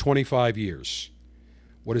 20 to 25 years.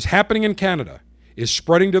 What is happening in Canada is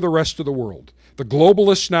spreading to the rest of the world. The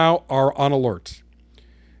globalists now are on alert.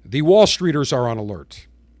 The Wall Streeters are on alert.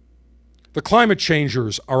 The climate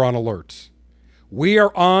changers are on alert. We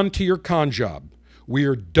are on to your con job. We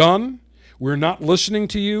are done. We're not listening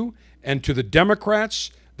to you and to the Democrats,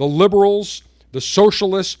 the liberals, the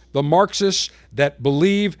socialists, the Marxists that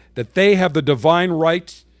believe that they have the divine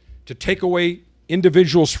right to take away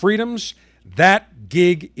individuals' freedoms. That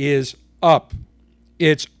gig is up.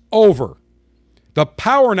 It's over. The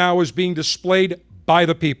power now is being displayed by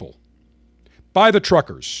the people, by the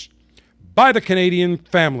truckers, by the Canadian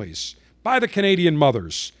families, by the Canadian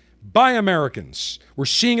mothers, by Americans. We're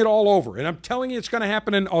seeing it all over. And I'm telling you, it's going to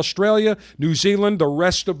happen in Australia, New Zealand, the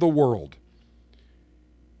rest of the world.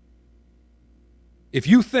 If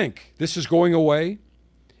you think this is going away,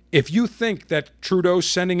 if you think that Trudeau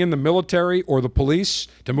sending in the military or the police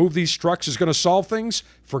to move these trucks is going to solve things,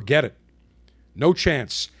 forget it. No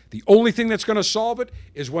chance. The only thing that's going to solve it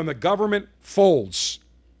is when the government folds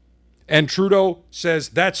and Trudeau says,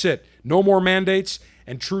 that's it, no more mandates,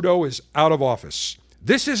 and Trudeau is out of office.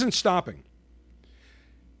 This isn't stopping.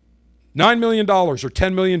 $9 million or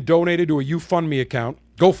 $10 million donated to a GoFundMe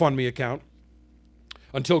account,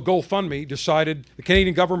 until GoFundMe decided, the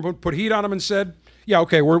Canadian government put heat on them and said, yeah,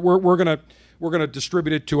 okay, we're gonna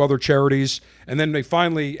distribute it to other charities. And then they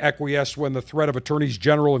finally acquiesced when the threat of attorneys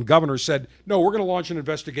general and governors said, no, we're going to launch an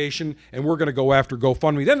investigation and we're going to go after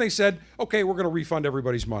GoFundMe. Then they said, okay, we're going to refund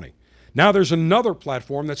everybody's money. Now there's another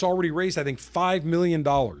platform that's already raised, I think, $5 million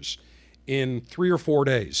in 3 or 4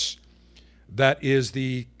 days. That is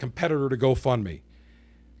the competitor to GoFundMe.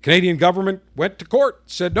 Canadian government went to court,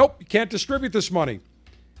 said, nope, you can't distribute this money.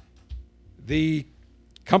 The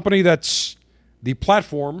company that's the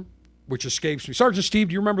platform, which escapes me. Sergeant Steve,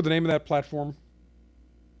 do you remember the name of that platform?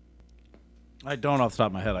 I don't off the top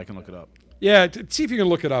of my head. I can look it up. Yeah, see if you can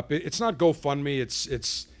look it up. It's not GoFundMe.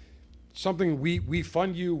 It's something we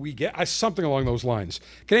fund you, we get, something along those lines.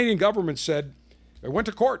 Canadian government said, they went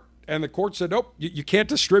to court, and the court said, nope, you can't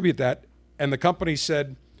distribute that. And the company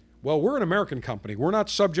said, well, we're an American company. We're not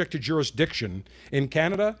subject to jurisdiction in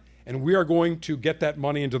Canada, and we are going to get that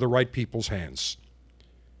money into the right people's hands.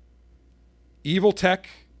 Evil Tech,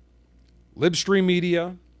 Libstream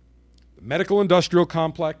Media, the medical industrial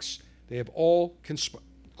complex, they have all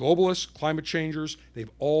globalists, climate changers,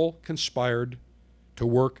 they've all conspired to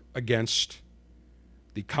work against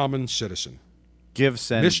the common citizen. Give,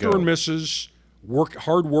 send, Mr. go. and Mrs.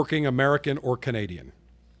 Hardworking American or Canadian.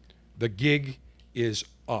 The gig is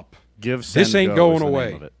up. Give, send, this ain't go going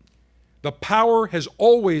away. The power has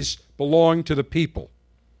always belonged to the people.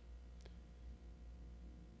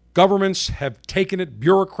 Governments have taken it,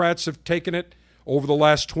 bureaucrats have taken it over the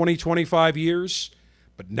last 20, 25 years,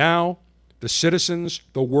 but now the citizens,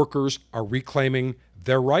 the workers, are reclaiming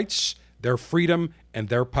their rights, their freedom, and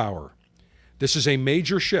their power. This is a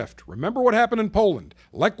major shift. Remember what happened in Poland.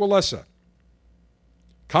 Lech Walesa,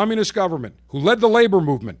 communist government, who led the labor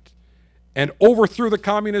movement and overthrew the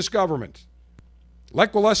communist government.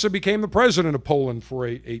 Lech Walesa became the president of Poland for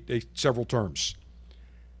several terms.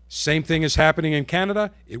 Same thing is happening in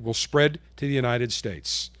Canada. It will spread to the United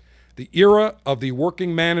States. The era of the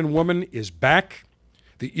working man and woman is back.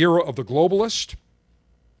 The era of the globalist,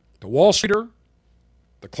 the Wall Streeter,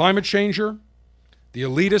 the climate changer, the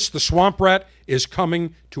elitist, the swamp rat is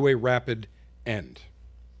coming to a rapid end.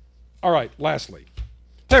 All right, lastly.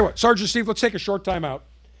 Tell you what, Sergeant Steve, let's take a short time out,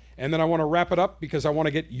 and then I want to wrap it up because I want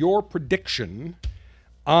to get your prediction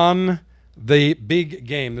on the big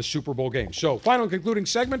game, the Super Bowl game. So, final and concluding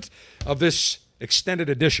segment of this extended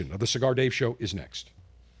edition of the Cigar Dave Show is next.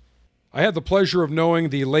 I had the pleasure of knowing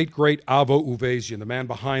the late, great Avo Uvezian, the man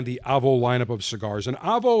behind the Avo lineup of cigars. And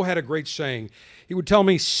Avo had a great saying. He would tell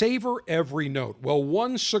me, savor every note. Well,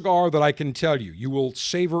 one cigar that I can tell you will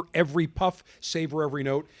savor every puff, savor every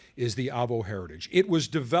note, is the Avo Heritage. It was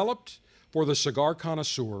developed for the cigar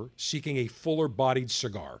connoisseur seeking a fuller-bodied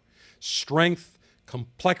cigar. Strength,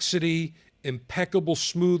 complexity, impeccable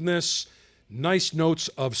smoothness, nice notes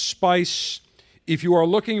of spice. If you are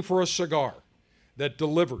looking for a cigar that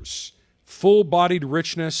delivers full-bodied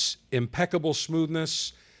richness, impeccable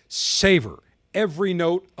smoothness, savor every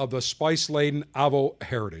note of the spice-laden Avo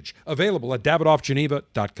Heritage. Available at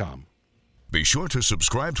davidoffgeneva.com. Be sure to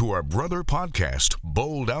subscribe to our brother podcast,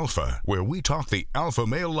 Bold Alpha, where we talk the alpha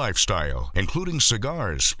male lifestyle, including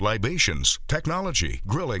cigars, libations, technology,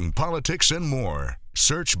 grilling, politics, and more.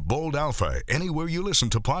 Search Bold Alpha anywhere you listen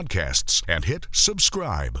to podcasts and hit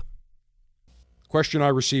subscribe. Question I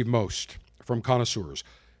receive most from connoisseurs.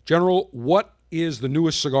 General, what is the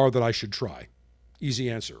newest cigar that I should try? Easy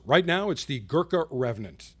answer. Right now, it's the Gurkha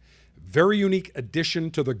Revenant. Very unique addition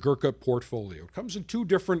to the Gurkha portfolio. It comes in two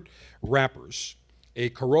different wrappers, a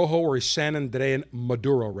Corojo or a San Andrean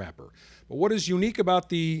Maduro wrapper. But what is unique about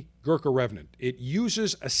the Gurkha Revenant? It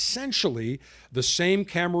uses essentially the same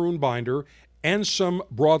Cameroon binder and some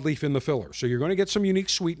broadleaf in the filler. So you're going to get some unique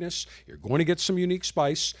sweetness. You're going to get some unique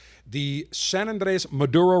spice. The San Andres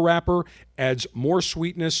Maduro wrapper adds more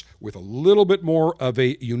sweetness with a little bit more of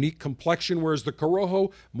a unique complexion, whereas the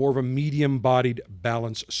Corojo, more of a medium-bodied,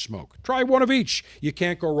 balanced smoke. Try one of each. You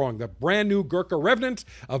can't go wrong. The brand new Gurkha Revenant,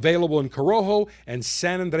 available in Corojo and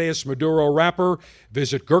San Andres Maduro wrapper.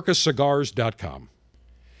 Visit GurkhaCigars.com.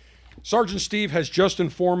 Sergeant Steve has just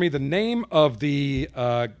informed me the name of the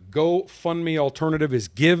GoFundMe alternative is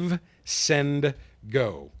Give, Send,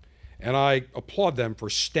 Go. And I applaud them for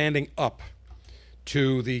standing up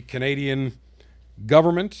to the Canadian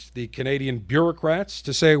government, the Canadian bureaucrats,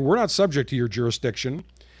 to say we're not subject to your jurisdiction.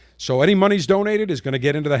 So any money's donated is going to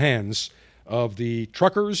get into the hands of the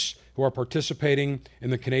truckers who are participating in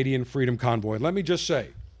the Canadian Freedom Convoy. And let me just say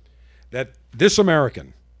that this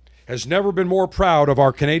American has never been more proud of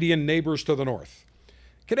our Canadian neighbors to the north.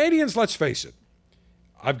 Canadians, let's face it,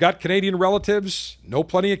 I've got Canadian relatives, know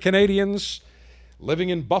plenty of Canadians, living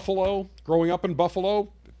in Buffalo, growing up in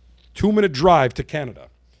Buffalo, 2-minute drive to Canada.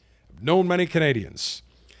 I've known many Canadians.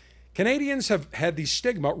 Canadians have had the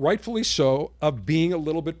stigma, rightfully so, of being a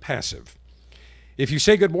little bit passive. If you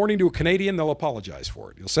say good morning to a Canadian, they'll apologize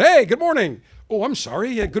for it. You'll say, hey, good morning. Oh, I'm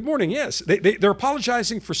sorry. Yeah, good morning. Yes. They're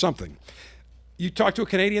apologizing for something. You talk to a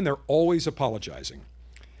Canadian, they're always apologizing.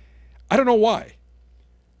 I don't know why,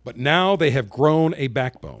 but now they have grown a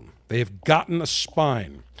backbone. They have gotten a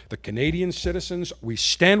spine. The Canadian citizens, we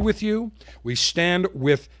stand with you. We stand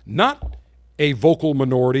with not a vocal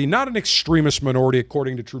minority, not an extremist minority,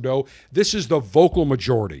 according to Trudeau. This is the vocal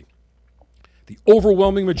majority. The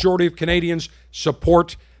overwhelming majority of Canadians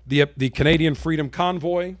support the Canadian Freedom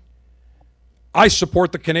Convoy. I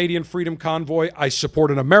support the Canadian Freedom Convoy. I support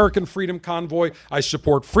an American Freedom Convoy. I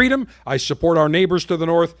support freedom. I support our neighbors to the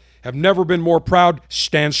north. Have never been more proud.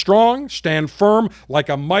 Stand strong, stand firm like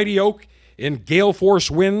a mighty oak in gale force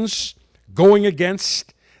winds, going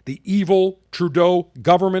against the evil Trudeau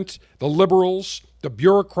government, the liberals, the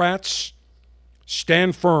bureaucrats.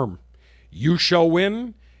 Stand firm. You shall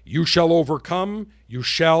win. You shall overcome. You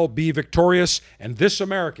shall be victorious. And this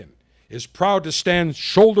American is proud to stand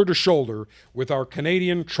shoulder to shoulder with our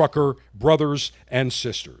Canadian trucker brothers and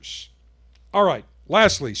sisters. All right,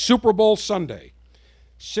 lastly, Super Bowl Sunday,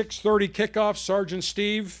 6:30 kickoff. Sergeant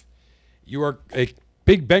Steve, you are a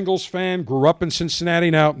big Bengals fan, grew up in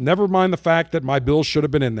Cincinnati. Now, never mind the fact that my Bills should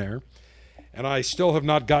have been in there, and I still have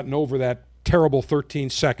not gotten over that terrible 13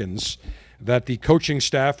 seconds that the coaching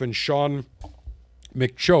staff and Sean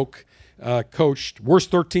McChoke coached.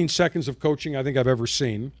 Worst 13 seconds of coaching I think I've ever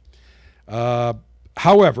seen.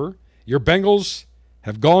 However, your Bengals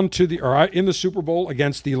have gone are in the Super Bowl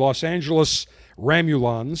against the Los Angeles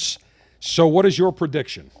Ramulans. So what is your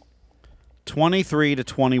prediction?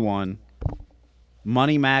 23-21.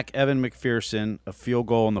 Money Mac, Evan McPherson, a field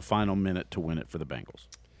goal in the final minute to win it for the Bengals.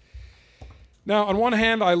 Now, on one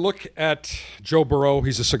hand, I look at Joe Burrow.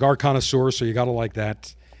 He's a cigar connoisseur, so you got to like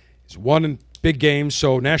that. He's won in big games,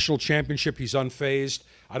 so national championship, he's unfazed.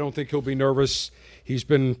 I don't think he'll be nervous. He's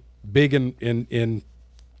been big in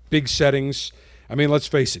big settings. I mean, let's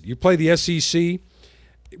face it. You play the SEC,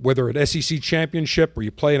 whether an SEC championship or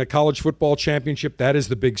you play in a college football championship, that is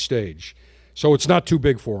the big stage. So it's not too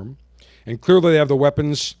big for him. And clearly they have the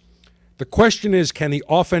weapons The question is, can the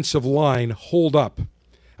offensive line hold up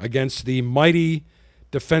against the mighty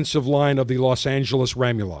defensive line of the Los Angeles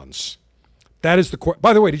Ramulans? That is the question.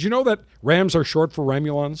 By the way, did you know that Rams are short for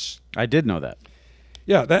Ramulans? I did know that.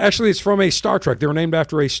 Yeah, that actually is from a Star Trek. They were named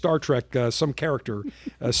after a Star Trek, some character,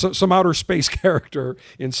 some outer space character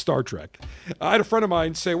in Star Trek. I had a friend of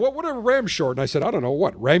mine say, what are Rams short? And I said, I don't know,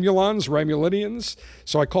 what, Ramulans, Ramulinians?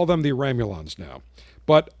 So I call them the Ramulans now.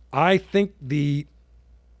 But I think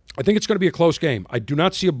it's going to be a close game. I do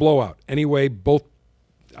not see a blowout anyway, both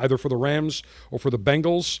either for the Rams or for the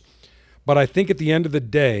Bengals. But I think at the end of the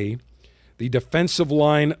day, the defensive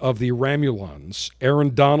line of the Ramulans,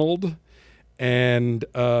 Aaron Donald, and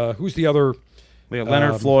who's the other? We have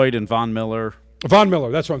Leonard Floyd and Von Miller. Von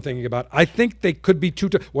Miller, that's what I'm thinking about. I think they could be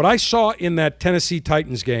what I saw in that Tennessee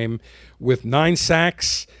Titans game with 9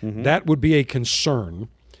 sacks, that would be a concern.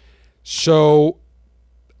 So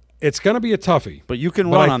it's going to be a toughie. But you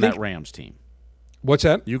can run on that Rams team. What's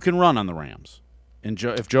that? You can run on the Rams. And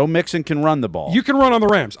if Joe Mixon can run the ball. You can run on the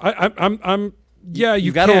Rams.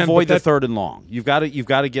 You've got to avoid the third and long. You've got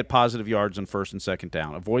to get positive yards on first and second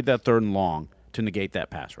down. Avoid that third and long to negate that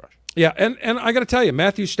pass rush. Yeah, and I got to tell you,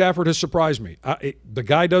 Matthew Stafford has surprised me. The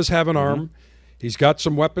guy does have an arm. He's got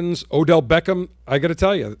some weapons. Odell Beckham, I got to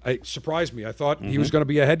tell you, surprised me. I thought he was going to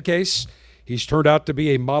be a head case. He's turned out to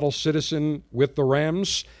be a model citizen with the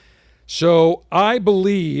Rams. So I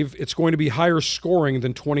believe it's going to be higher scoring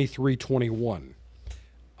than 23-21.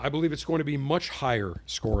 I believe it's going to be much higher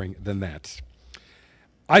scoring than that.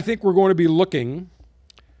 I think we're going to be looking,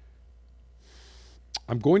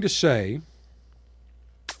 I'm going to say,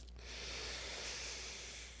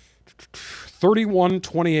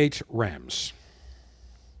 31-28 Rams.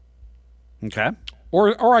 Okay.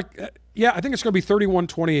 I think it's going to be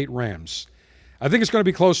 31-28 Rams. I think it's going to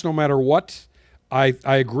be close no matter what. I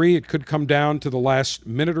agree it could come down to the last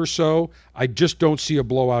minute or so. I just don't see a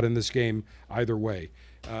blowout in this game either way.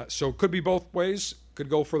 So it could be both ways. Could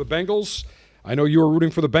go for the Bengals. I know you were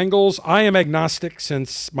rooting for the Bengals. I am agnostic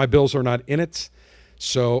since my Bills are not in it.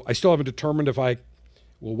 So I still haven't determined if I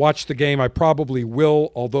will watch the game. I probably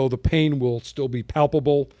will, although the pain will still be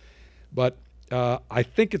palpable. But I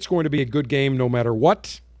think it's going to be a good game no matter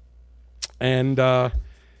what. And, I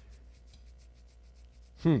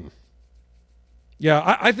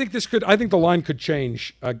think the line could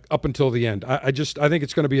change up until the end. I think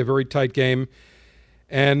it's going to be a very tight game.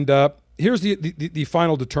 And here's the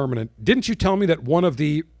final determinant. Didn't you tell me that one of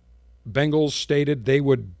the Bengals stated they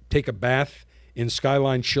would take a bath in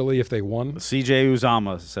Skyline chili if they won? C.J.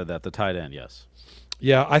 Uzomah said that, the tight end, yes.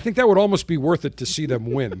 Yeah, I think that would almost be worth it to see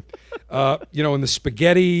them win. In the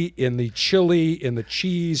spaghetti, in the chili, in the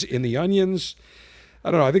cheese, in the onions.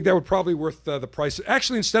 I don't know. I think that would probably be worth the price.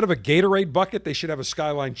 Actually, instead of a Gatorade bucket, they should have a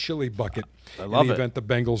Skyline chili bucket in the event the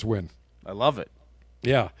Bengals win. I love it.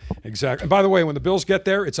 Yeah, exactly. And by the way, when the Bills get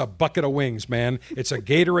there, it's a bucket of wings, man. It's a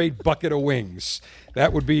Gatorade bucket of wings.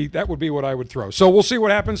 That would be what I would throw. So we'll see what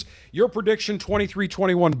happens. Your prediction,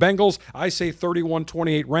 23-21 Bengals. I say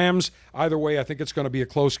 31-28 Rams. Either way, I think it's going to be a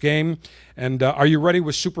close game. And are you ready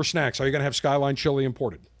with super snacks? Are you going to have Skyline chili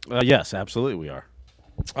imported? Yes, absolutely we are.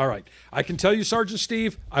 All right. I can tell you, Sergeant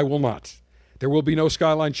Steve, I will not. There will be no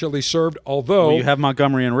Skyline chili served, although... Well, you have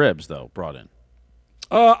Montgomery and ribs, though, brought in.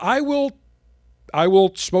 I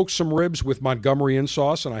will smoke some ribs with Montgomery in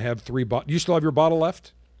sauce, and I have 3 bottles. Do you still have your bottle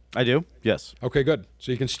left? I do, yes. Okay, good.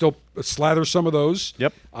 So you can still slather some of those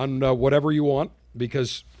on whatever you want,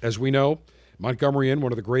 because, as we know, Montgomery Inn,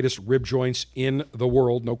 one of the greatest rib joints in the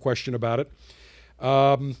world, no question about it.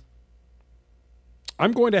 I'm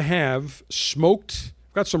going to have smoked...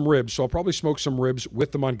 I've got some ribs, so I'll probably smoke some ribs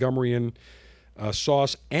with the Montgomery Inn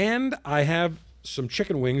sauce, and I have some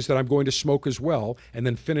chicken wings that I'm going to smoke as well, and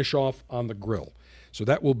then finish off on the grill. So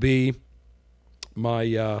that will be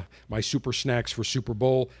my super snacks for Super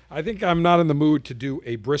Bowl. I think I'm not in the mood to do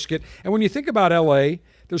a brisket. And when you think about L.A.,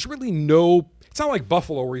 there's really no... It's not like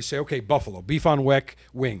Buffalo where you say, okay, Buffalo, beef on weck,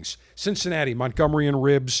 wings. Cincinnati, Montgomery and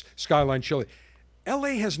ribs, Skyline chili.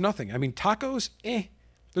 L.A. has nothing. I mean, tacos,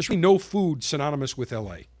 There's really no food synonymous with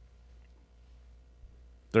L.A.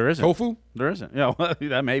 There isn't. Tofu? There isn't. Yeah, well,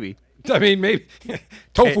 that maybe. I mean, maybe.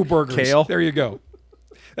 Tofu burgers. Kale. There you go.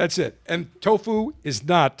 That's it. And tofu is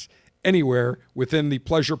not anywhere within the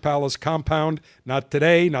Pleasure Palace compound. Not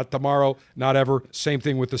today, not tomorrow, not ever. Same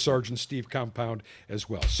thing with the Sergeant Steve compound as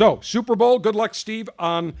well. So, Super Bowl, good luck, Steve,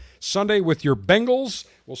 on Sunday with your Bengals.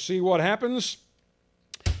 We'll see what happens.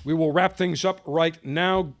 We will wrap things up right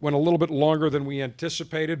now. Went a little bit longer than we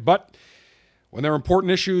anticipated, but When they're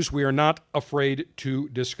important issues, we are not afraid to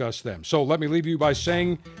discuss them. So let me leave you by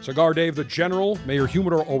saying, Cigar Dave the General, may your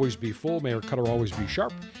humidor always be full, may your cutter always be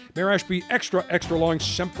sharp, may your ash be extra, extra long,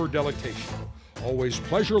 semper delectatio. Always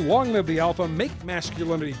pleasure, long live the alpha, make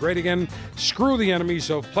masculinity great again, screw the enemies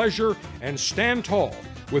of pleasure, and stand tall.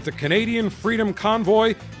 With the Canadian Freedom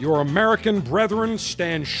Convoy, your American brethren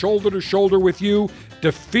stand shoulder to shoulder with you.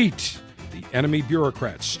 Defeat the enemy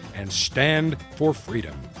bureaucrats and stand for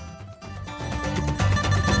freedom.